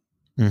Pokemon Go.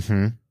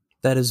 Mm-hmm.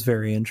 That is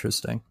very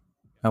interesting.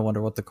 I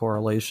wonder what the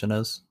correlation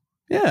is.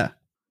 Yeah.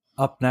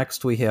 Up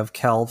next, we have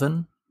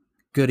Calvin.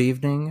 Good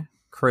evening,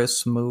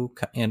 Chris, Moo,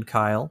 and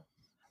Kyle.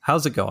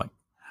 How's it going?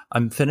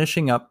 I'm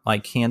finishing up my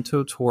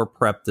Kanto tour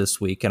prep this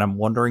week, and I'm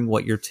wondering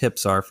what your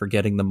tips are for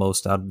getting the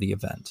most out of the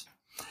event.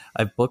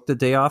 I've booked a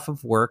day off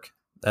of work.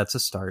 That's a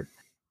start.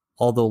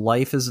 Although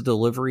life as a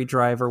delivery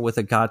driver with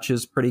a gotcha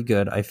is pretty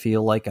good, I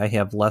feel like I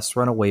have less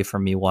run away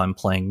from me while I'm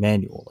playing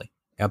manually.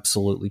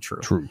 Absolutely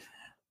true. True.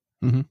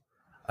 Mm-hmm.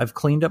 I've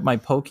cleaned up my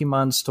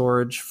Pokemon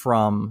storage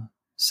from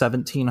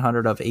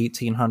 1,700 of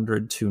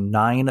 1,800 to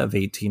 9 of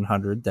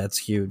 1,800. That's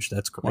huge.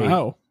 That's great.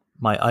 Wow.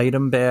 My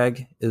item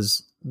bag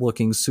is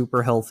looking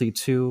super healthy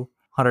too.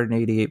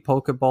 188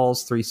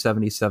 Pokeballs,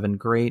 377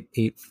 great,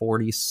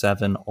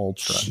 847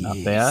 Ultra. Jeez.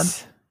 Not bad.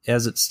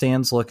 As it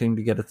stands, looking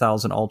to get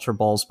 1,000 Ultra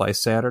Balls by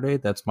Saturday.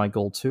 That's my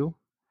goal too.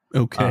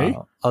 Okay.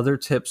 Other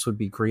tips would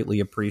be greatly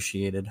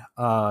appreciated.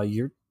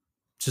 You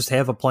just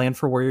have a plan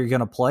for where you're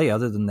going to play.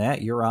 Other than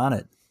that, you're on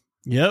it.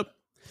 Yep.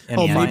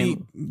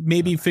 And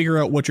maybe figure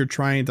out what you're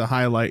trying to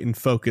highlight and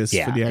focus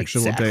for the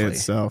actual day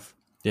itself.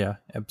 Yeah,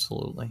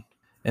 absolutely.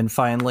 And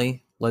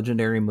finally,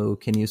 LegendaryMoo,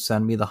 can you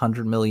send me the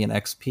 100 million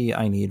XP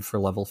I need for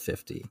level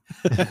 50?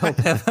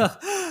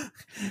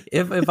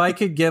 If I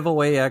could give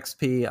away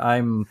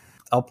XP,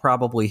 I'll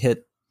probably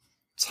hit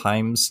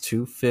times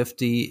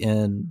 250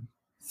 in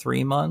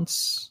 3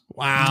 months.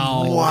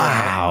 Wow.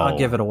 I'll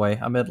give it away.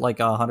 I'm at like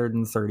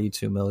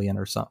 132 million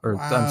or something. Or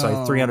I'm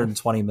sorry,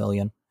 320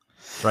 million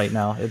right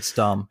now. It's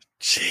dumb.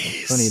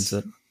 Jeez. Who needs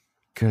it?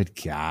 Good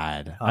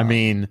God. I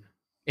mean,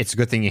 it's a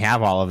good thing you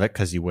have all of it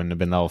because you wouldn't have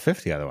been level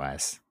 50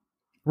 otherwise.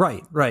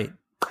 Right.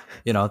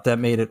 That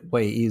made it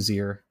way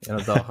easier.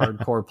 The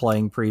hardcore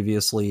playing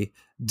previously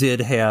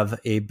did have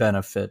a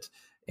benefit.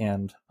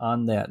 And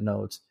on that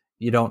note,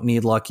 you don't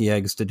need lucky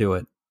eggs to do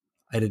it.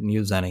 I didn't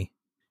use any.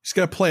 Just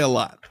got to play a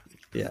lot.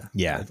 Yeah.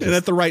 And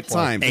at the right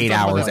time. 8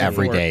 hours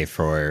every day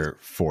for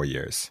 4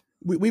 years.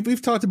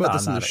 We've talked about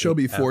this in the show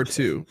before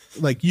too.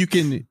 Like you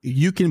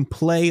can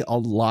play a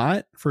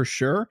lot for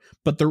sure,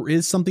 but there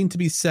is something to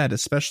be said,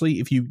 especially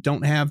if you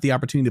don't have the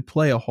opportunity to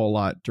play a whole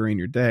lot during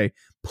your day.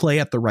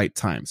 Play at the right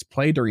times.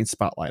 Play during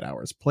spotlight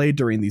hours. Play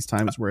during these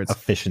times where it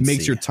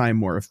makes your time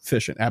more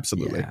efficient.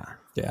 Absolutely.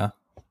 Yeah.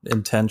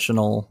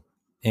 Intentional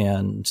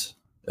and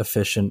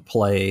efficient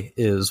play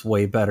is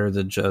way better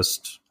than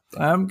just,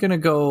 I'm going to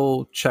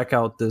go check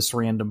out this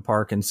random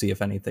park and see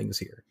if anything's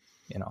here.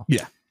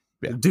 Yeah.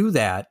 Do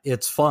that.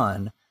 It's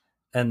fun.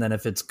 And then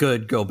if it's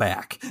good, go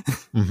back.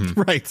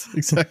 Mm-hmm. Right.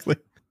 Exactly.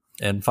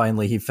 And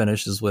finally, he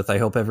finishes with, I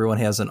hope everyone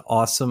has an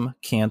awesome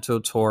Kanto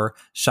tour.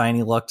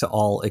 Shiny luck to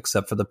all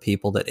except for the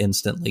people that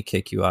instantly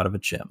kick you out of a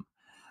gym.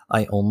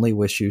 I only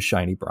wish you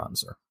shiny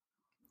bronzer.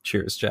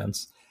 Cheers,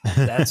 gents.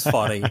 That's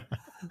funny.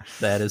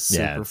 That is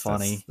super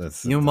funny.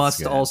 You must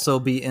good. Also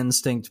be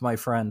instinct, my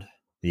friend.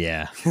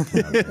 Yeah.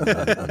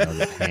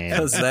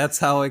 Because that's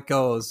how it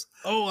goes.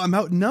 Oh, I'm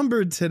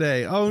outnumbered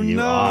today. Oh, You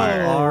no.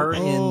 are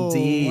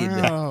indeed.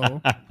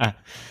 Wow.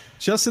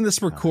 Just in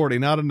this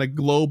recording, not in a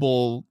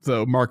global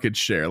market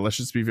share. Let's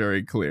just be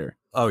very clear.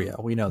 Oh, yeah.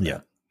 We know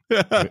that.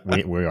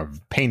 we are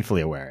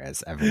painfully aware,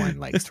 as everyone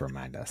likes to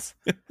remind us.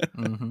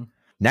 Mm-hmm.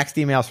 Next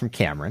email is from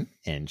Cameron,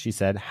 and she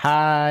said,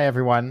 "Hi,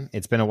 everyone.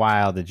 It's been a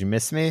while. Did you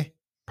miss me?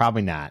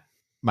 Probably not.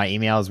 My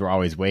emails were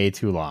always way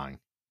too long."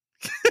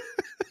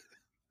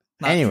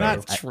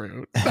 Not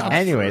true.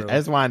 Anyways, I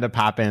just wanted to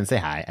pop in and say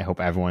hi. I hope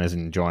everyone is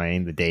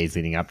enjoying the days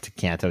leading up to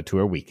Kanto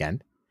Tour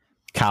weekend.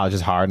 College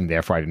is hard, and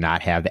therefore I do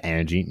not have the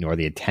energy nor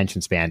the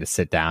attention span to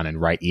sit down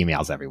and write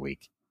emails every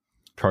week.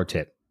 Pro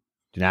tip: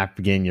 do not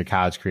begin your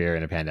college career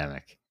in a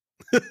pandemic.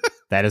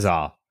 That is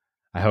all.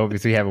 I hope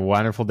you have a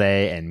wonderful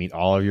day and meet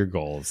all of your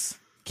goals,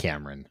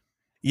 Cameron.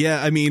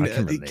 Yeah, I mean,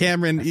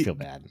 Cameron, I feel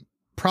bad.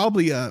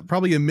 Probably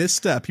a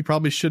misstep. You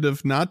probably should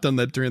have not done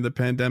that during the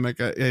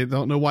pandemic. I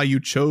don't know why you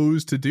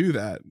chose to do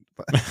that.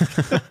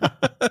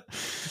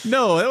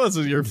 No, that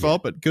wasn't your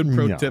fault, but good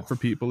pro tip for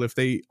people. If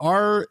they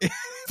are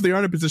in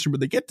a position where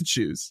they get to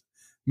choose,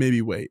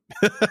 maybe wait.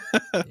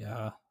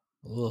 Yeah.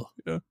 Ugh.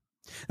 Yeah.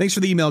 Thanks for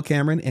the email,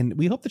 Cameron. And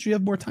we hope that you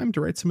have more time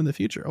to write some in the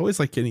future. Always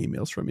like getting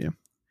emails from you.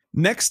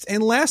 Next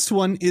and last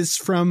one is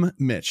from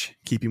Mitch,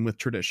 keeping with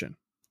tradition.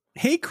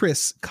 Hey,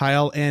 Chris,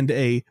 Kyle, and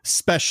a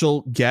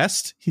special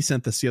guest. He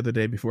sent this the other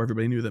day before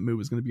everybody knew that Moo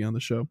was going to be on the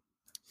show.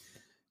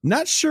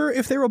 Not sure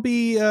if there will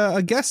be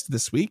a guest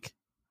this week,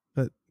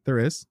 but there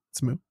is.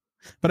 It's Moo.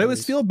 But I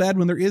always feel bad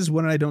when there is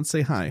one and I don't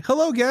say hi.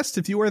 Hello, guest,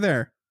 if you are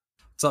there.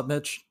 What's up,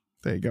 Mitch?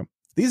 There you go.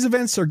 These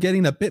events are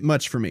getting a bit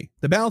much for me.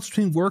 The balance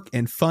between work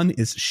and fun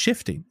is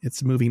shifting.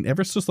 It's moving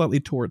ever so slightly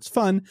towards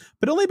fun,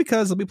 but only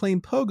because I'll be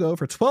playing Pogo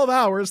for 12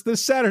 hours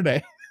this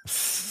Saturday.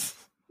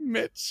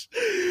 Mitch.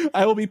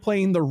 I will be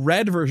playing the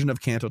red version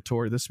of Kanto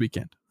Tour this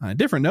weekend. On a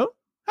different note,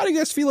 how do you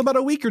guys feel about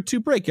a week or two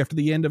break after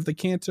the end of the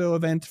Kanto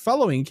event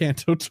following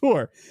Kanto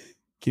Tour?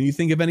 Can you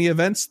think of any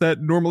events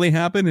that normally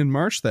happen in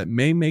March that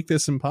may make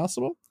this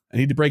impossible? I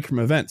need to break from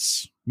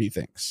events,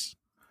 methinks.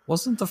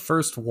 Wasn't the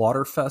first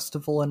water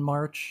festival in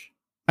March?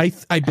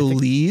 I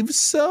believe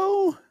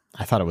so.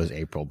 I thought it was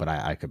April, but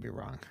I could be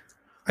wrong.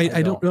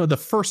 I don't know the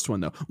first one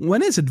though.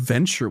 When is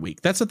Adventure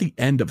Week? That's at the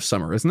end of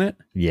summer, isn't it?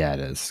 Yeah, it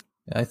is.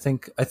 I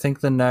think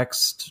the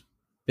next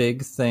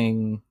big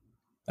thing.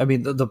 I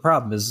mean, the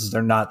problem is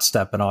they're not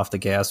stepping off the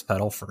gas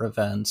pedal for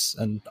events,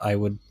 and I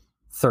would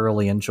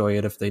thoroughly enjoy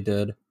it if they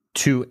did.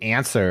 To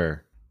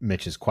answer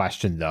Mitch's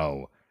question,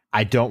 though,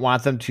 I don't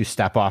want them to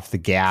step off the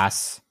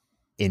gas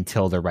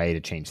until they're ready to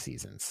change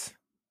seasons.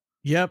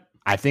 Yep.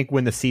 I think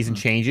when the season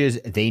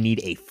changes, they need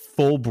a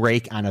full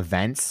break on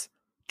events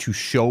to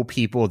show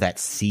people that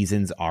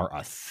seasons are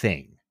a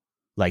thing.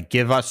 Like,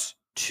 give us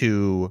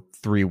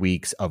 2-3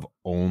 weeks of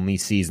only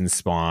season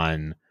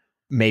spawn.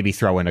 Maybe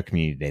throw in a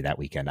community day that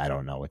weekend. I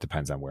don't know. It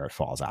depends on where it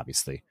falls,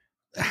 obviously.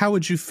 How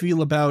would you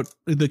feel about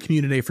the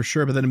community day for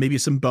sure, but then maybe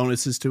some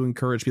bonuses to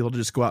encourage people to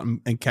just go out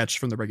and catch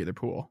from the regular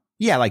pool?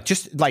 Yeah,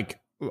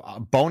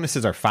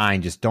 bonuses are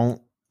fine. Just don't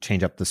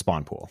change up the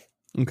spawn pool.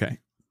 Okay.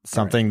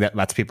 Something that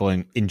lets people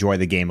enjoy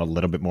the game a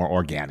little bit more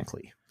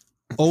organically.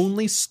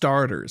 Only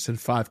starters and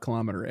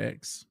 5-kilometer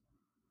eggs.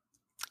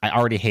 I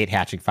already hate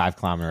hatching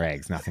 5-kilometer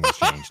eggs. Nothing has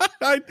changed.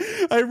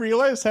 I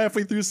realized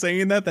halfway through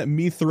saying that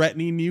me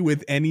threatening you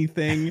with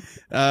anything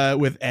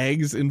with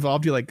eggs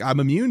involved, you're like, I'm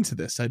immune to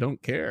this. I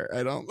don't care.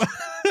 I don't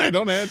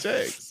hatch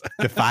eggs.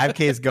 The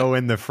 5Ks go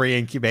in the free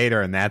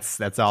incubator, and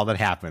that's all that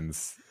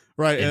happens.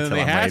 Right, and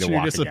they hatch, and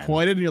you're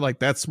disappointed, and you're like,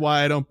 that's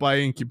why I don't buy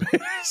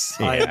incubators.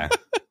 Yeah.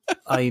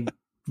 I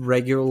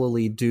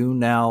regularly do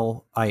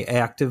now. I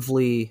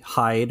actively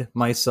hide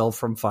myself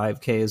from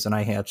 5Ks, and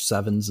I hatch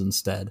 7s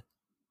instead.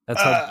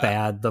 That's how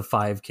bad the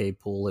 5K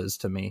pool is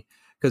to me.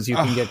 Because you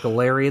can get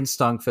Galarian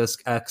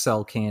Stunfisk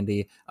XL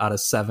candy out of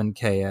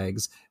 7K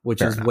eggs,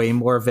 which is way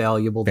more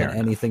valuable than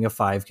anything a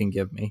 5 can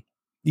give me.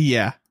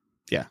 Yeah,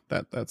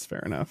 that's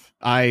fair enough.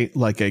 I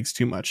like eggs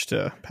too much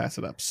to pass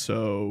it up,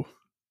 so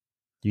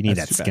you need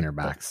that Skinner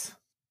box.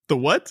 The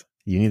what?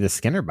 You need the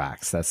Skinner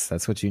box.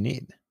 That's what you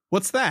need.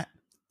 What's that?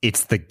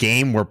 It's the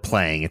game we're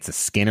playing. It's a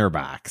Skinner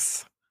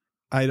box.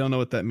 I don't know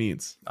what that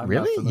means.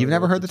 Really? You've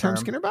never heard the term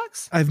Skinner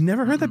box? I've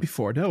never heard that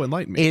before. No,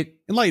 enlighten me.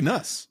 Enlighten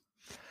us.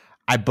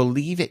 I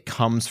believe it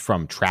comes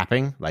from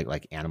trapping,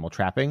 like animal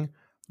trapping.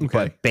 Okay.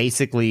 But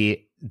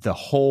basically, the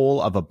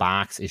whole of a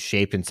box is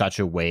shaped in such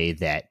a way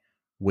that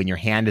when your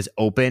hand is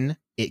open,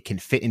 it can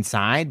fit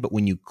inside. But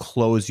when you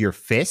close your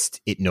fist,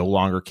 it no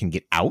longer can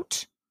get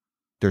out.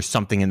 There's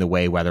something in the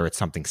way, whether it's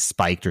something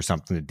spiked or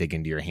something to dig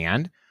into your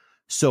hand.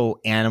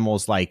 So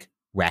animals like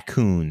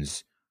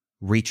raccoons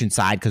reach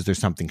inside because there's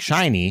something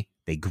shiny.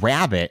 They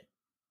grab it,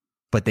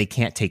 but they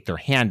can't take their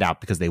hand out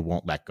because they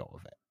won't let go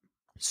of it.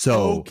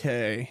 So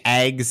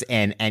eggs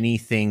and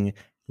anything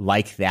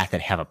like that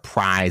have a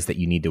prize that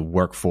you need to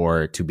work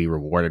for to be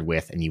rewarded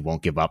with, and you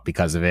won't give up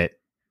because of it,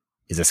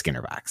 is a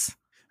Skinner box.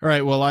 All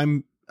right. Well,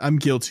 I'm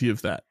guilty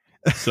of that.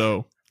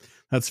 So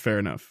that's fair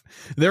enough.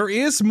 There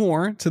is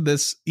more to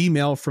this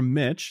email from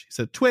Mitch. He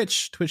said,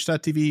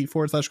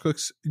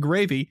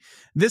 twitch.tv/cooksgravy.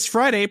 This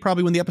Friday,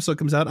 probably when the episode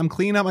comes out, I'm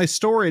cleaning out my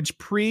storage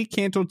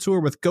pre-Kanto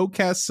tour with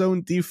GoCast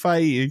Zone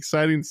DeFi.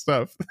 Exciting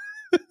stuff.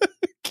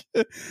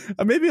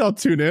 Maybe I'll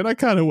tune in. I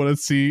kind of want to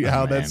see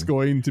how that's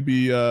going to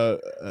be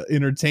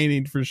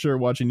entertaining for sure,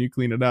 watching you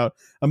clean it out.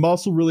 I'm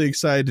also really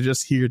excited to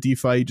just hear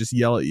DeFi just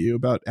yell at you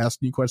about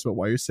asking you questions about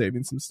why you're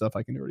saving some stuff.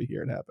 I can already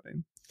hear it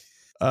happening.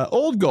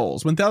 Old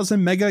goals,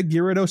 1000 mega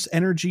Gyarados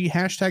energy,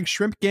 hashtag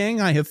shrimp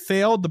gang. I have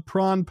failed the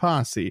prawn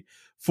posse.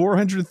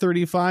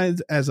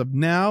 435 as of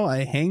now.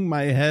 I hang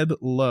my head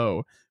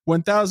low.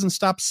 1000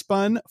 stop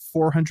spun,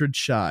 400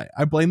 shy.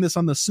 I blame this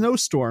on the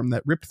snowstorm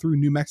that ripped through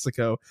New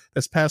Mexico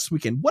this past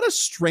weekend. What a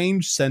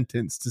strange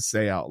sentence to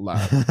say out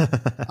loud.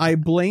 I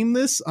blame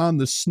this on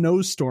the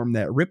snowstorm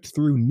that ripped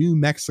through New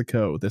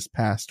Mexico this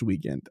past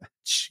weekend.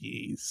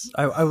 Jeez.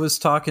 I was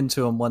talking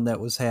to him when that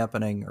was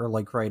happening, or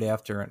like right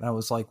after it, and I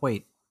was like,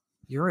 wait,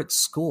 you're at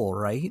school,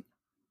 right?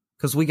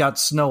 Because we got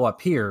snow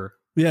up here.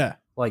 Yeah.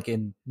 Like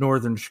in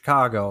northern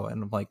Chicago,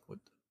 and I'm like,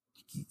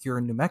 you're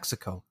in New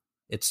Mexico.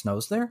 It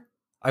snows there?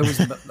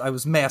 I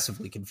was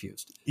massively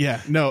confused.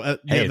 Yeah, no,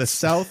 the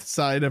south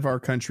side of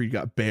our country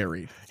got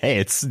buried. Hey,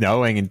 it's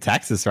snowing in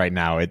Texas right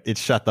now. It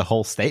shut the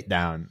whole state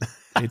down.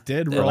 It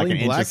did. Rolling like an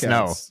inch of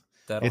snow.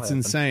 It's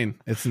insane.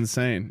 It's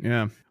insane.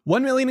 Yeah.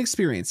 1 million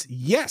experience.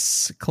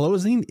 Yes.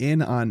 Closing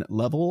in on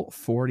level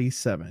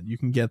 47. You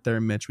can get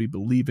there, Mitch. We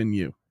believe in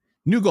you.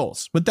 New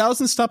goals.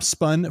 1000 stop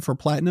spun for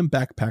Platinum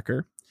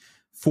Backpacker.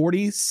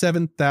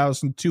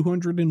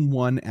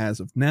 47,201 as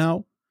of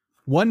now.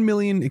 1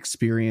 million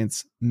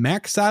experience.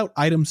 Max out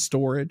item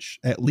storage.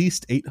 At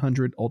least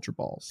 800 Ultra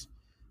Balls.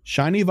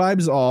 Shiny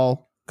vibes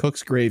all.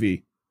 Cook's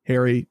Gravy.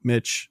 Harry,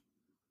 Mitch,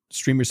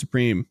 Streamer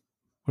Supreme.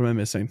 What am I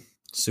missing?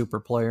 Super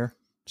player.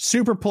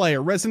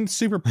 Resident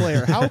super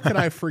player. How could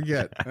I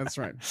forget? That's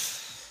right.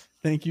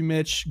 Thank you,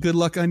 Mitch. Good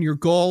luck on your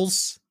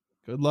goals.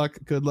 Good luck.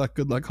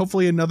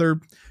 Hopefully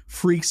another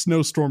freak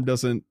snowstorm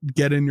doesn't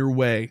get in your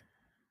way.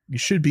 You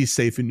should be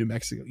safe in New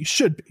Mexico. You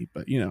should be,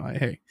 but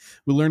hey,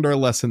 we learned our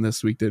lesson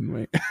this week, didn't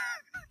we?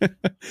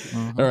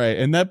 All right.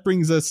 And that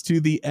brings us to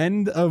the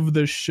end of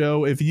the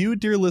show. If you,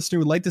 dear listener,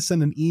 would like to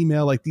send an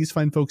email like these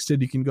fine folks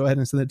did, you can go ahead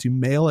and send it to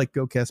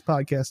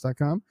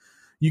mail@gocastpodcast.com.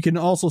 You can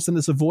also send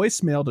us a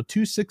voicemail to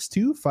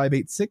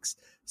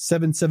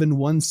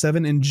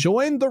 262-586-7717 and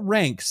join the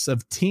ranks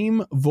of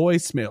Team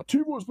Voicemail.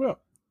 Team Voicemail.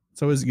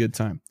 It's always a good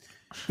time.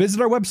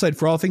 Visit our website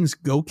for all things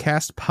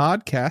GoCast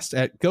Podcast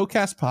at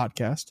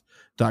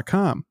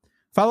gocastpodcast.com.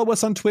 Follow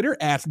us on Twitter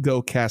at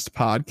GoCast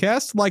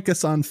Podcast. Like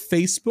us on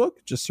Facebook.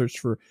 Just search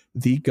for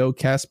the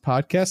GoCast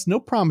Podcast. No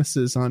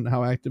promises on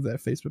how active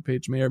that Facebook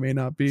page may or may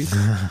not be.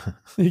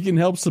 You can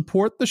help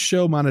support the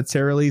show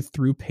monetarily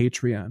through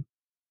Patreon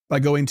by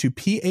going to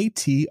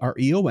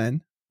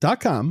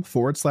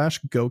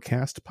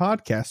patreon.com/GoCast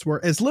Podcast,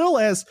 where as little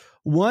as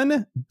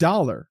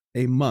 $1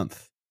 a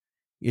month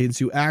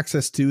gives you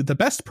access to the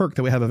best perk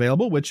that we have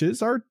available, which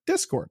is our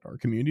Discord, our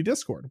community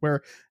Discord,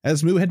 where,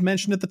 as Moo had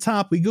mentioned at the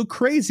top, we go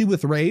crazy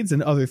with raids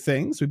and other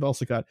things. We've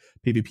also got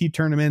PvP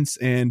tournaments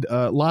and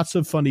lots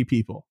of funny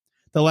people.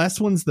 The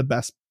last one's the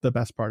best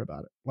part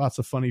about it. Lots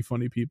of funny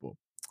people.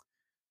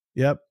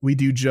 Yep, we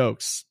do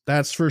jokes.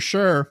 That's for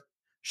sure.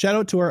 Shout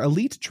out to our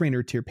elite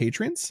trainer tier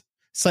patrons: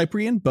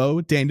 Cyprian,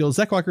 Bo, Daniel,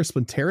 Zekwalker,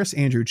 Splinteris,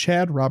 Andrew,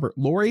 Chad, Robert,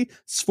 Lori,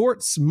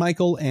 Sforts,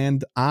 Michael,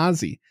 and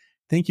Ozzy.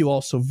 Thank you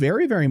all so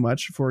very, very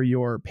much for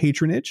your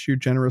patronage, your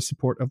generous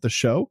support of the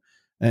show,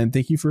 and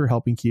thank you for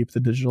helping keep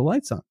the digital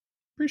lights on.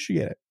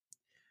 Appreciate it.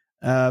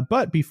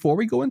 But before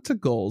we go into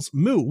goals,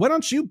 Moo, why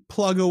don't you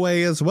plug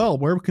away as well?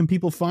 Where can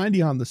people find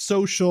you on the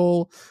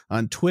social,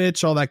 on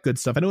Twitch, all that good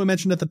stuff? I know we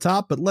mentioned at the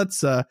top, but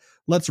let's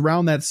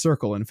round that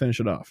circle and finish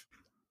it off.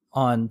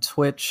 On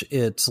Twitch,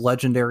 it's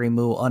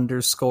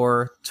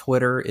LegendaryMoo_.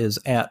 Twitter is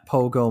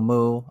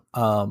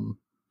 @PogoMoo.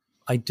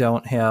 I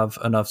don't have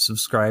enough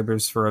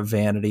subscribers for a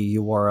vanity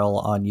URL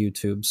on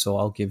YouTube, so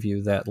I'll give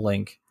you that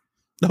link.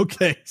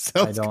 Okay,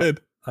 sounds good.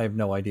 I have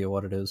no idea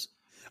what it is.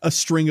 A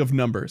string of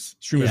numbers,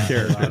 of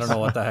characters. I don't know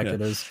what the heck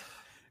it is.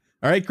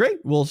 All right, great.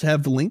 We'll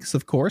have links,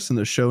 of course, in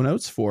the show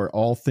notes for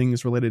all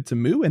things related to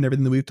Moo and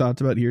everything that we've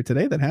talked about here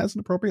today that has an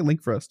appropriate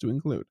link for us to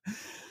include.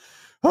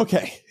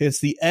 Okay, it's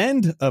the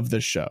end of the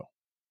show.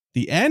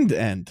 The end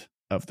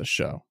of the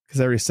show,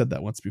 because I already said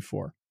that once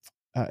before.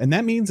 And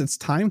that means it's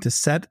time to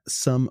set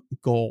some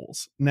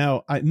goals.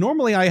 Now,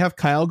 normally I have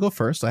Kyle go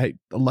first. I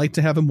like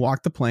to have him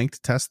walk the plank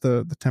to test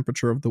the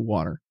temperature of the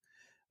water.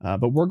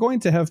 But we're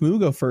going to have Moo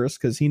go first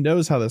because he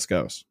knows how this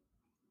goes.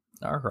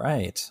 All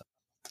right.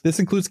 This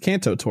includes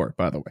Kanto Tour,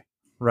 by the way.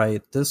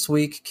 Right. This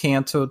week,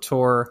 Kanto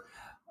Tour.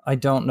 I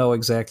don't know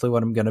exactly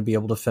what I'm going to be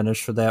able to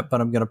finish for that,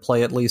 but I'm going to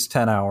play at least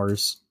 10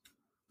 hours.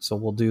 So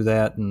we'll do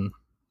that. And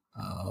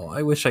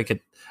I wish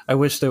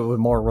there were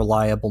more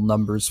reliable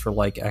numbers for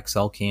like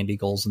XL candy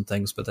goals and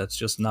things, but that's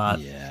just not.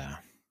 Yeah.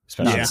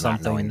 Especially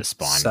not knowing the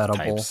spawn settable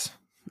types.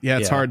 Yeah,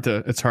 it's hard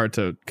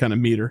to kind of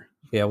meter.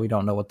 Yeah, we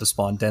don't know what the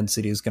spawn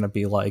density is going to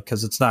be like,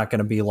 because it's not going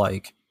to be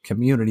like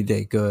Community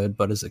Day good,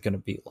 but is it going to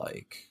be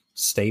like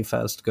Stay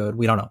Fest good?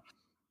 We don't know.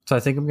 So I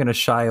think I'm going to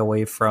shy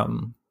away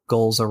from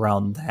goals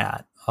around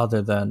that,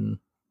 other than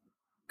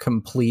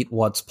complete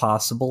what's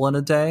possible in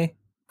a day.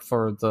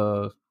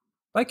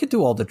 I could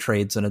do all the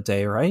trades in a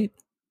day, right?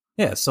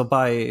 Yeah, so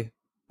by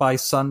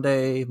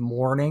Sunday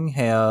morning,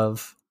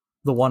 have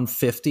the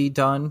 150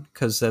 done,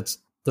 because that's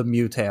the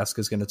Mew task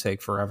is going to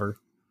take forever.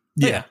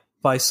 Yeah.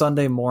 By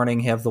Sunday morning,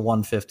 have the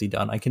 150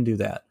 done. I can do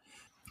that.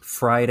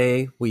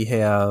 Friday, we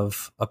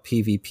have a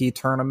PvP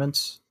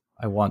tournament.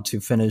 I want to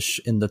finish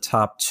in the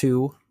top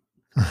 2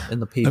 in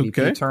the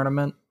PvP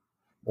tournament.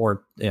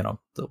 Or,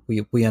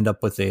 we end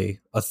up with a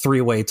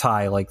 3-way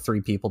tie, like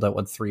 3 people that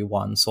went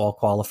 3-1. So I'll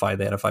qualify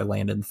that if I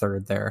land in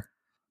 3rd there.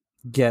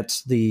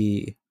 Get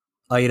the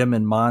item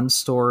in Mon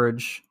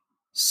storage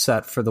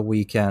set for the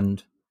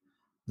weekend.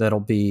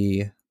 That'll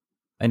be,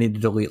 I need to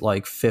delete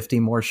like 50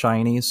 more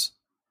shinies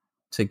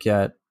to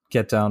get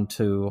down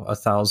to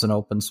 1,000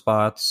 open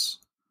spots.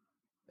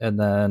 And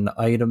then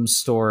item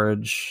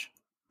storage,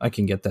 I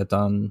can get that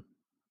done.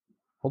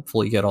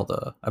 Hopefully get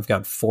I've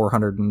got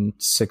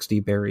 460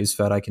 berries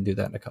fed. I can do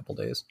that in a couple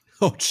days.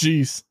 Oh,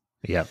 jeez.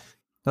 Yep.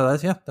 So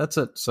that's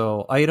it.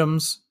 So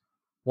items,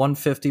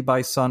 150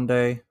 by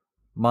Sunday,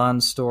 Mon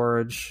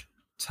storage,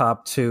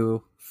 top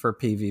 2 for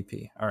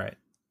PvP. All right.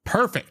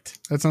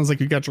 Perfect. That sounds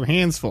like you got your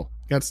hands full.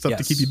 Got stuff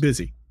to keep you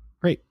busy.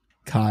 Great.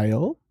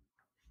 Kyle?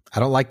 I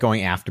don't like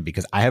going after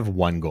because I have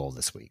one goal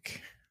this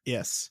week.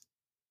 Yes.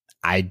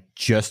 I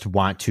just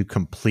want to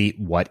complete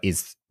what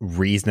is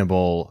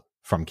reasonable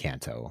from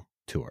Kanto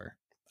Tour.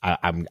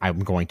 I'm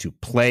going to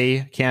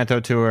play Kanto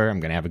Tour. I'm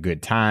going to have a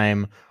good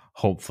time.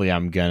 Hopefully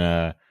I'm going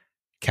to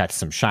catch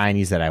some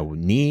shinies that I will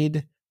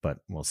need, but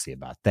we'll see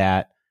about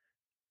that.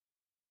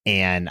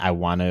 And I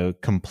want to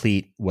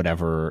complete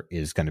whatever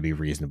is going to be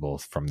reasonable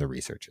from the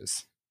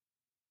researches.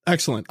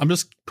 Excellent. I'm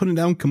just putting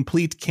down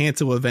complete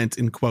Kanto event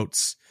in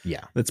quotes.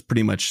 Yeah. That's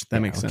pretty much,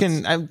 that makes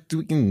sense.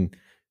 We can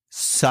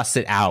suss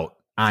it out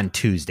on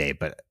Tuesday,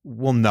 but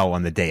we'll know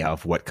on the day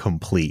of what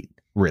complete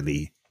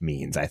really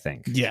means, I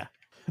think. Yeah.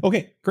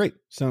 Okay, great.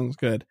 Sounds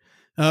good.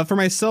 For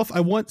myself, I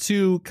want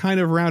to kind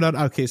of round out.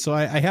 Okay, so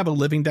I have a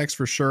living dex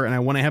for sure, and I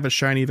want to have a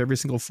shiny of every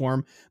single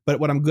form. But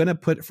what I'm going to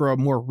put for a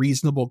more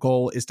reasonable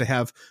goal is to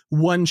have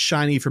one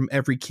shiny from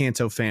every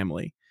Kanto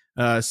family.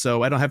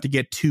 So I don't have to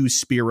get 2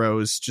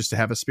 Spearows just to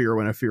have a Spearow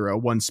and a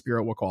Fearow. 1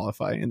 Spearow will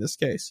qualify in this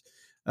case,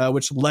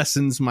 which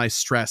lessens my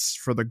stress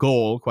for the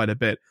goal quite a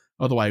bit.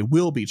 Although I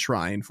will be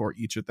trying for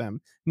each of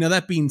them. Now,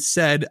 that being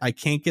said, I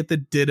can't get the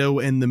Ditto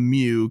and the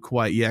Mew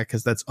quite yet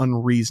because that's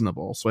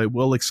unreasonable. So I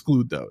will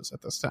exclude those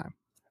at this time.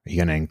 Are you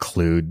going to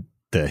include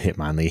the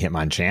Hitmonlee,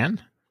 Hitmonchan?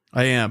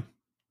 I am.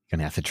 You're going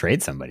to have to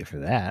trade somebody for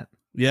that.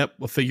 Yep,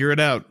 we'll figure it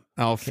out.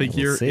 I'll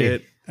figure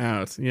it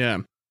out. Yeah.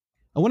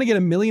 I want to get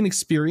 1 million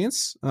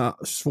experience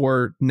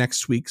for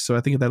next week. So I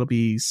think that'll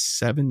be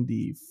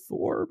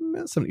 74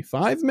 mil,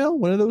 75 mil,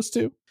 one of those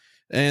two.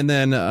 And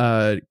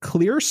then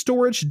clear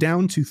storage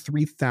down to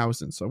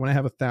 3,000. So I want to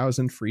have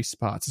 1,000 free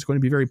spots. It's going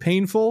to be very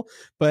painful,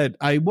 but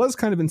I was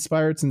kind of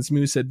inspired since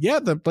Moo said, yeah,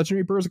 the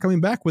Legendary Brewers are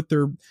coming back with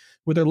their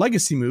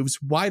legacy moves.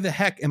 Why the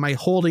heck am I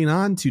holding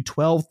on to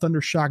 12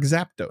 Thundershock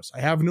Zapdos? I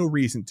have no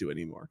reason to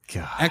anymore.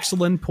 God.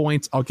 Excellent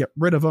points. I'll get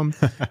rid of them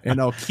and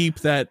I'll keep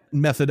that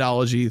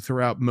methodology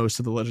throughout most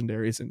of the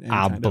legendaries. And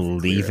I'll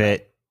believe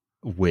it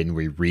when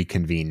we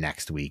reconvene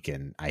next week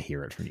and I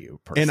hear it from you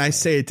personally. And I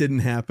say it didn't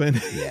happen.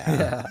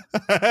 Yeah.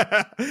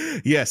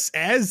 Yes,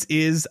 as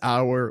is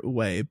our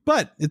way.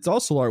 But it's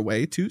also our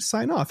way to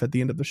sign off at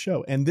the end of the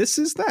show. And this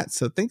is that.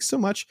 So thanks so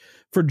much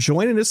for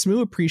joining us, Moo.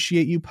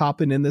 Appreciate you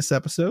popping in this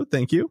episode.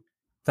 Thank you.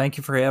 Thank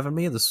you for having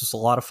me. This was a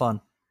lot of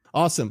fun.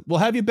 Awesome. We'll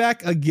have you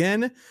back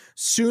again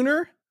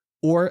sooner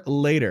or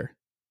later.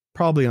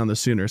 Probably on the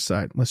sooner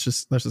side. Let's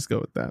just go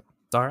with that.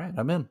 All right,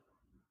 I'm in.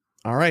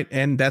 All right,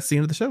 and that's the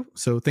end of the show.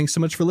 So thanks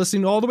so much for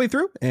listening all the way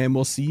through, and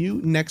we'll see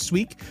you next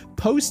week.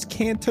 Post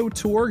Kanto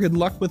Tour. Good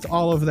luck with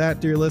all of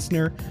that, dear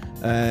listener.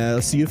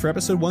 See you for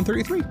episode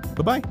 133.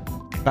 Bye-bye.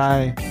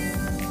 Bye.